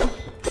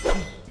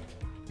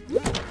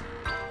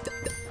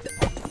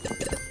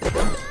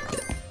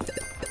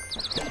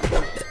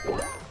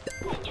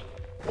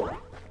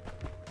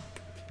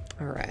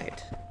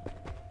 Alright.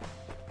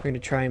 We're gonna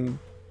try and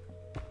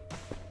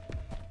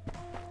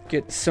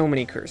get so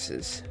many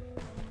curses.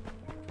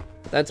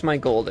 That's my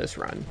goal this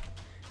run,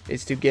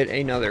 is to get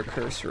another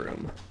curse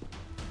room.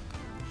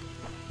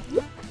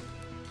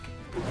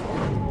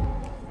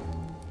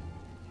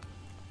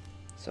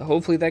 So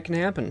hopefully that can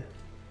happen.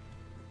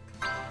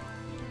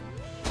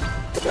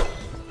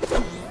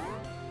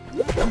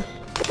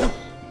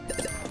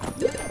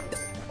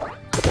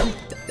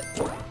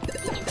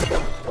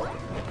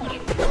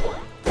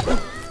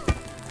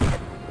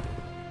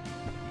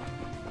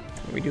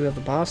 We do have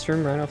the boss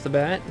room right off the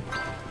bat.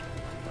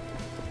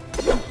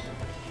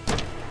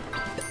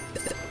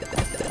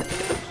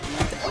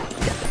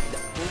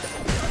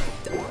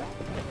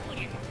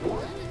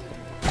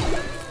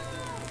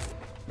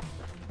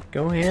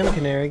 Go ham,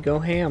 Canary, go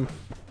ham.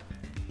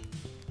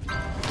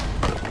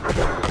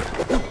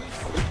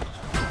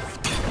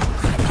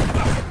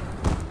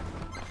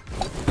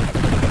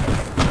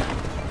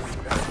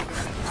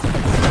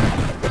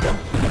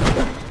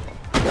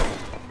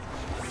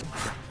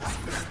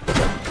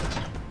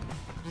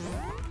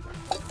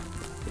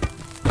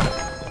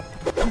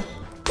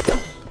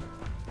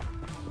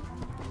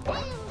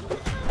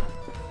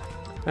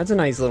 That's a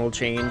nice little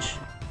change.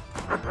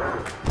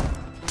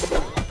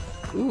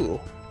 Ooh.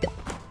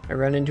 I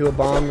run into a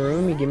bomb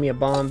room, you give me a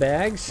bomb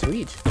bag,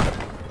 sweet.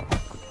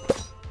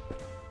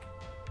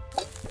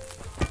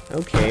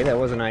 Okay, that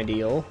wasn't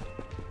ideal.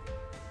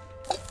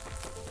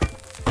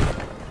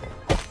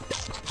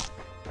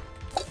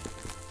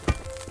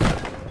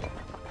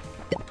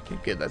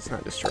 Good, that's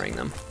not destroying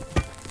them.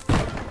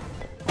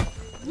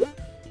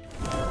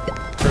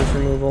 Curse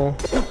removal,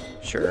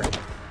 sure.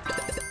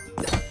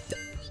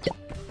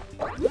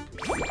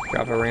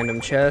 Drop a random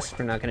chest,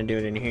 we're not gonna do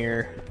it in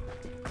here.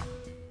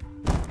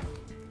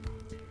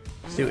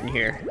 Let's do it in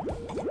here.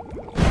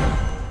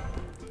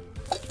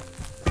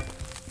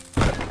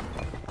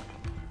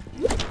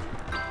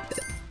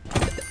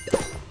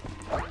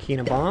 Key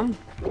and a bomb.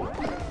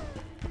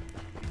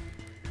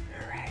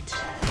 Alright.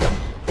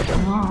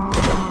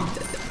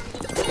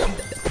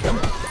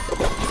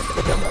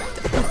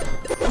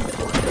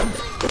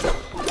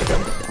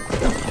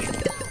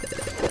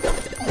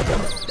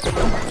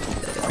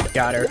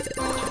 Got her.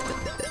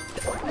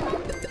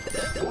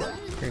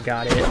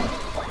 Got it.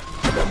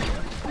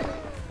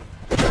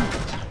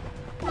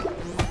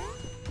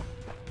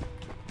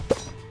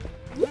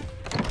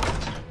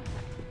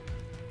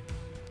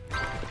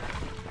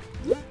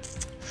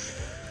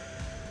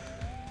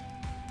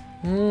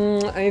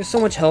 I have so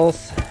much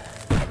health.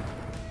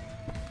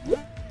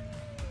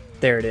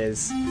 There it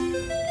is.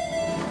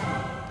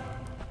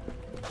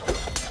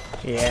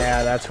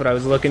 Yeah, that's what I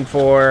was looking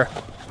for.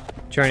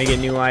 Trying to get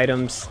new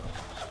items.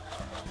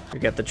 We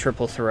got the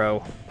triple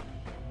throw.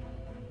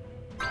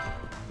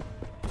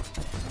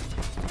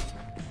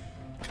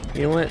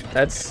 You know what?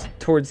 That's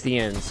towards the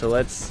end, so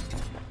let's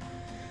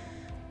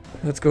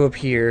go up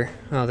here.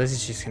 Oh, this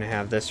is just gonna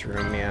have this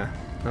room, yeah.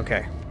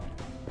 Okay.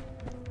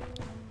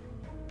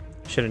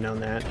 Should have known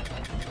that.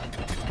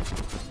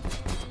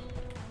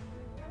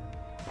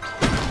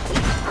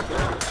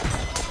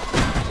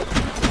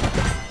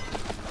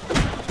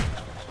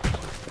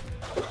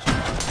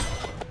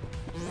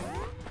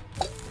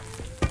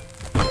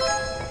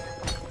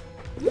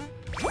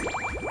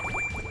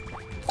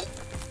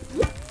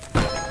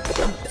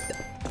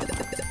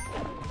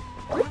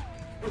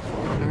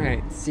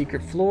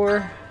 Secret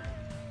floor.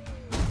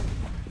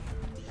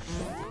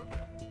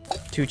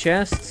 2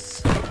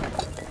 chests.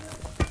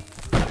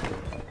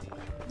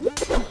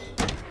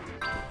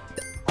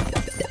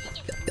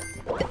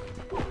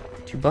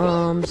 Two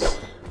bombs.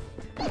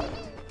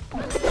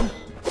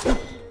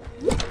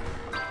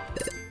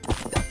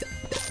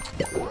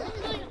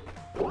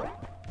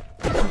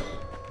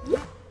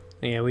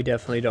 Yeah, we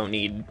definitely don't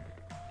need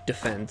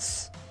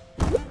defense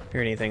or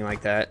anything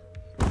like that.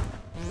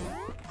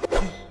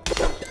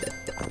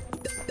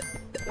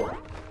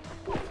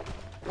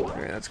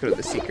 Let's go to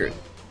the secret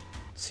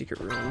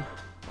room.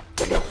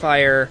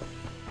 Fire.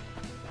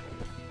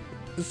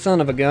 Son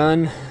of a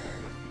gun.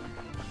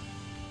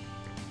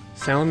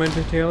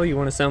 Salamander tail, you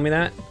want to sell me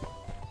that?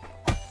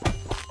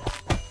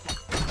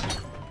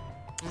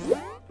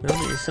 No,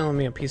 you're selling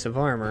me a piece of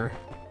armor.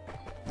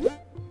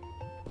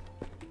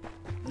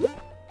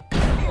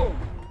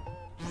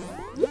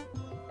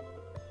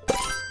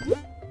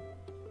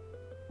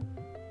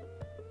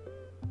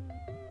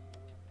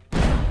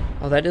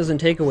 Oh, that doesn't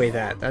take away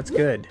that. That's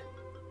good.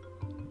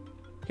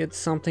 Get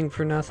something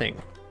for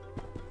nothing.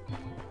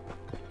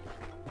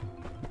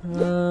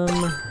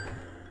 I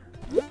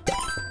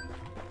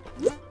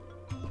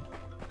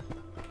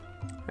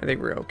think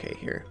we're okay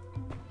here.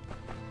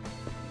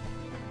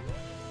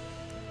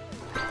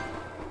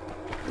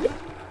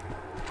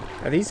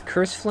 Are these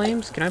curse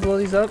flames? Can I blow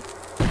these up?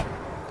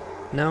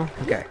 No?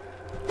 Okay.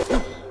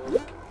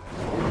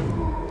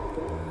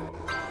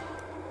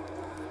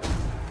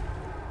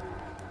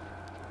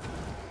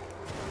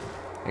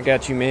 I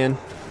got you, man.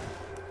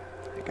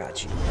 I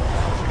got you.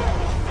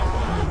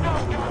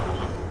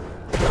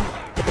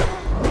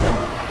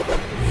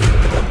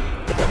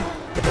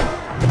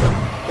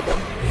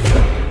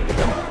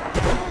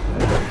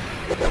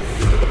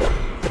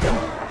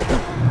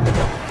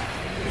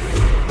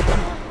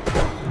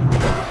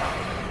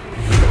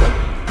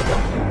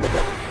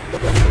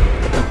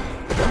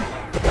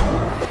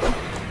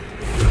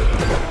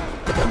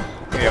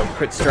 There you go,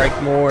 crit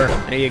strike more.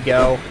 There you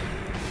go.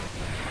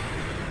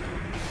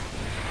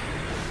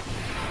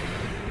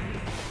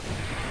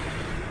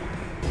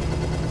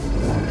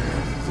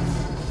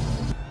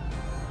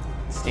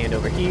 Stand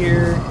over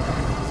here.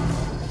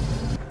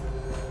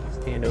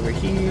 Stand over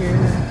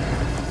here.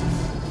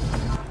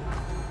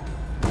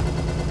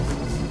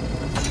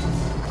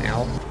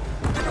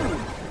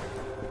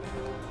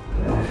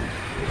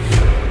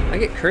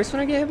 curse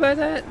when I get hit by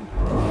that?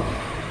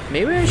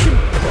 Maybe I should...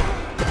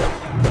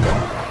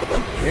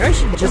 Maybe I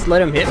should just let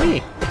him hit me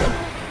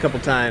a couple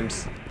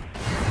times.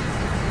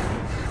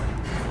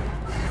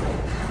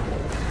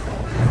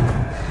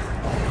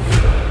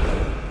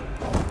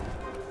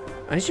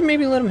 I should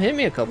maybe let him hit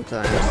me a couple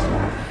times.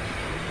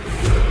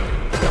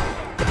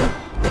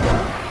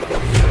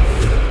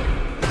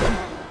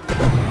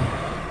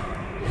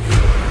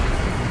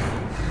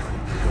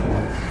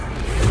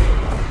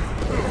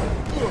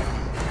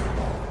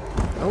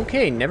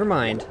 Okay, never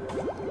mind.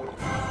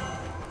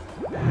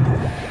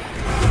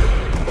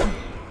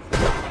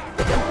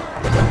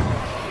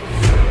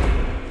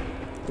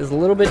 Does a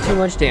little bit too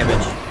much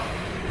damage.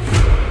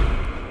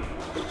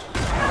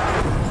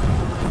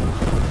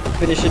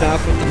 Finish it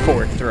off with the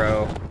fourth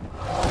throw.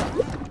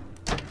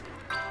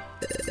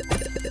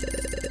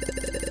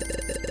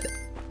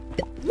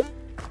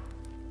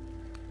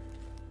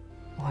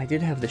 Well, I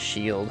did have the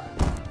shield.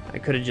 I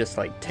could have just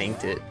like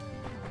tanked it,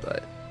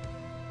 but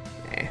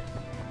eh.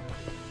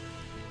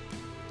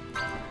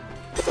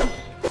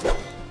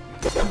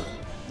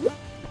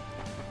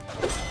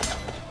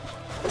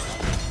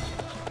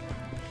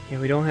 Yeah,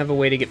 we don't have a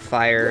way to get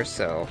fire,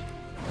 so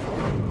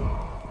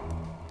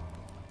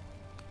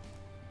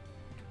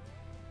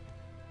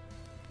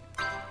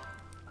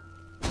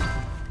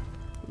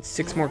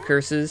 6 more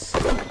curses.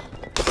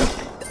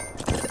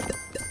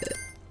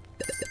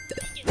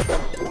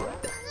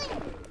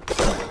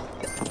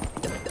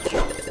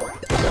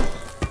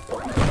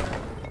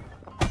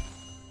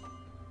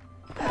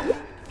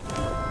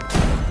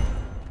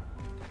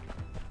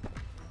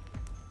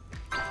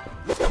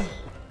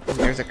 And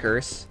there's a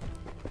curse.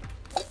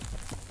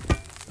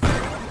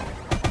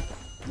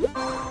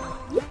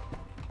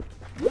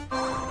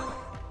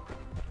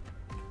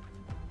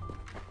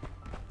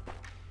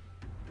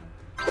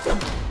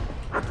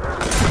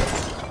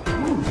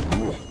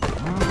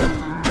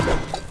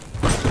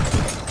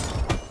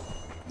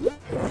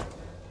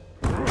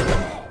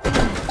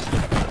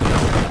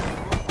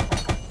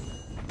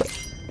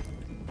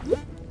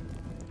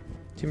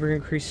 Timber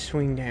increased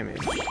swing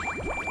damage.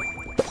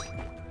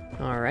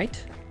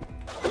 Alright.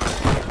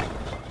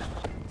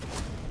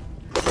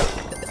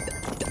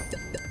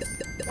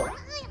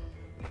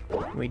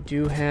 We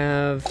do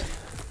have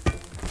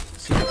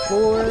secret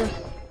floor.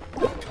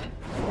 Let's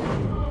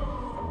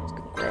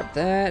go grab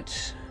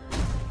that.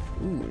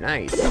 Ooh,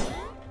 nice.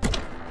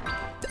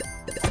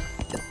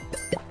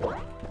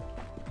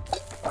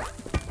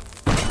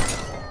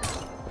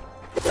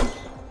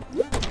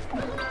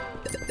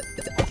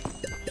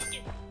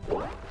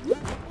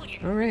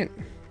 Alright.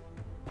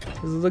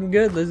 This is looking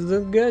good. This is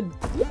looking good.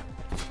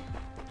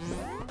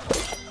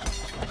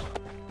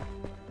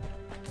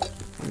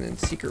 And then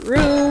secret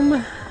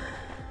room.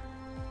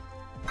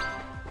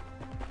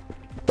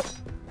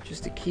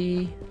 Just a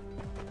key.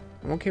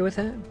 I'm okay with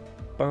that.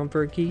 Bomb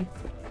for a key.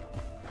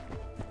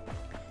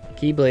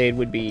 Keyblade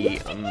would be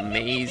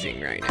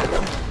amazing right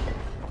now.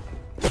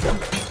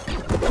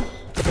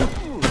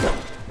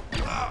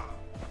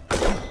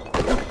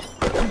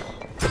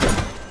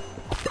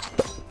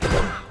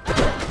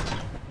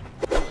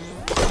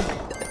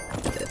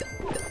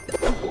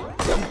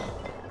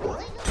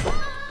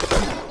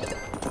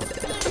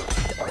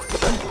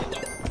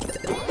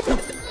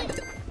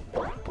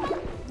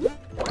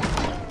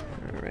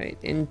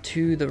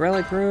 Into the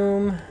relic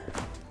room.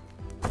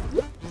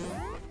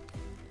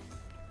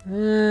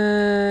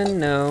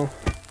 No.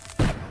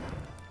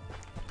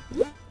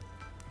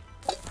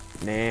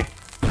 Nah.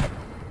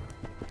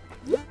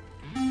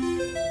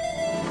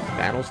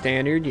 Battle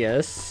standard,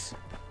 yes.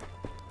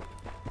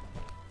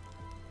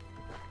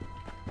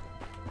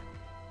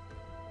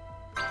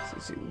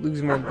 So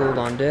lose more gold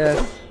on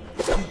death.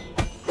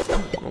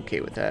 I'm okay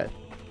with that.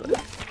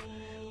 But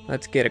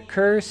let's get a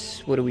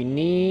curse. What do we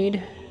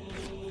need?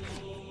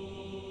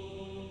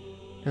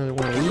 Another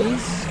one of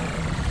these.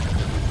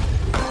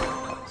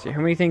 So how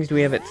many things do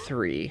we have at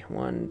 3?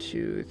 1,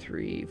 2,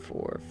 3,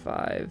 4,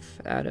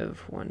 5. Out of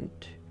 1,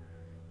 2,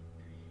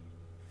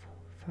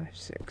 4, 5,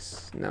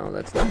 6. No,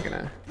 that's not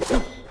gonna.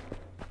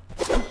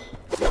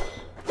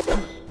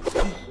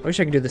 I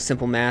wish I could do the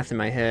simple math in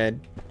my head.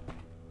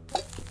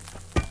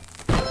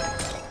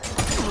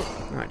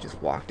 Oh, I just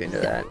walked into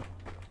that.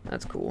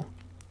 That's cool.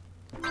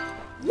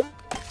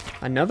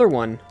 Another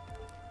one.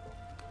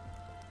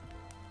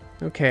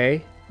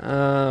 Okay.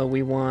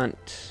 We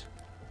want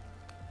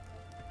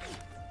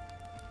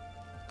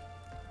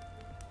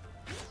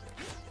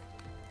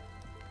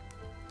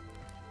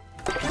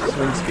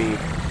swing speed.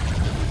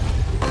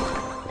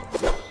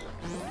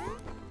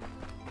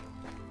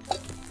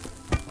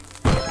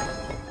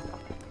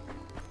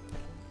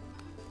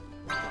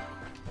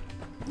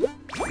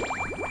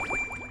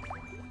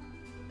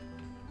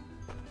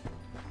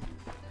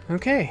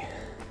 Okay.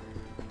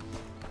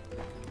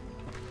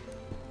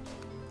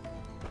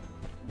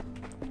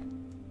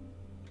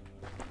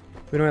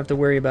 We don't have to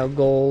worry about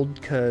gold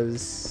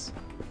because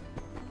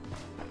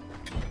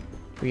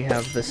we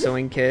have the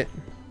sewing kit.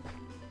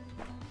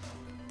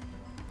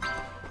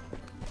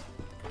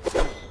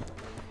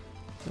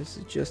 This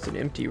is just an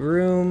empty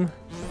room.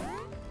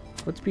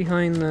 What's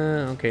behind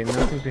the... Okay,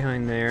 nothing's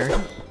behind there.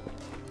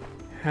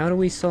 How do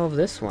we solve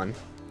this one?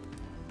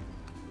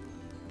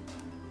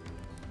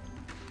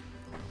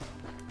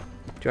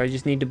 Do I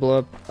just need to blow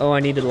up... Oh, I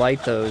need to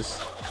light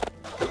those.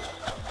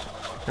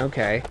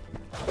 Okay.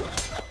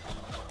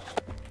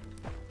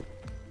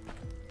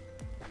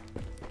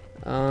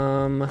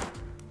 Can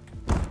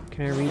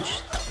I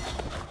reach...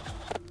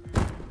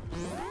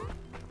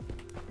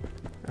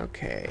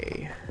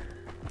 Okay.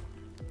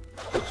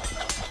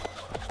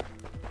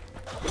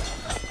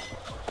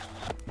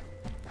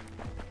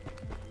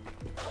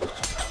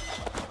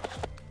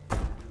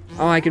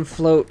 Oh, I can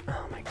float.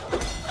 Oh my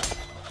god.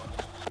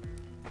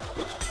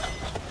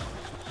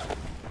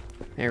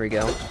 There we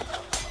go.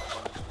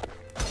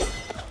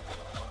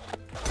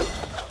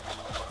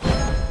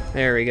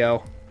 There we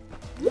go.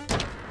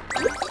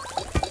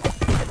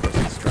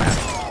 It's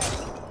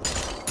trapped.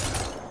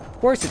 Of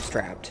course it's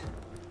trapped.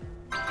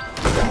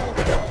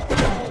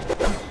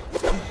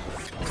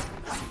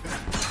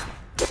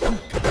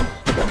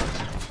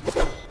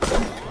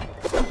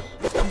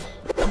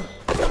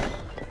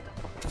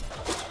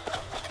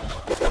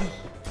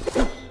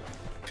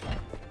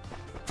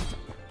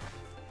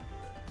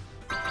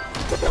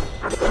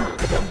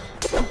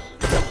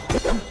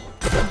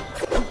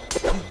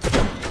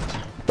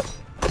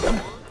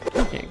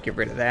 Get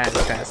rid of that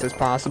as fast as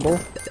possible.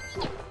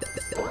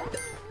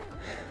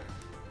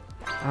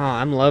 Oh,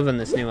 I'm loving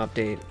this new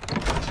update.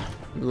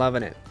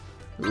 Loving it.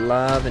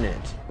 Loving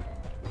it.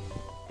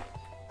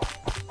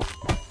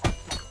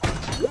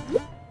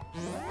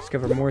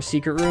 Discover more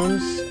secret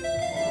rooms.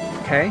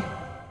 Okay.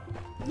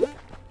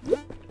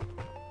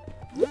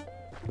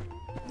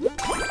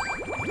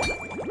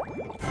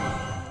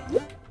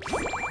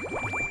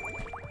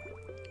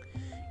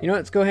 You know what?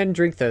 Let's go ahead and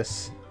drink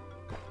this.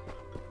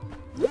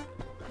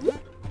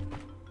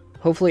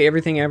 Hopefully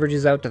everything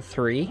averages out to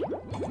 3.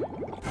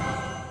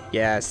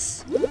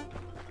 Yes.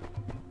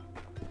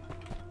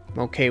 I'm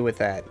okay with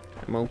that.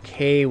 I'm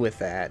okay with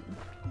that.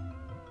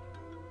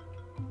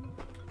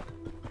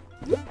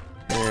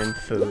 And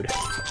food.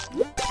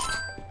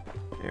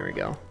 There we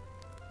go.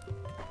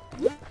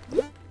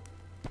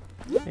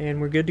 And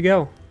we're good to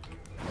go.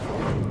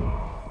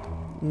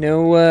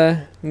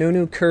 No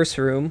new curse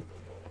room.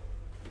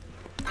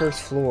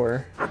 Curse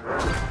floor.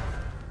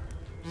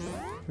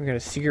 We got a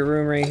secret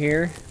room right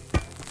here.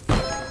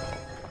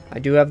 I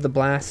do have the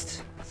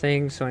blast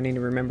thing, so I need to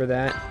remember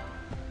that.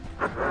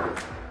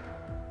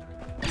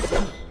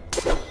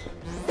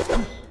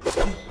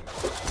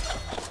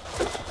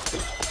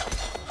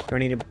 Do I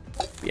need to...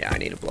 Yeah, I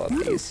need to blow up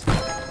these.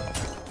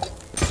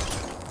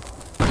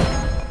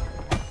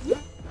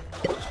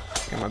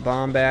 Got my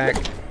bomb back.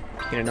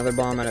 Get another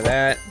bomb out of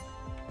that.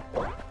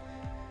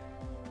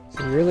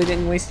 So we really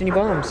didn't waste any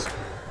bombs.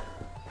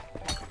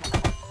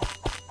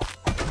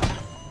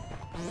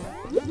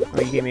 Oh,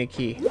 you gave me a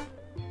key.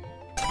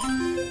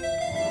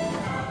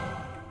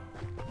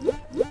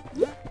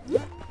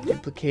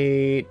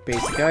 Duplicate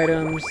basic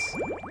items.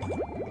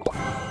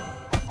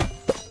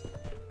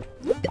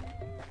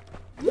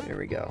 There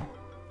we go.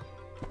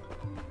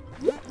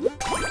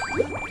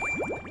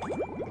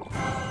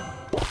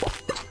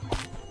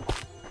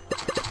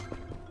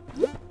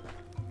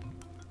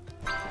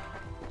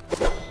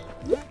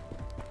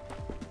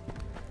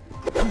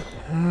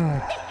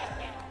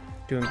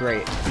 Doing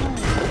great.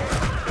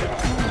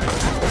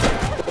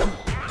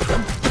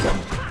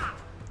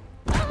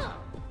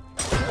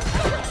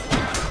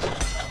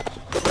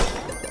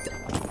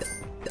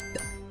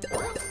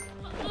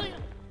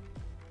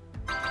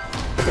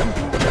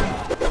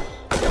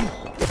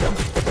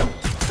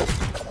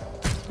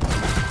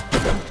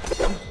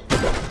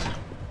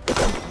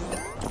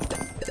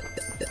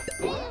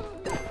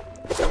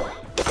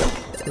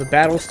 The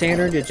battle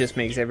standard, it just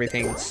makes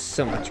everything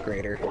so much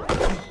greater.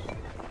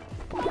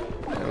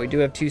 We do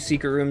have 2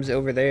 secret rooms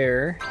over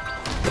there.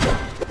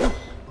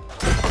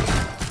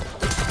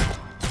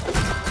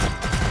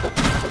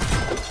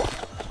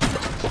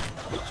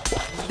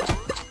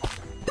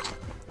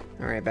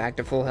 Alright, back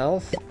to full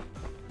health.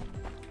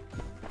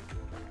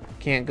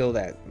 Can't go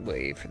that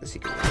way for the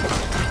secret room.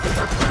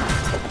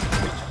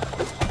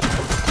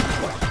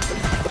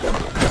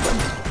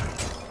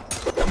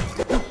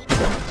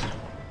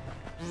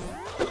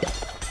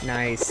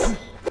 Nice.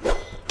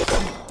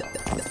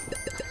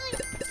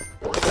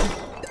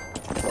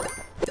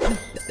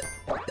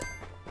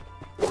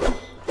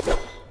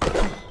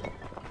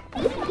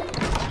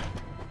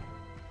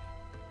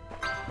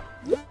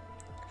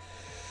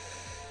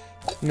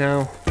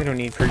 No, we don't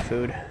need free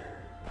food.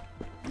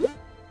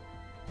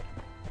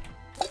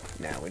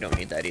 No, we don't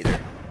need that either.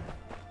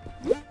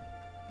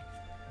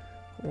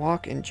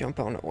 Walk and jump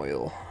on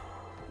oil.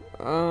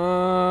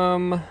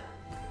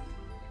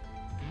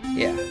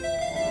 Yeah.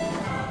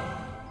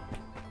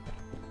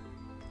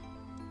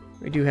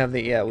 We do have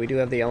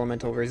the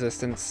elemental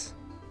resistance.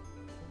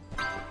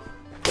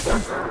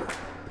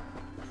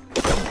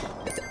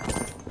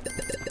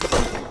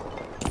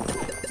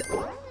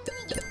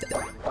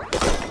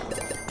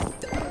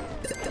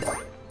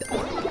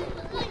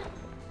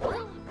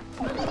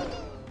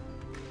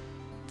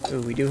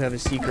 we do have a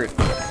secret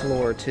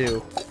floor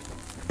too.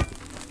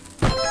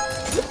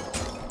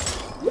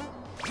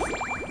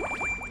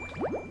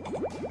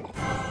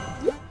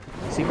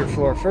 Secret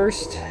floor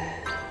first.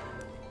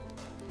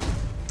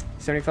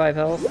 75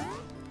 health.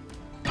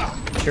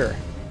 Sure.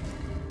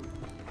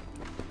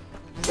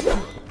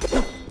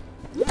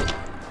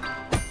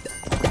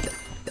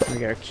 We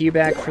got a key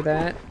back for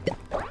that.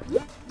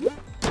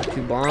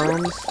 2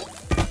 bombs.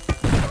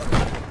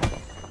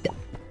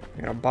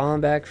 We got a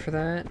bomb back for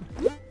that.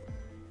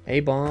 A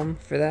bomb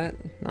for that.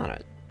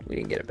 We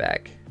didn't get it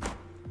back.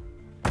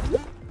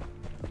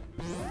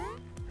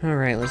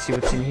 Alright, let's see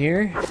what's in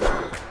here.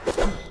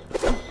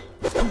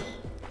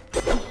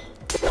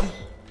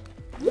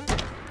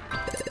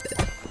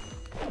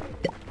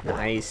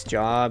 Nice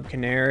job,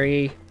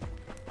 Canary.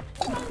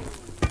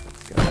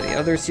 Let's go to the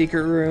other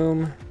secret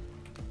room.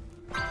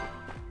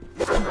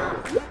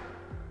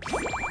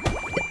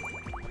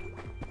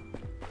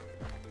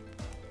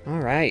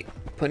 Alright,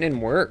 putting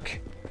in work.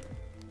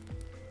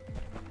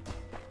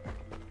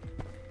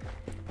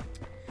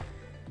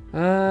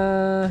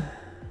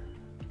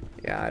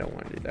 Yeah, I don't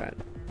want to do that.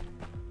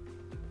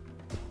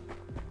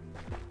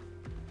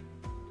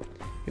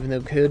 Even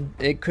though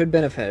it could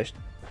benefit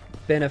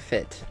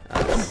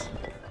us.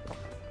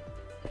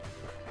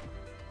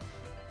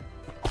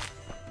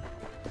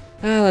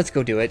 Let's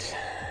go do it.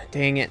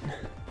 Dang it.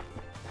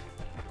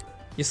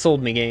 You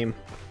sold me, game.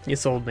 You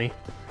sold me.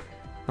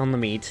 On the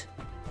meat.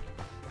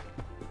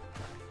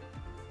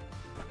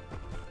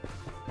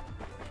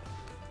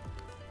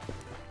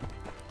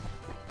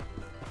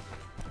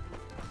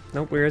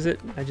 Nope, where is it?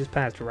 I just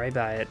passed right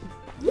by it.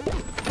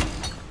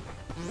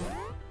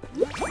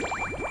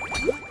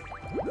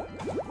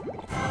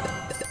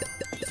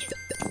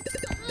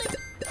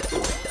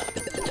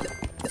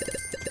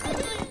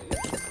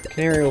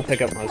 Canary will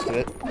pick up most of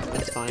it.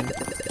 That's fine.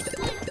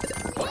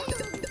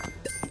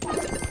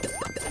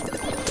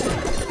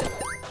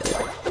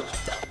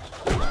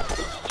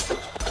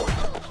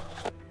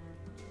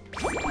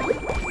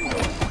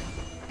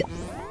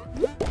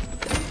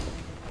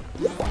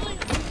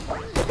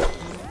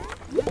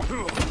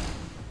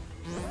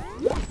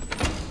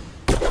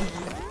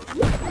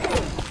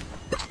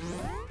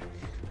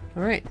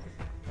 Alright.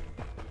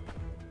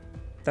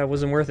 That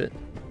wasn't worth it.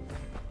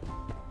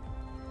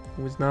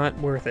 It was not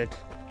worth it.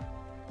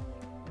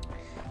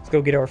 Let's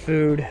go get our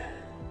food.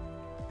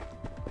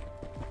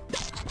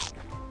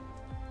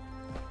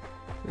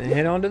 And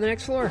head on to the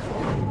next floor.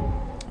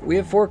 We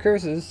have 4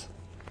 curses.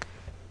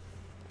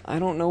 I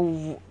don't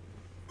know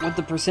what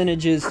the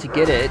percentage is to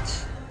get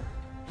it.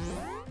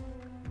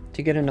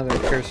 To get another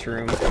curse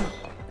room.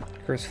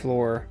 Curse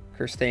floor.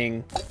 Curse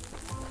thing.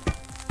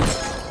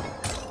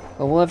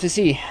 But we'll have to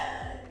see.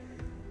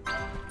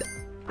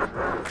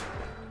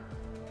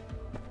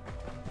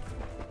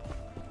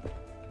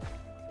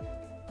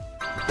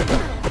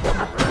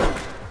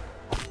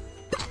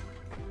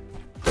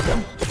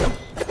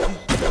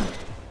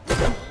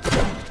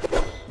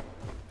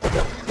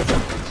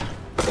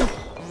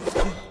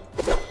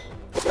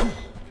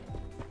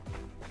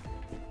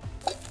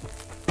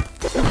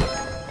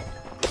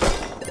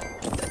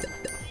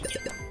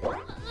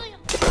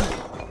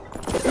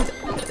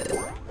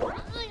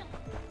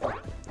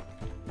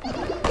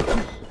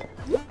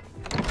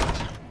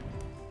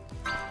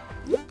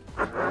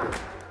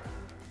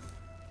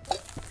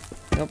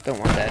 Nope, don't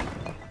want that.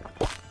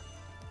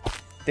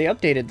 They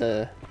updated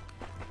the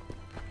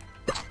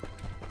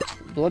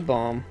blood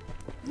bomb.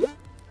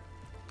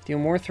 Deal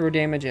more throw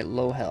damage at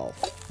low health.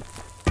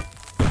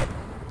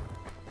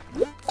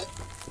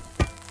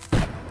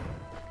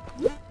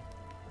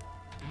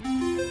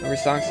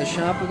 Restocks the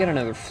shop. We got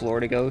another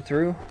floor to go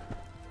through.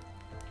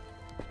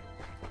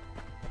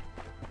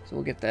 So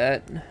we'll get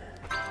that.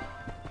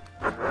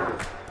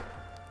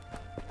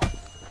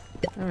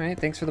 Alright,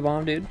 thanks for the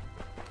bomb, dude.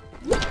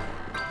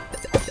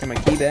 Got my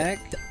key back.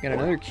 Got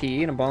another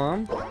key and a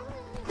bomb.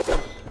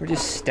 We're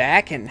just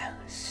stacking.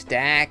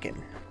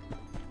 Stacking.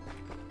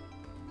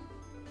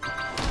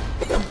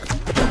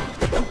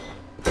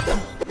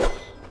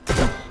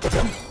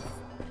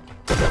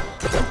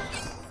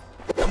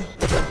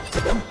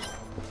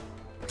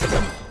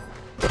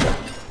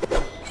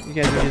 You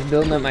guys are just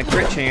building up my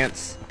crit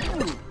chance.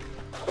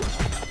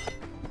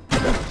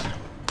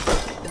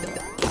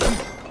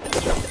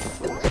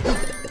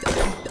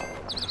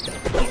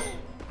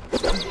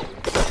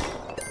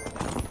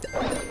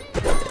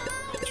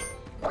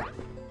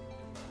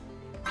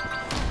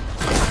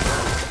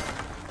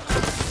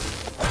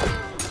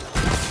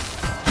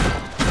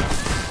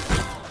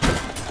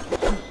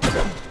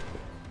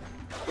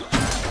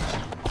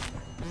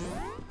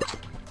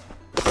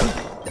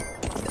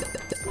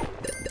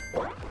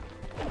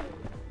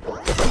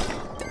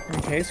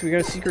 Okay, so we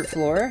got a secret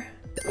floor.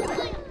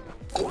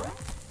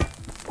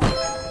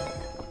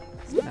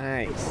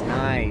 Nice,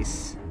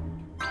 nice.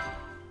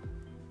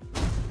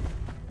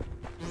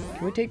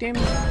 Can we take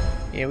damage?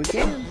 Yeah, we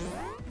can.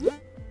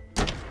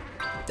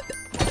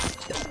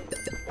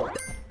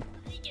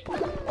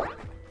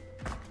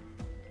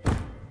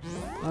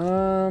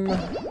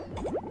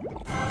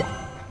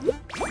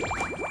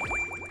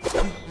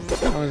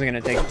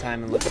 wasn't gonna take the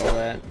time and look at all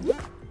that.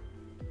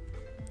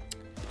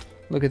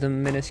 Look at the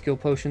minuscule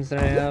potions that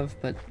I have,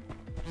 but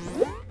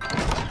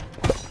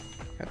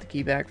got the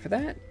key back for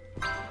that.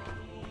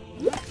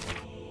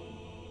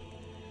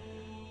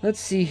 Let's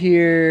see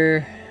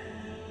here.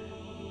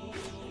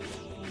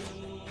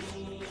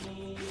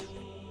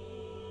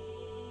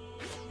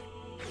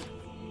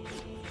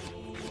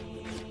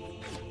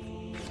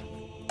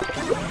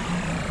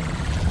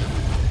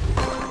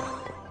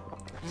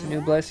 It's a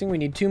new blessing. We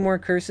need 2 more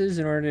curses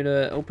in order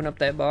to open up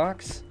that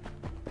box.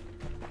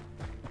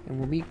 And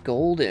we'll be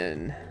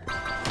golden.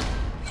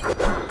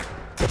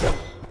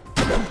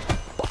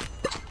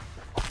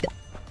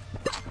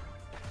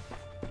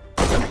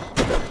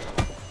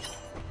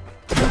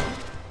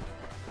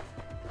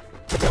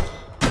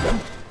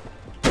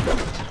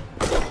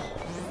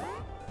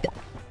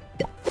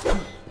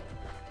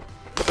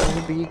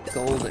 We'll be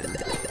golden.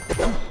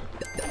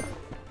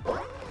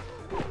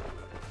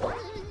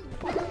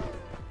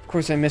 Of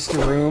course, I missed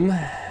a room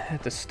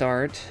at the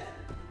start.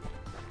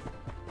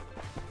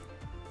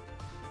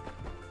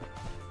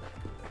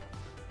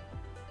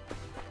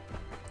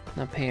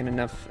 Not paying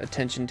enough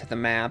attention to the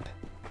map.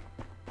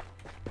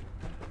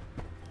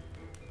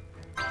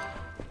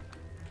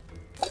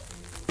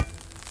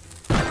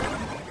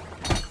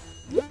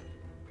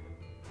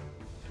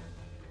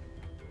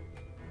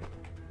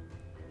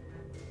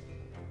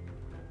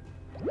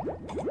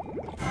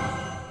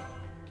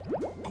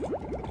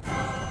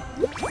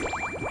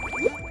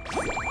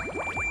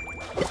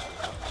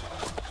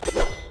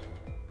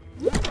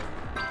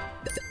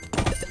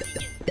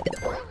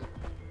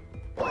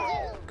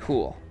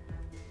 Cool.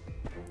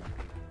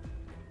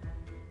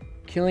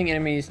 Killing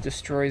enemies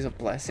destroys a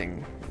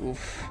blessing.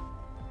 Oof.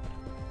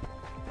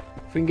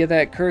 If we can get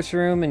that curse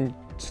room and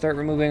start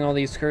removing all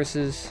these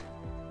curses,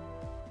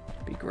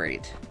 it'd be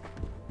great.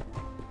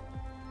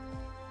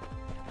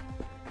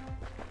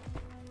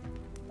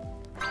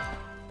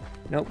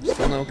 Nope,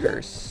 still no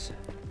curse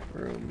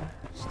room.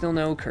 Still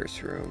no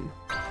curse room.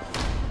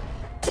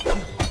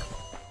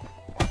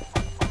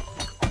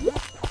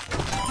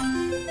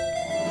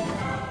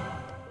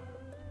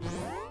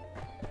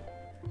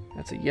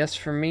 That's a yes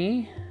for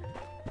me.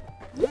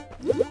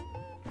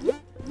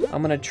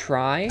 I'm gonna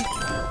try.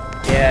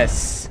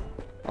 Yes.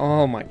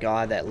 Oh my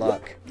god, that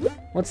luck.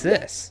 What's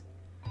this?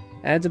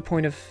 Adds a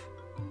point of...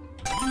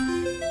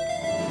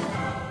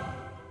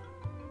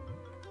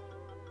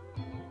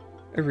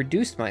 It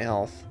reduced my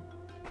health.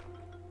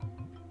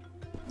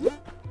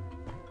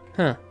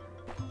 Huh.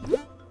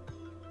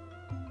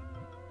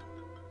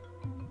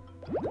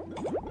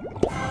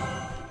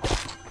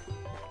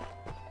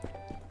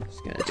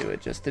 Just gonna do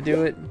it just to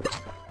do it.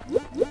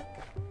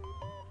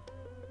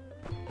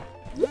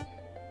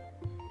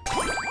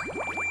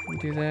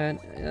 Do that.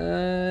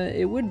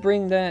 It would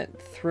bring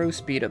that throw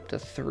speed up to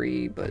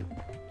 3, but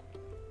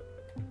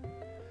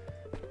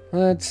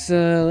let's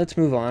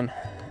move on.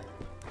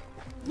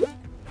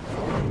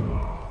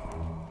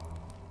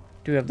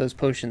 Do have those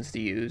potions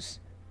to use.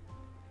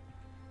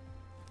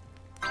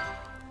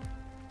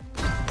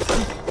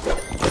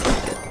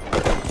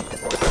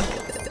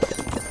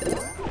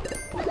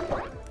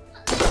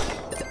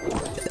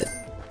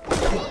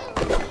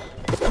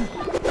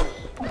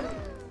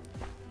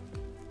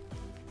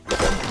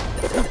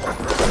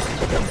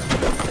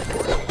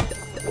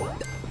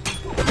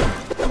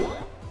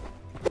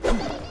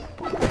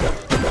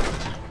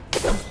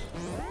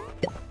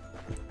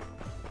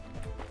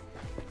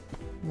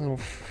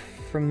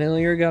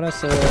 Familiar got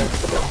us a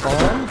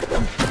bomb.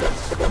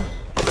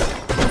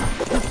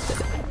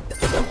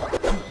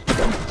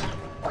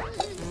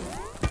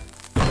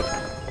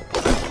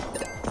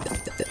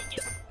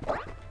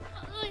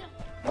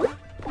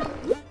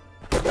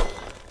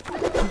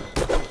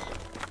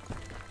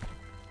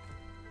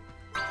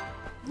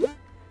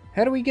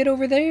 How do we get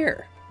over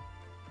there?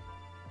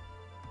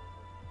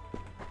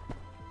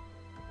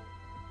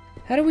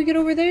 How do we get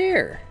over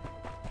there?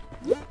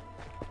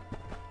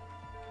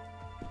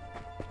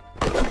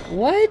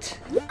 What?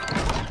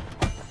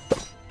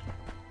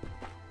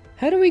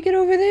 How do we get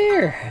over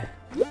there?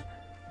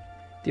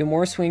 Deal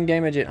more swing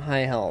damage at high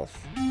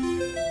health.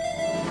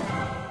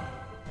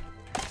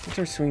 What's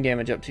our swing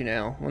damage up to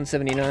now?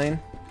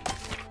 179?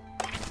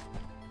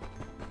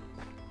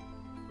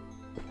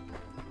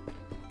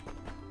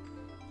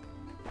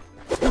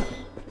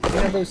 We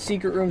have those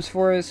secret rooms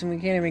for us and we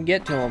can't even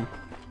get to them.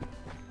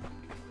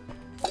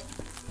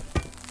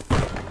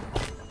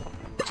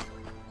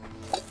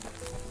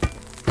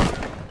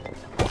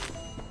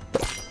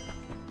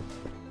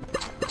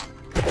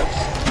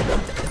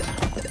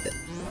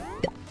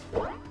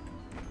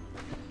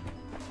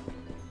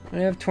 I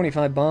have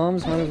 25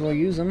 bombs, might as well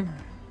use them.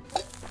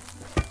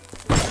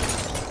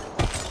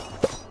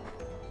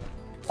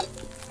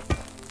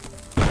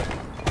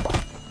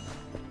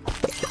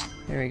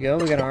 There we go,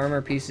 we got our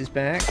armor pieces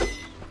back.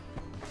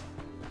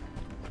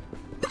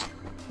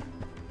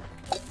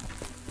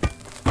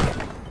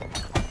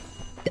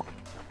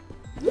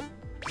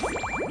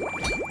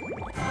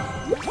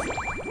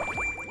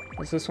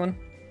 What's this one?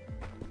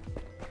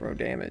 Throw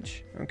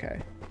damage,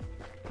 okay.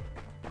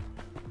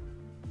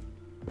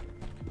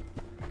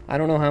 I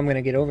don't know how I'm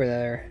gonna get over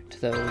there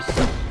to those.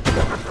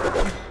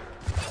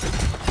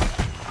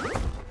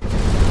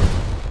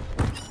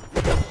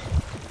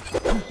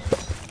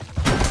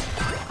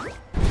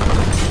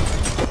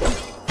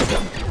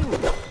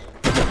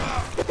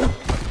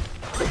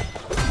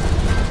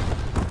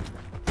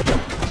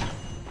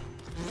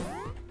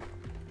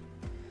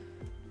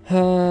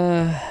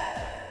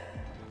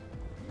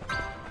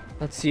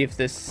 Let's see if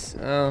this...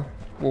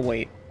 we'll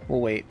wait. We'll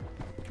wait.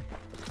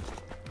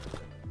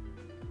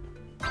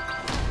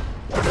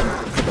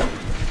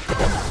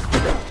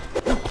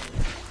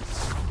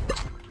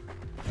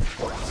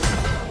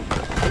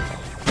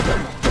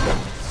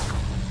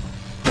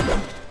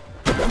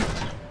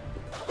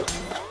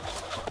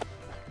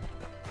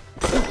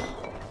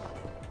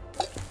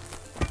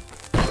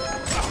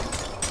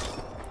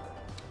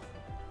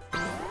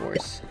 Of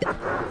course.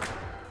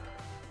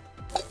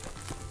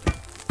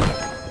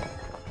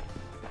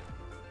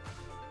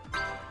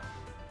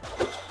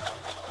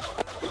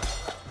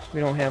 We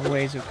don't have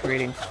ways of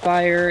creating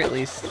fire, at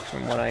least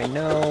from what I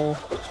know.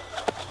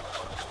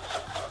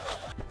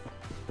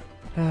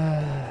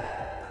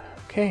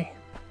 Okay.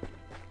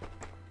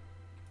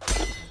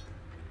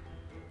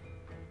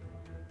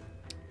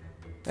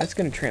 That's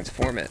gonna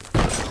transform it.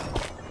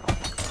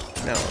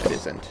 No, it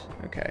isn't.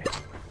 Okay.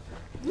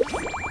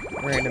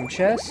 Random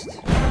chest.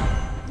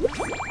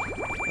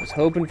 I was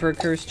hoping for a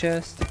cursed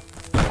chest.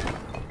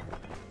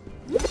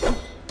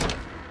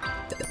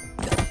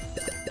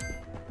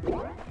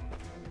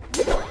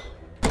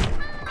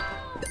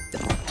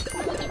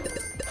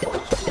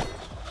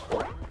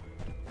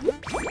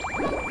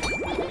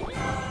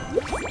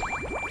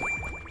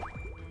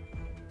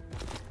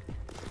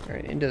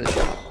 Alright, into the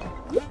shop.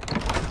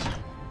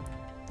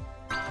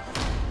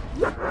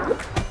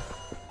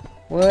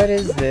 What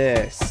is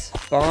this?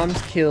 Bomb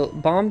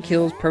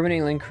kills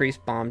permanently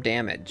increased bomb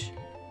damage.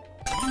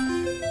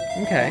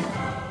 Okay.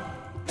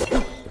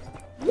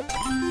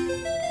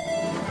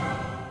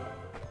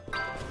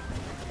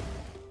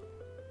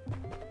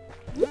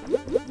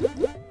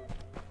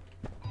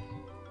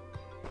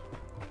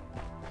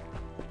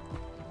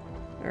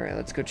 Alright,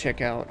 let's go check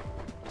out,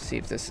 see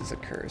if this is a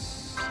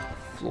curse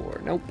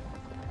floor. Nope.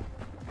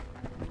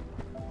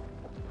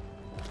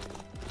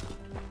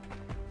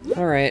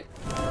 Alright.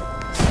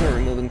 Start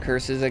removing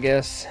curses, I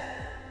guess.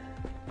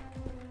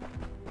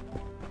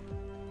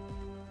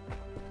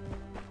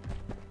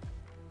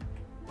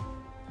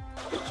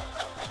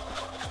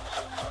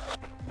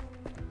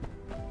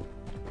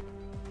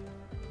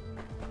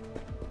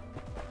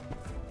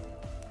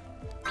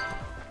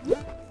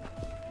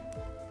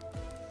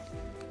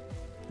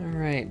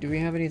 Alright, do we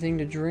have anything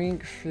to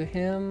drink for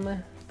him?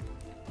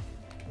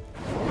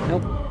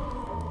 Nope.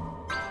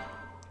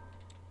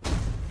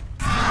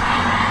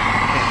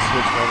 Can't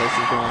switch while this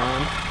is going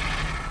on.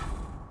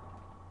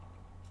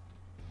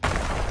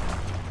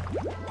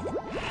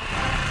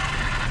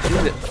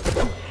 Use it.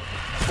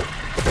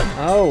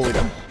 Oh, it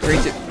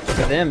creates it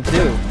for them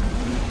too.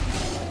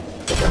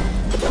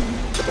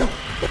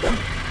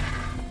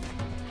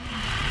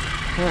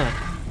 Huh.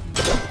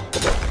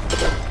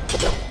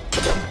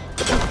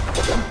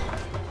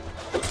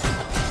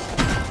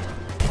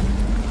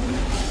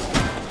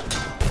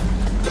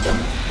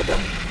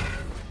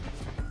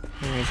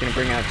 He's gonna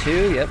bring out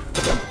two, yep.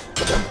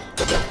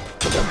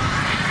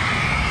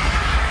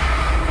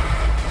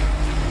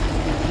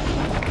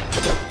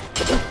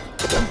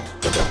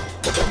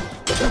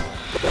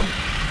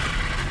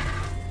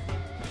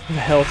 The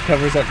health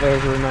covers up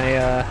over my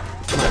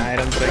my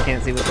items, so I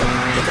can't see what's going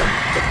on.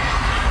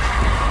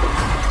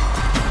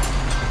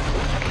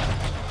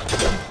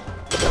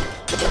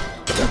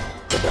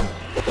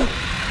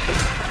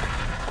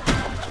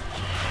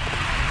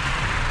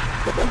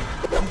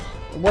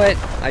 What?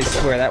 I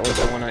swear that was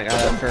the one I got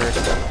at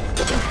first.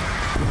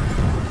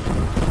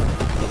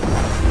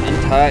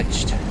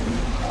 Untouched.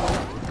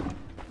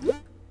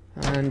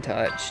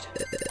 Untouched.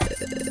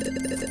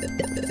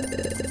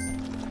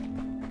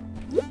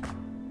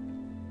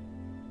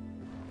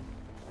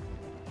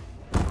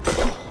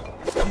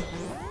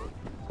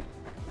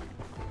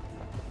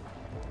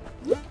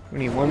 We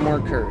need one more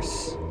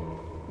curse.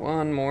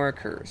 One more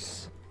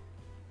curse.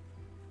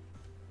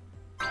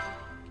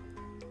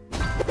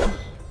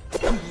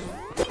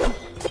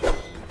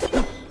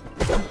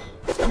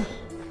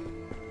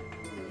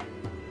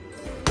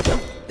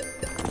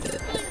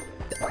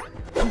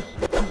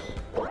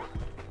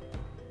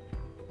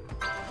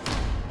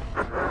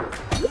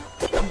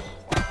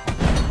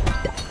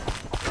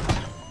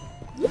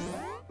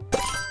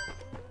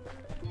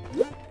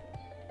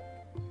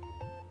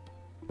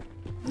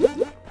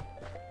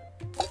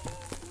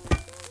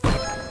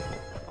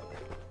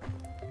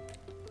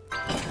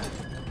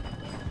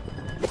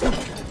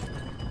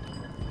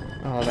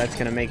 Oh, that's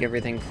gonna make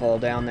everything fall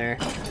down there.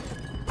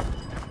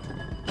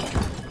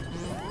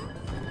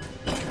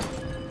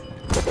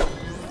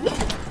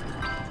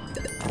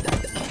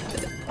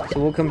 So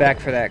we'll come back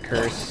for that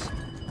curse.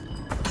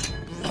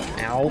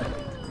 Ow.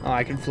 Oh,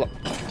 I can float.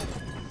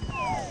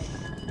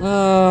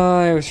 Oh,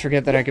 I always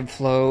forget that I can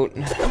float.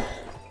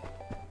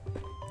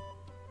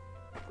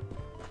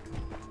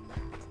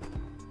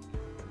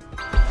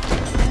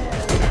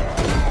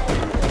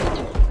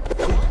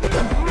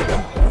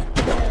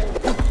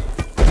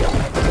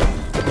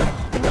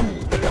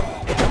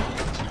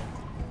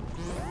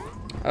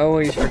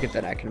 always forget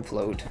that I can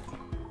float.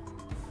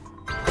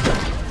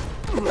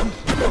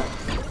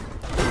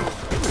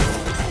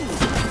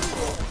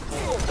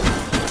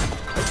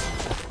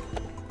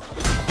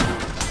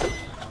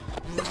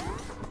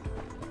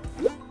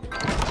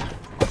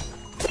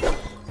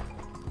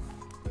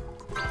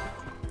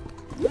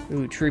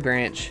 Ooh, tree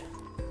branch.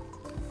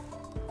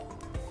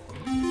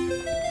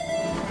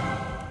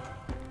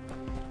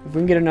 If we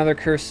can get another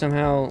curse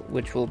somehow,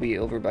 which will be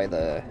over by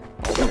the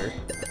altar,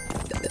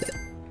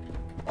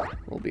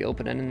 we'll be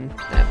opening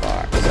that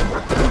box.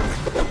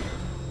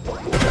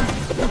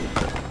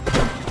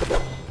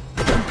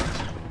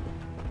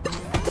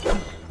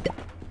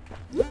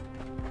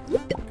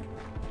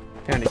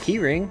 Found a key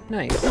ring.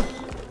 Nice.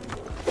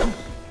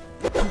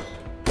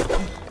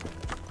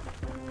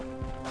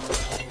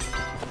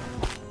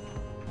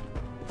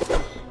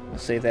 We'll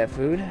save that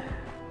food.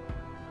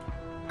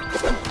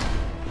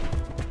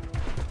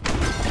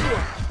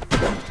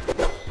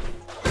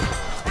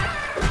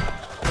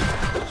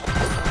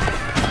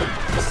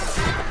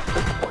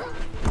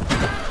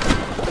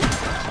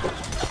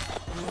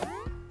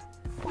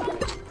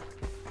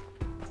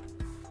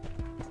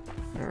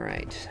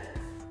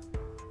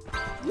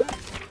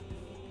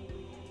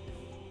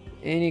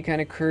 Any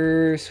kind of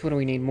curse. What do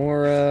we need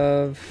more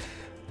of?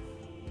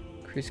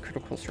 Increase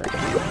critical strike.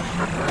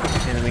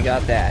 And then we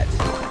got that.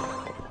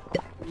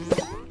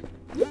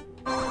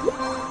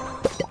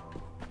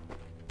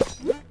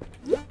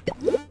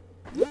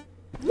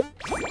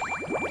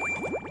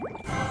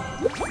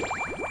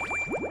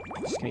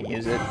 Just gonna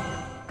use it.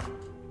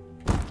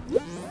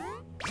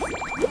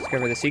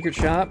 Discover the secret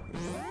shop.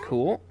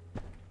 Cool.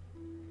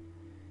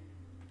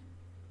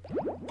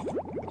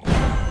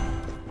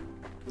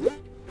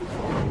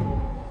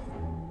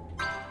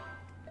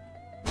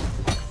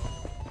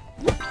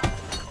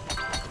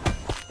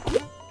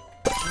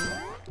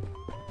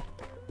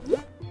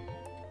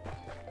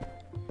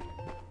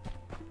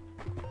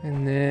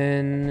 And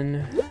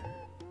then...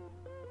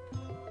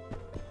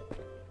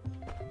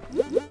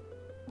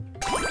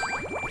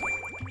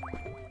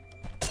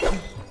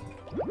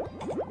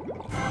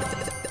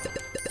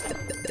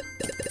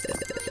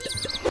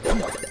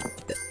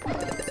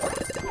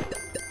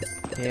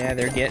 yeah,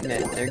 they're getting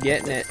it. They're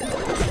getting it.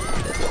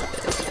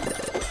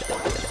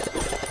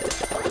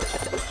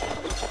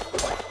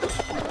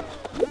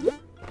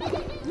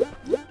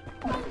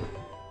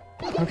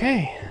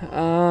 Okay.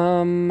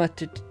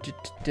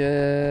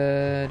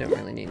 Don't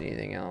really need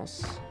anything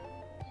else.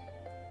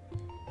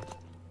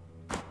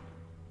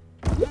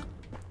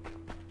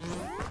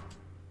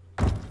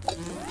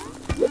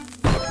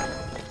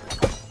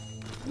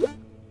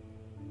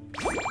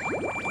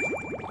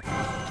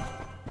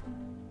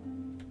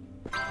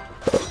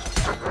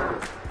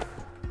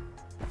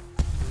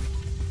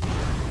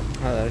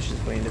 Oh, that was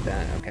just waiting to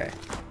that. Okay.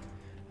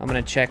 I'm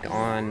gonna check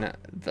on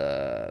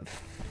the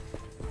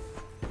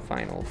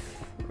final,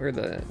 or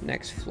the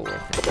next floor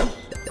thing.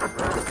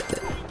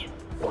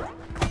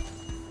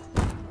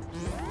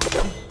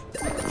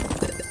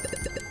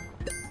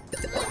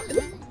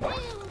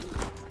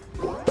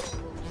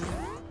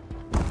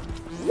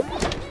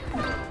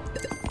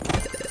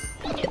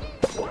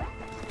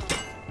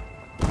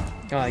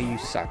 Oh, you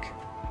suck.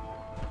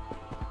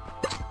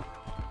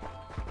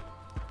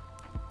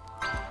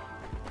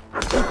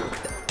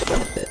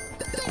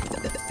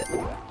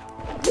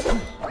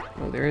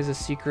 Oh, there is a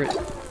secret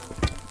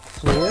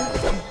floor.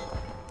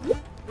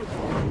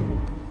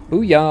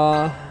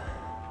 Booyah!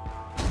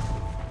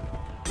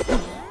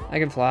 I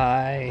can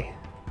fly.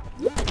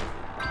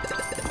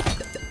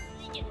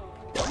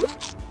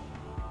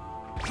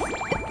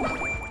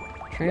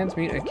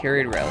 Transmute a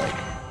carried relic.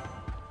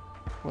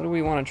 What do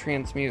we want to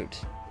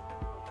transmute?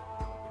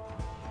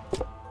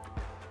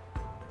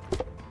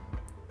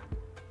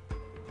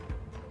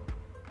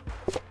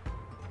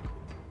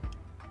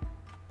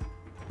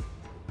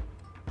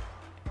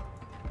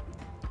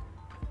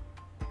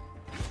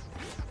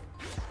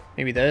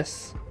 Maybe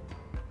this?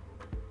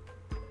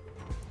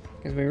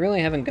 Because we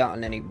really haven't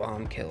gotten any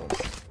bomb kills.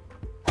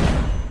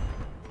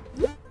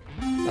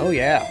 Oh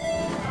yeah.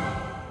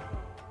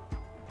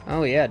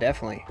 Oh yeah,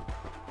 definitely.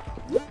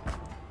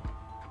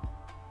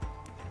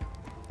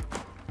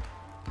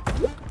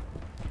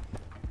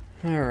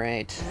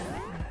 Alright.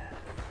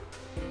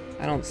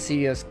 I don't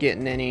see us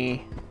getting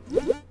any...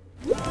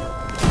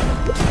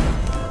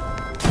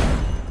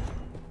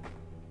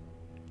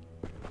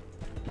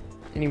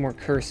 more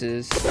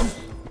curses.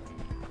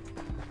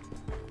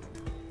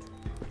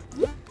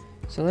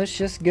 So let's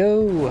just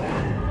go.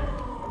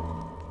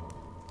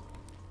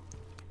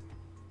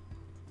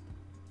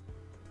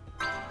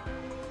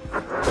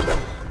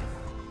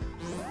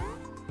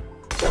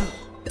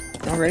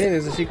 Alrighty,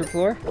 there's a secret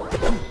floor.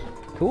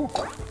 Cool.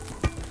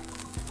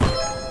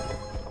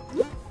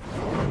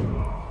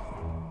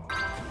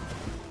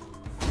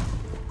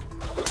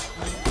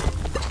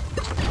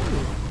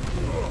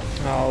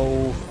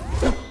 Oh.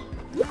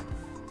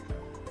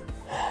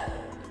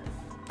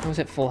 I was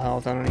at full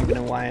health. I don't even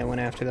know why I went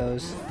after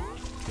those.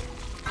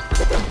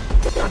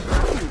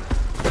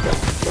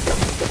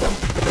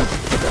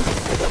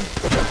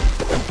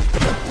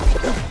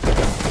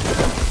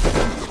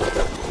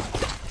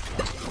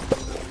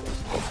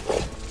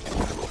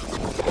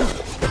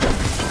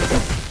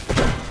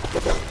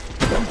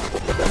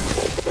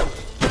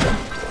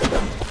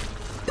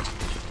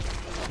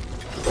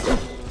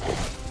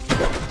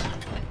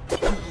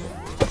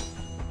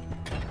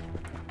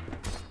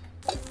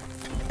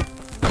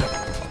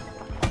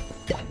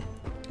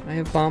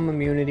 have bomb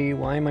immunity.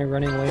 Why am I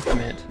running away from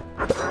it?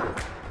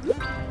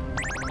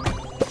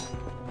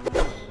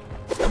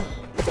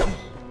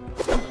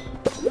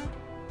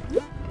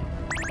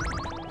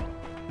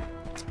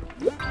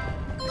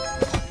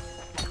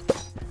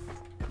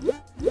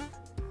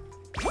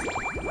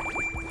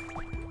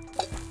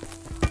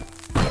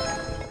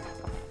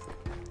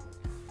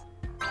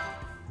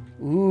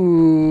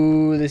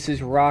 Ooh, this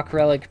is Rock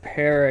Relic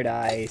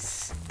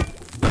Paradise.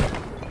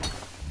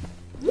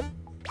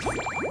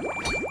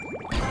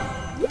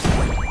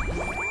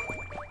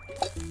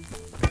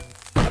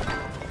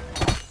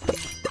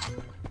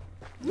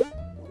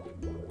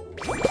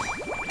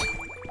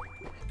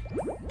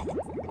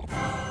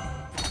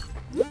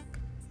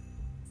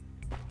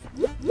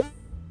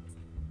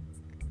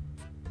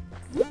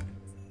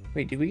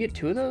 Wait, did we get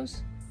 2 of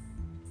those?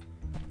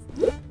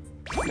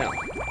 No.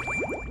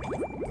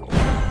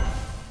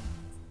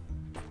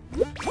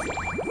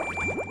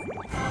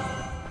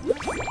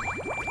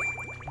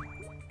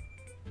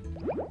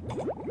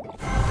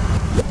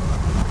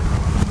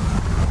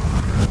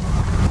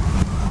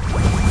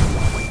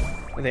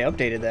 They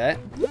updated that.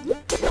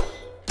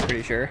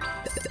 Pretty sure.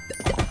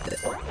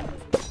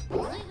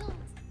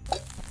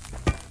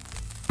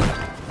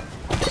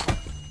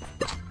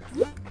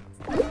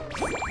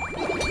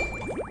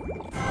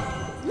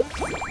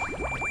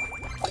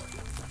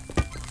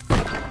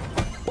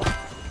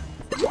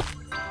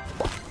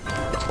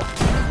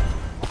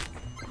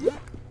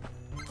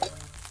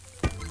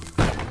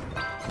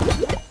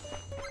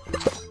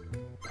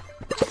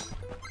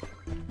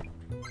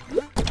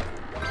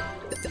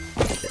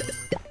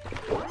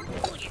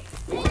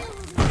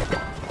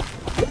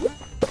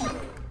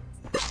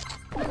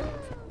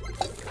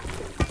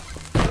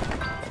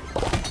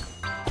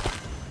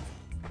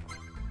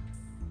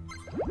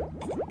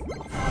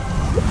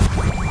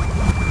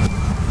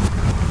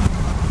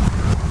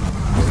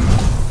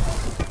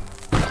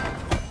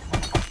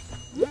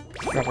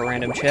 Drop a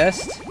random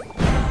chest.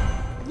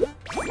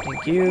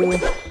 Thank you.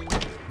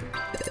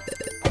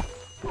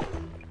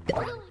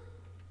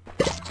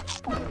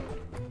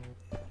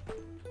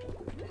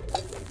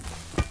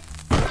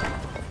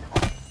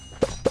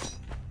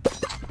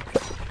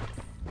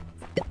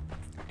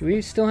 Do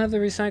we still have the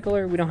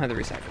recycler? We don't have the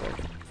recycler.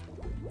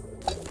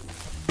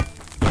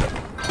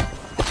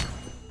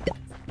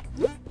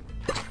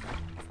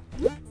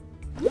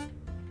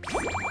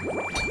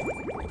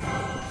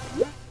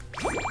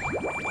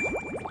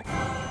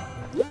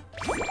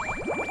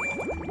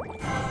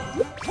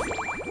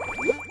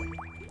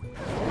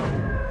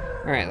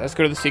 Alright, let's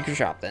go to the secret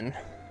shop then.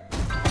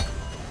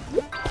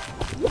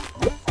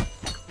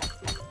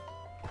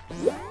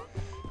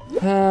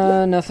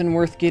 Nothing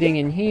worth getting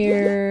in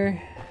here.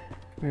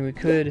 I mean, we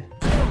could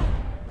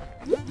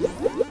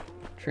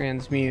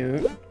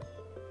transmute.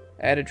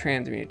 Add a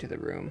transmute to the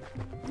room.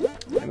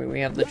 I mean, we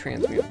have the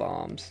transmute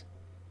bombs.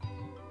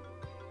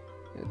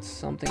 It's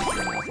something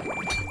for nothing.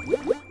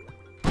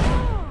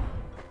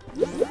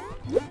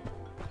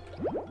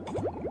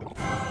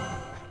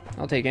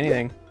 I'll take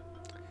anything.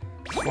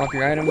 Swap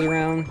your items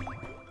around.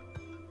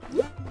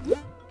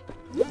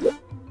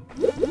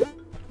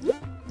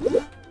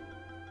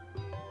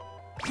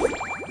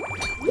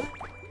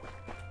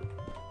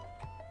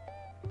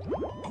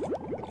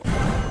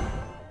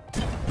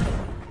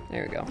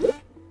 There we go.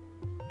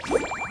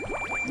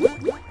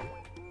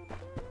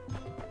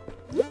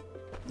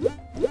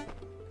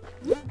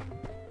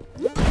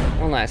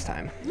 One last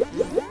time.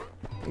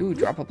 Ooh,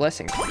 drop a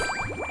blessing.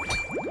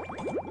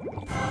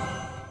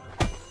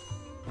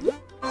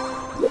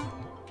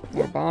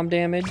 More bomb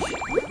damage.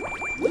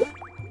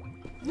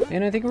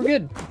 And I think we're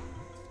good.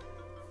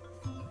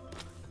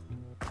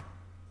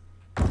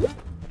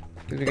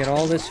 Because we got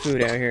all this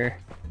food out here.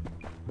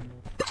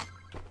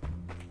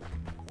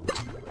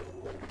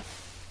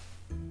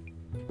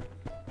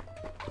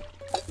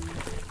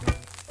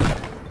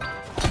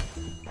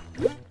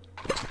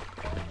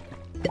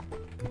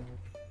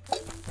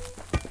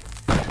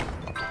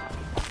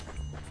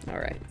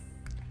 Alright.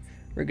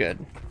 We're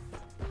good.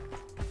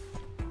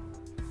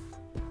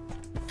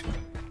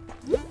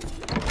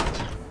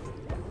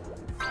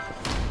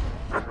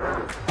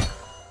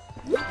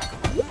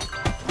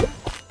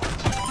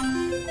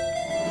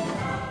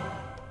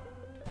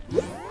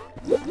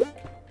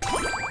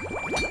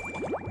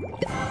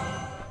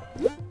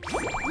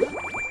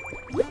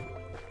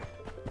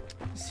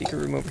 Secret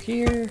room over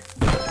here.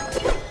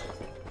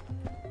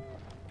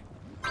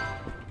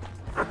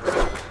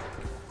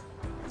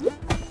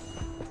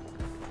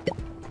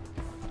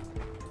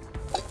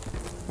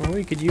 Well,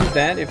 we could use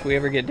that if we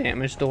ever get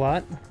damaged a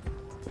lot.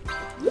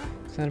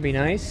 So that'd be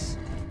nice.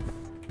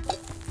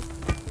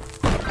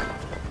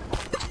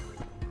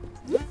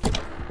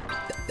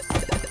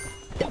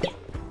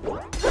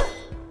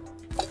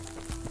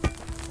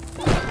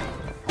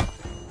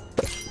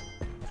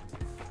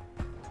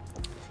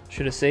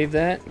 Should have saved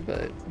that,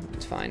 but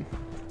it's fine.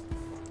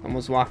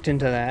 Almost walked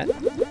into that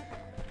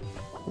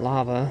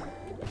lava.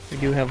 We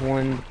do have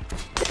one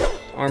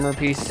armor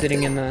piece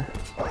sitting in the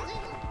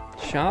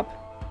shop.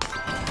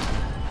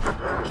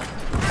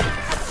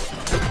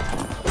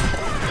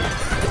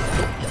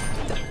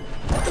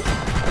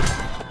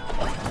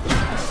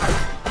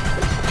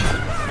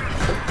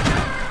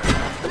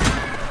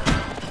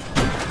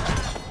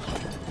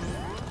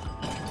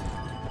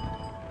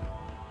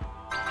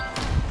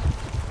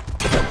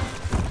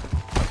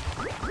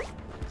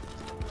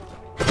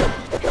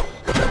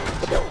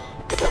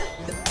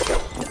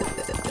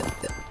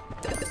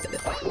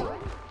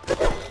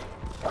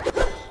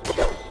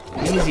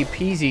 Easy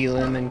peasy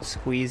lemon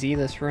squeezy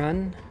this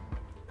run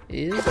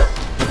is.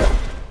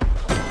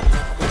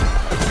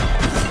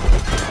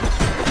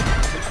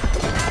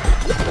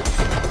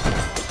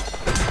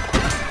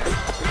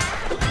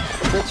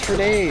 Crits for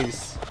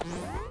days.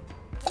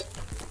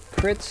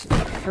 Crits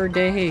for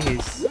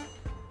days.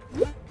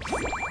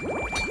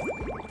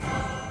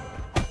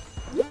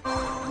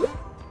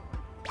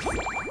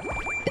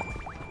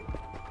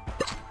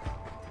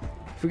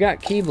 If we got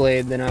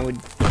Keyblade, then I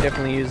would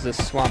definitely use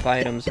this swap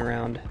items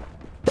around.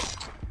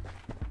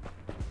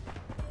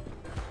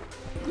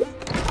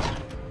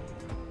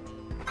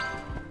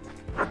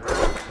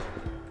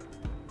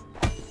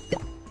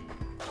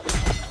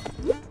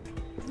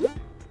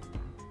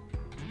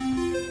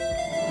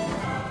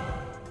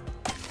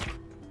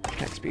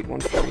 Attack speed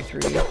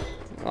 143.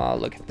 Oh,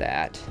 look at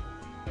that.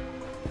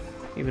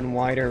 Even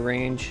wider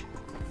range.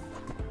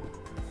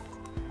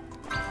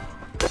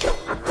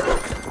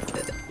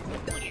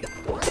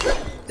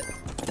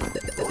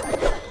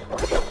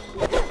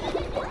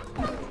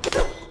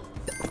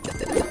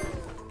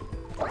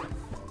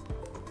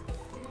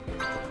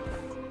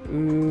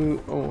 Ooh,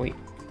 oh wait.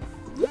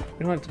 We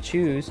don't have to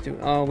choose, do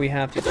we? Oh, we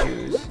have to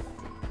choose.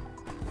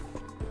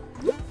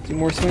 Do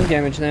more swing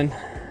damage then.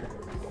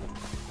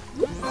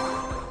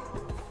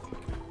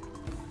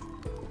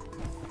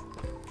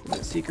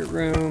 That secret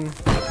room.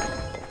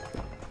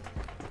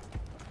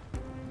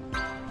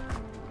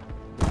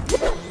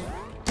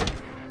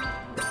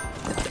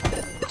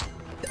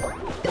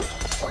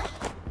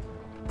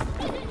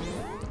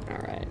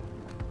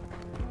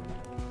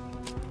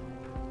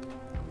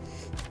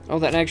 Oh,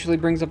 that actually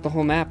brings up the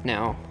whole map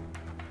now.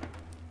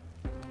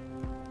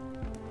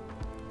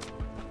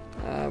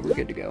 We're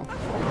good to go.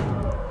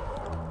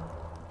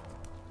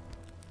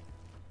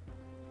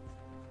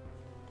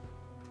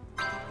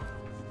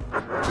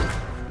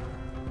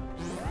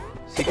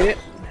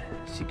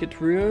 Secret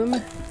room. We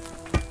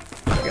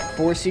got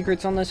 4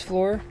 secrets on this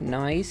floor.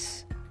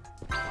 Nice.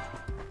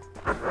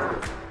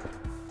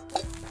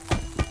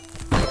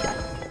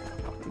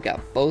 We got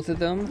both of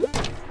them.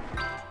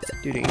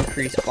 Due to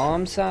increased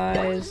bomb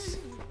size.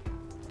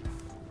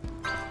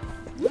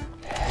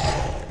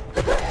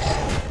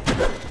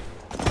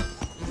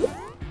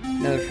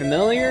 Another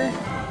familiar.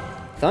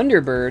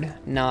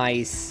 Thunderbird.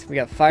 Nice. We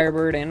got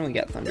Firebird and we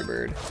got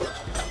Thunderbird.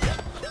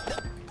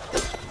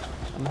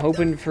 I'm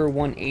hoping for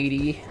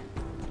 180.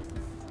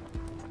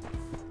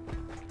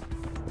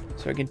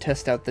 So I can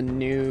test out the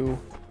new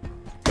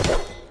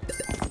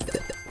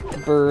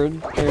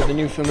bird, or the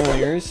new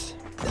familiars.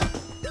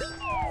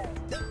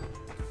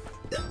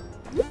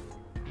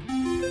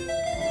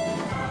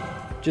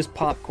 Just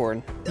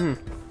popcorn.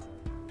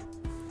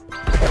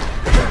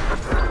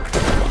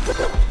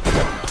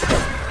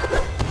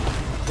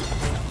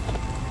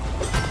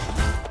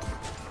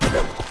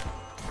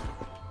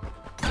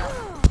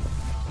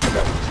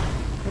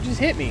 What just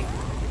hit me?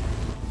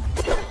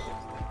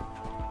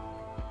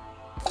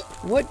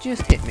 What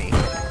just hit me?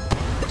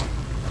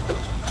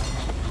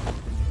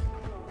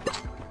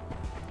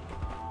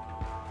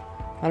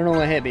 I don't know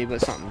what hit me, but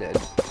something did.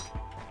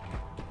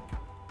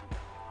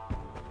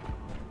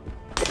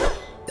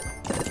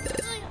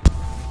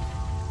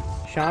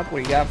 Shop, what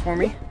do you got for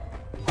me?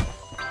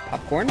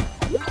 Popcorn?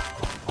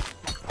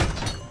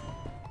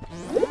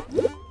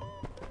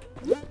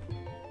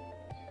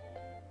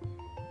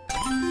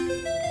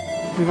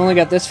 We've only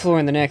got this floor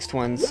in the next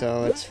one,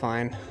 so that's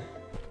fine.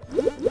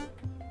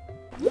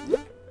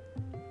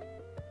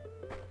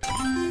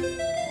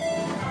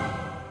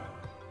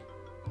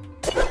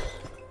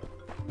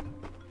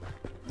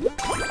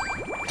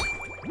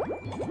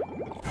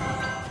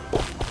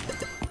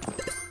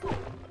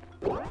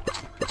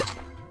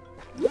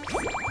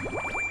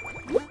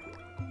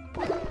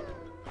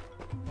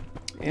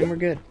 And we're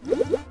good.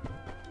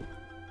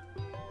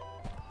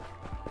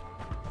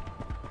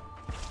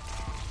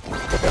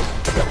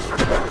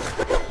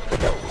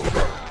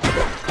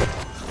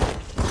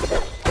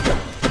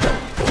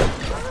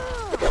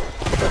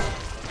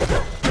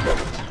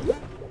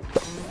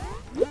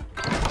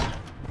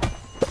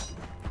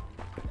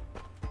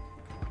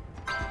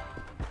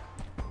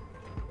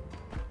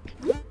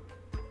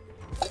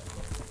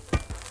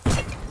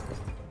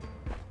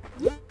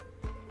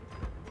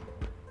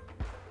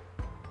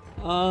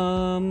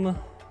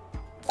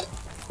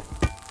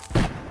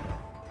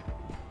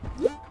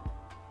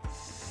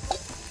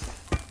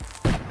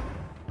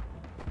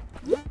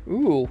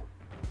 Ooh.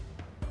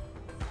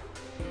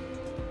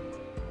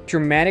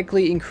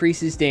 Dramatically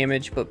increases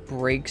damage, but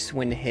breaks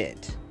when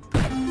hit.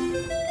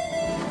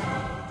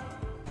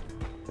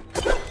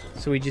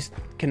 So we just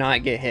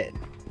cannot get hit.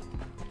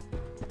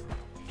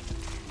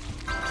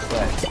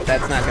 But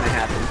that's not gonna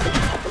happen.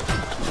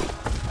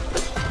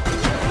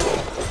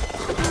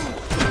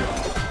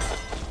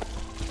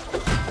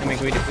 I mean,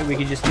 we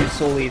could just do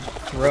solely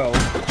throw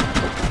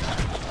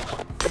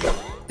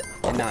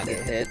and not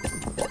get hit.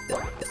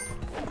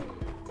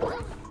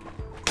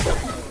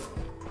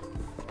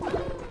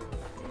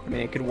 I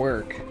mean, it could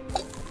work.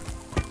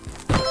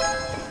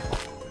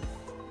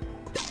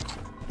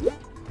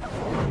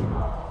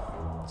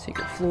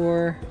 Secret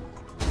floor.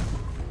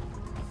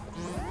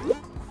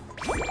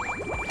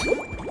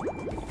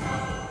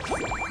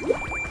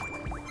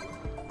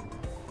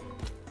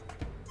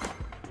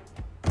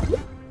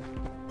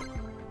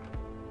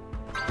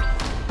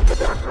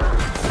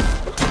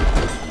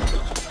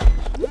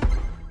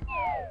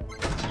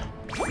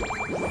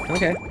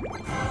 Okay.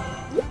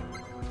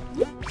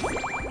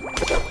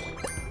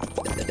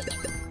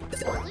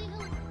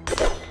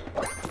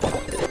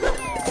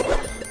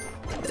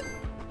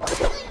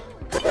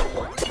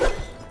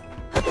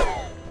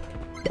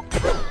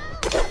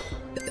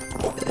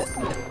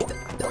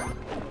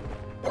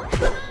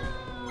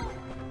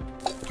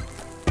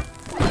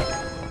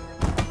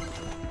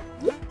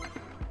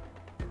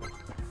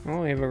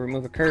 Oh, we have to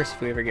remove a curse if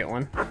we ever get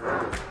one.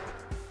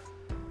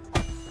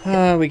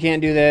 We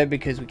can't do that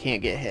because we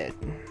can't get hit.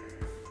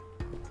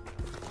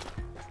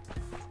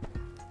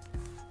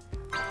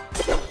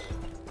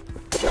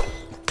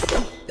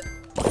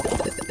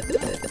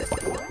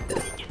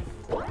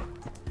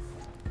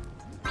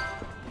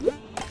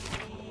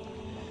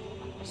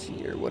 Let's see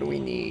here, what do we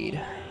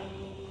need?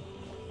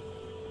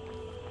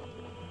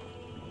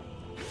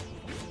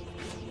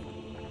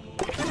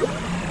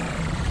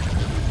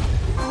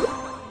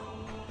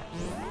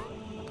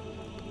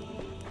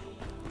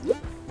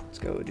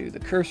 Go do the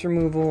curse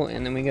removal,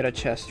 and then we get a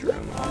chest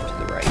room off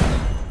to the right.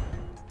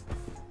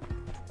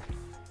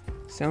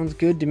 Sounds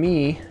good to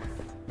me.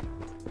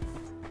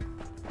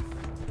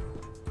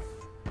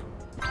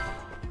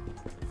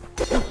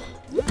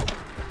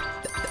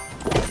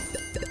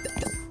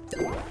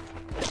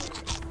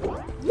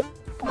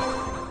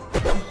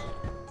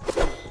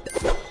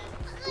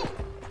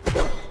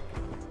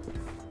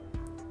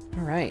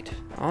 Alright,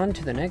 on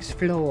to the next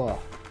floor.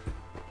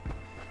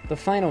 The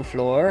final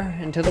floor,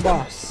 into the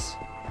boss.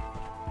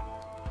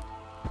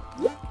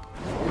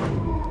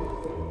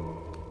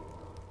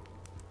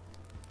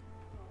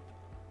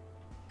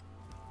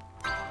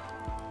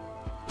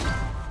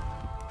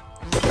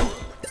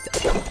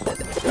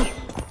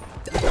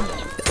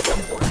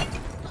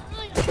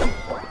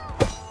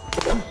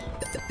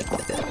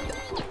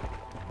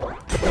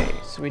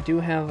 We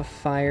do have a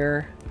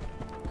fire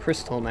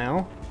crystal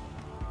now.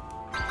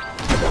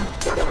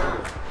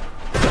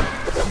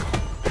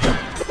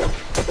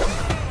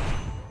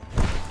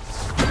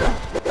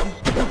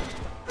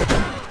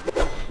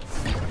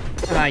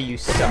 Ah, you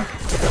suck.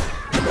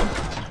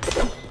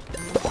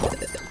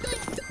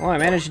 Well, I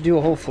managed to do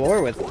a whole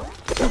floor with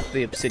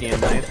the obsidian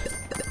knife.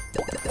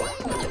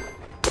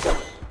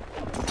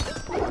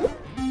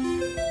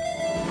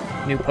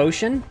 New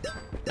potion?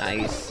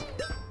 Nice.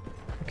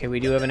 Okay, we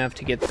do have enough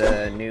to get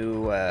the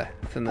new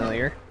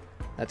familiar.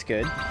 That's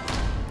good.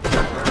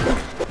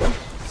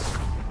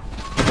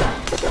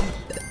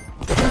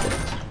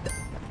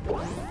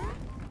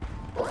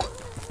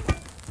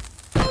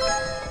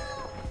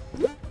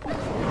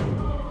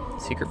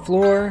 Secret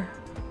floor.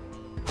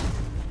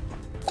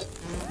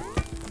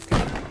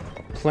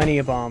 Plenty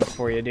of bombs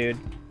for you, dude.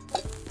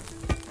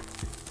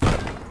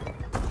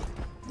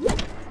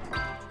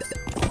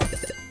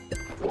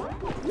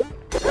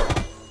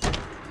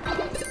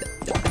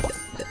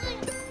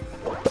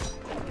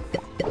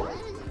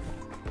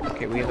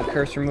 We have a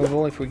curse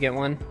removal if we get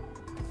one.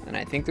 And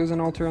I think there's an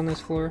altar on this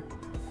floor.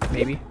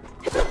 Maybe.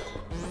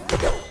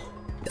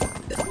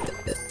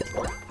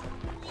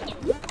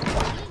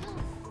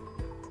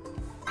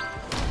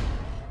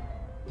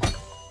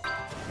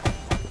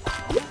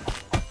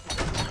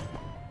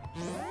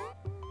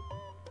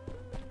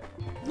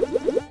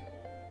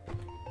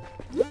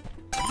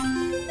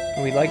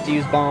 We like to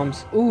use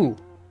bombs. Ooh!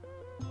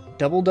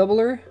 Double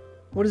doubler?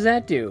 What does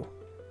that do?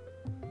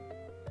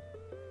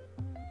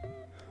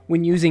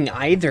 When using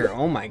either,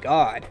 oh my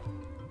god.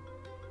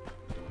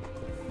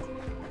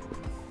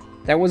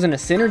 That wasn't a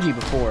synergy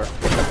before.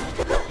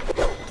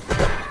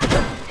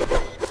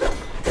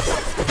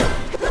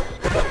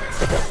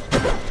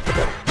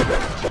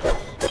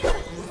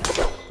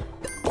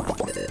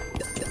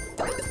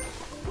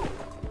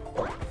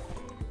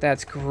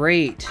 That's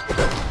great.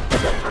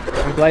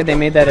 I'm glad they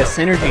made that a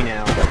synergy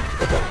now.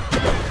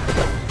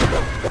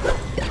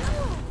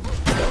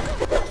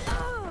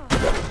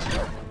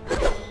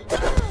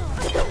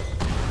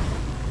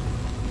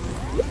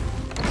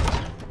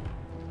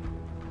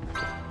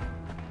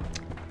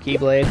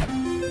 Keyblade.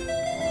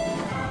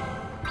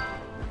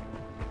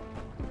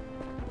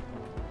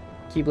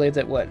 Keyblade's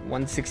at what,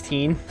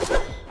 116?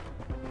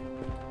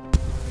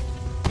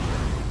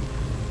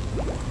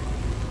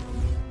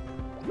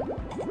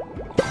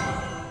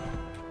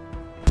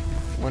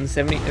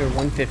 $170 or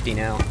 150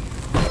 now.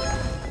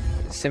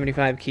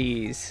 75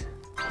 keys.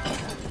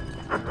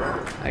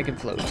 I can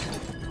float.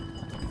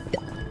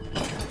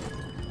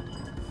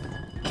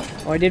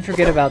 Oh, I did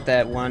forget about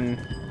that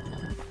one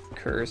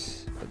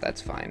curse, but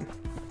that's fine.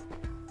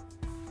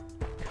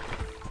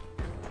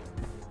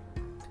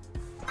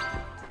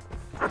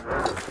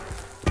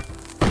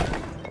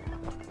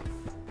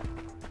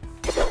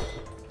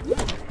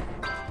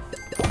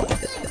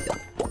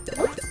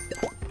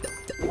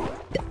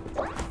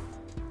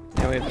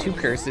 Now we have two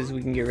curses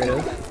we can get rid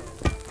of.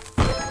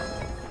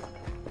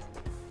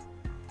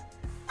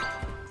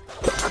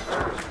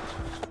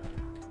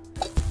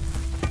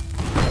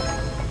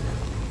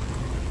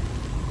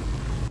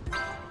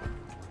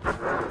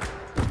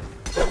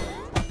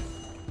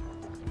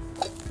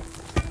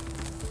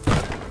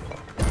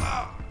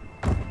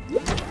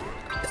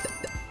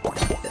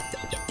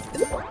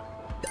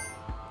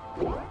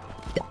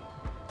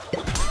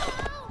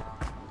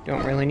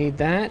 really need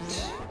that.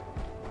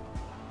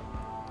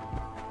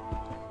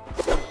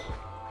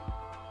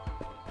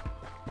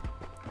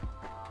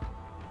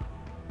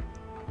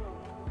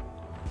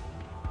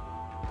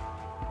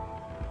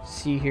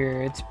 See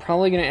here, it's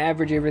probably going to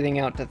average everything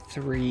out to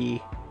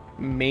 3,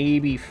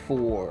 maybe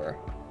 4.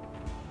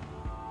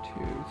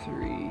 2,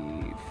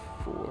 3,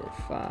 4,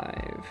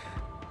 5.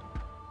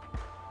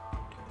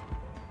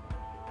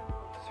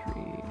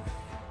 3.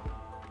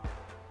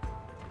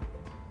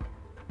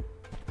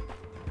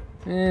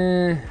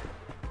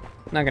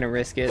 Not gonna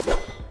risk it.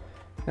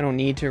 I don't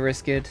need to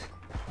risk it,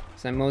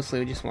 because I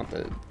mostly just want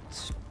the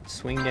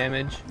swing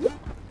damage.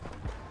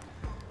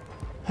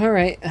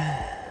 Alright,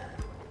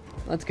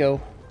 let's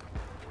go.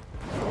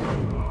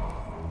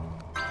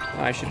 Oh,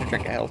 I should have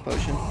drank a health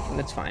potion, but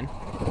that's fine.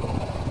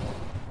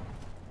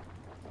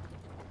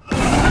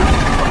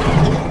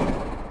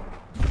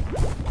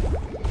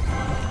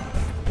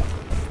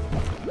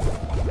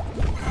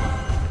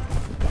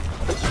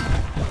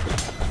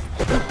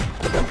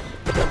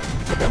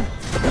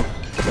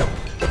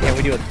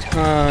 We do a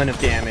ton of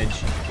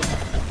damage.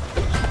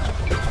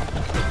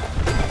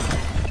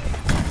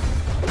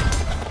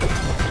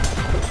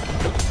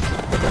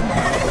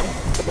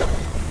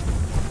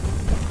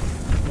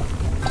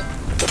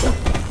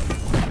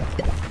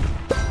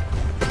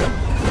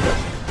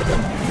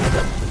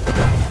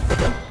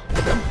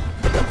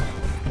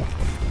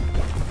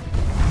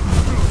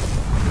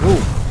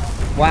 Ooh,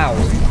 wow.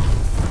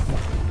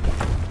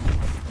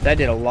 That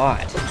did a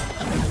lot.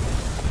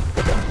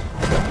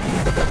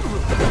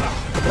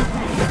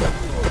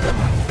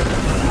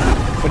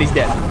 But he's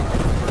dead.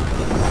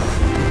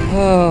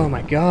 Oh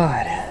my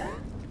god.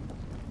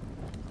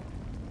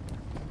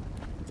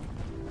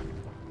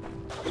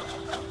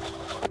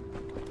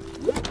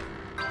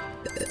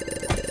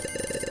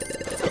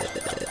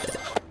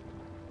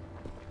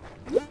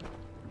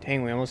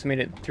 Dang, we almost made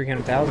it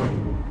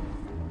 300,000.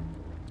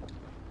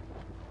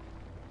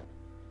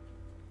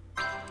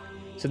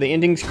 So the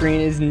ending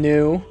screen is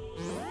new.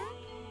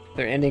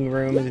 Their ending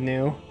room is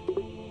new.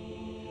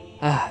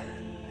 Ah,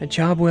 a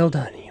job well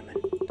done.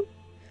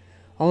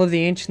 All of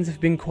the ancients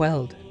have been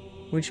quelled,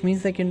 which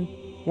means they can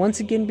once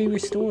again be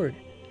restored.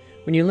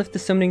 When you lift the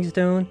summoning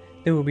stone,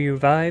 they will be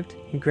revived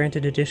and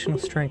granted additional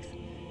strength,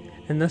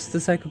 and thus the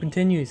cycle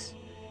continues,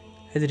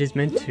 as it is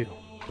meant to.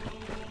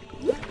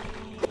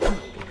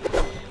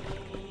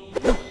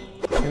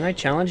 Can I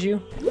challenge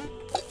you?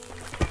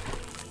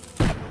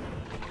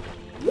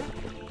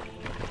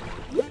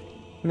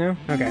 No?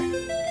 Okay.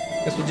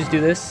 Guess we'll just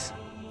do this.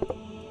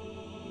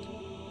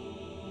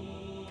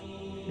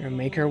 We're gonna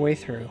make our way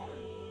through.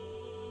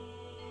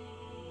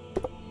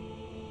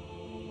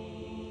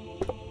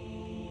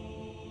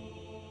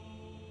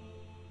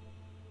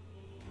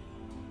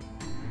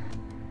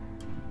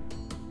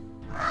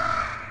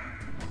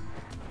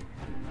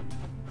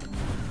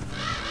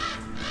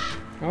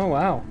 Oh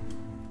wow!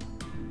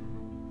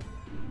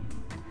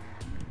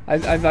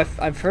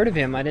 I've heard of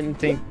him. I didn't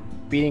think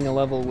beating a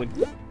level would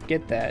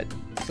get that.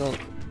 So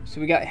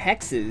we got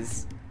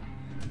hexes.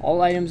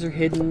 All items are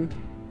hidden.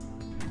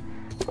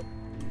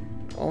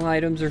 All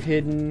items are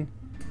hidden.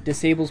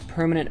 Disables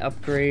permanent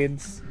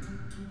upgrades.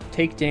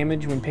 Take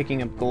damage when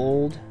picking up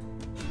gold.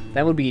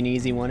 That would be an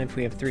easy one if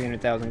we have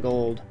 300,000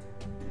 gold.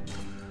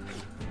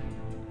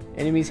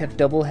 Enemies have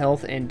double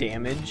health and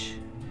damage.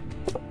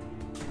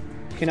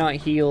 Cannot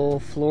heal.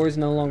 Floors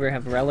no longer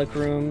have relic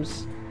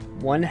rooms.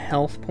 1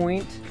 health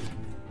point.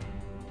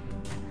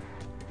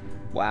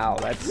 Wow,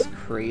 that's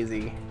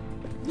crazy.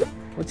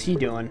 What's he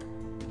doing?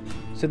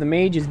 So the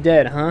mage is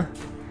dead, huh?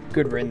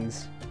 Good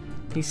riddance.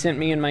 He sent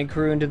me and my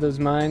crew into those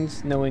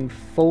mines, knowing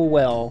full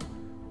well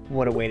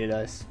what awaited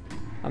us.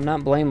 I'm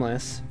not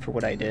blameless for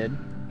what I did,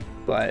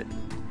 but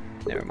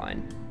never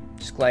mind.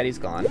 Just glad he's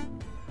gone.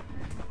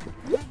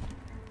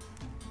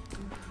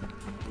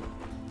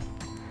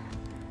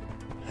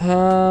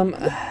 Um,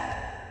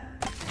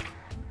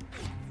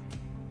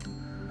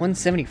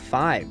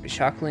 175. A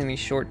shockingly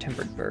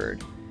short-tempered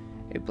bird.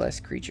 A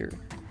blessed creature.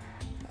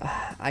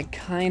 I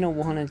kind of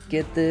want to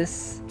get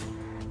this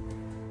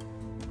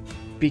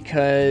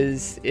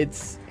because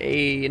it's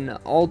an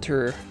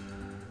altar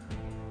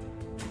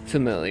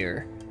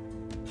familiar.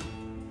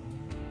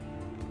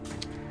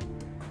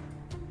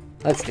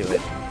 Let's do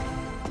it.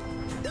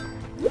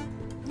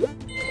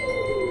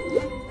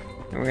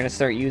 And we're gonna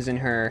start using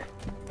her.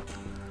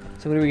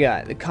 So what do we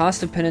got? The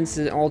cost of penance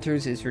and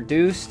altars is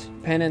reduced.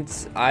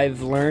 Penance,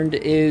 I've learned,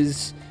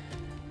 is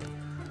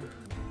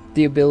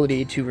the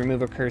ability to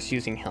remove a curse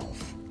using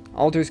health.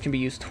 Altars can be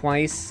used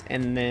twice,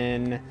 and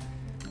then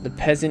the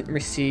peasant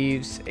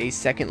receives a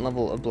second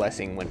level of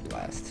blessing when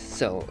blessed.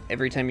 So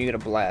every time you get a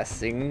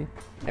blessing,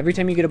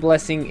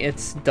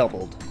 it's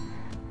doubled.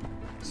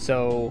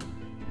 So,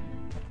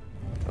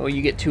 oh,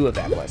 you get 2 of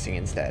that blessing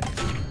instead.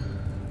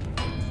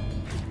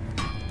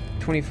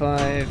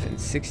 25 and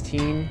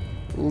 16.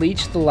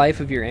 Leech the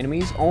life of your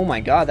enemies. Oh my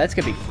god, that's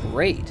gonna be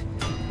great.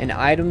 And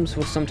items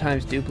will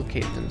sometimes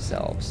duplicate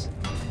themselves.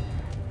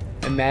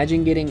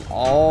 Imagine getting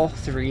all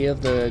 3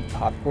 of the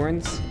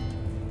popcorns.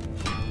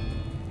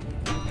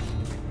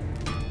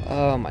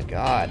 Oh my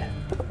god.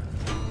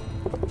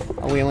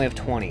 Oh, we only have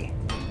 20.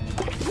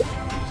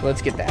 So let's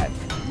get that.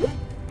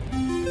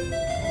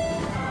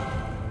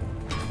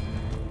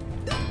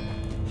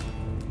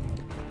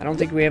 I don't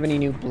think we have any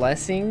new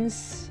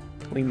blessings.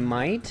 We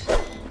might.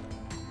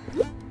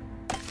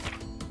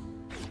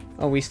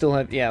 Oh, we still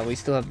have, yeah, we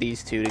still have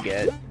these two to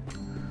get.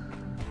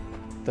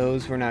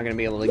 Those we're not going to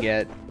be able to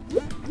get.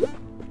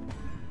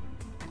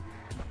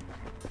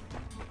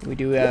 We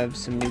do have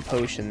some new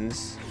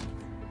potions.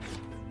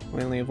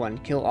 We only have one.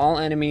 Kill all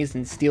enemies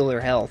and steal their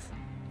health.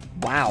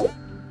 Wow.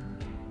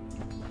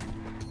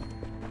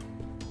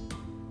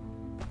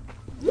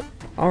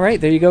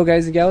 Alright, there you go,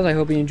 guys and gals. I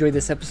hope you enjoyed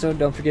this episode.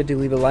 Don't forget to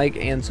leave a like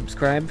and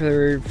subscribe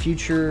for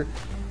future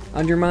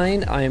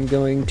UnderMine. I am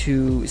going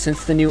to,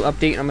 since the new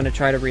update, I'm going to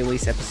try to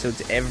release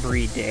episodes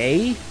every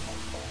day,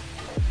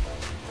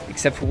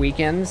 except for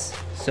weekends.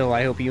 So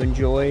I hope you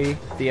enjoy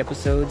the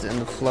episodes and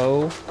the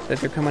flow that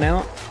they're coming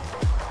out.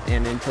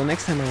 And until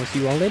next time, I will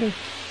see you all later.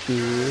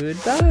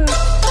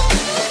 Goodbye.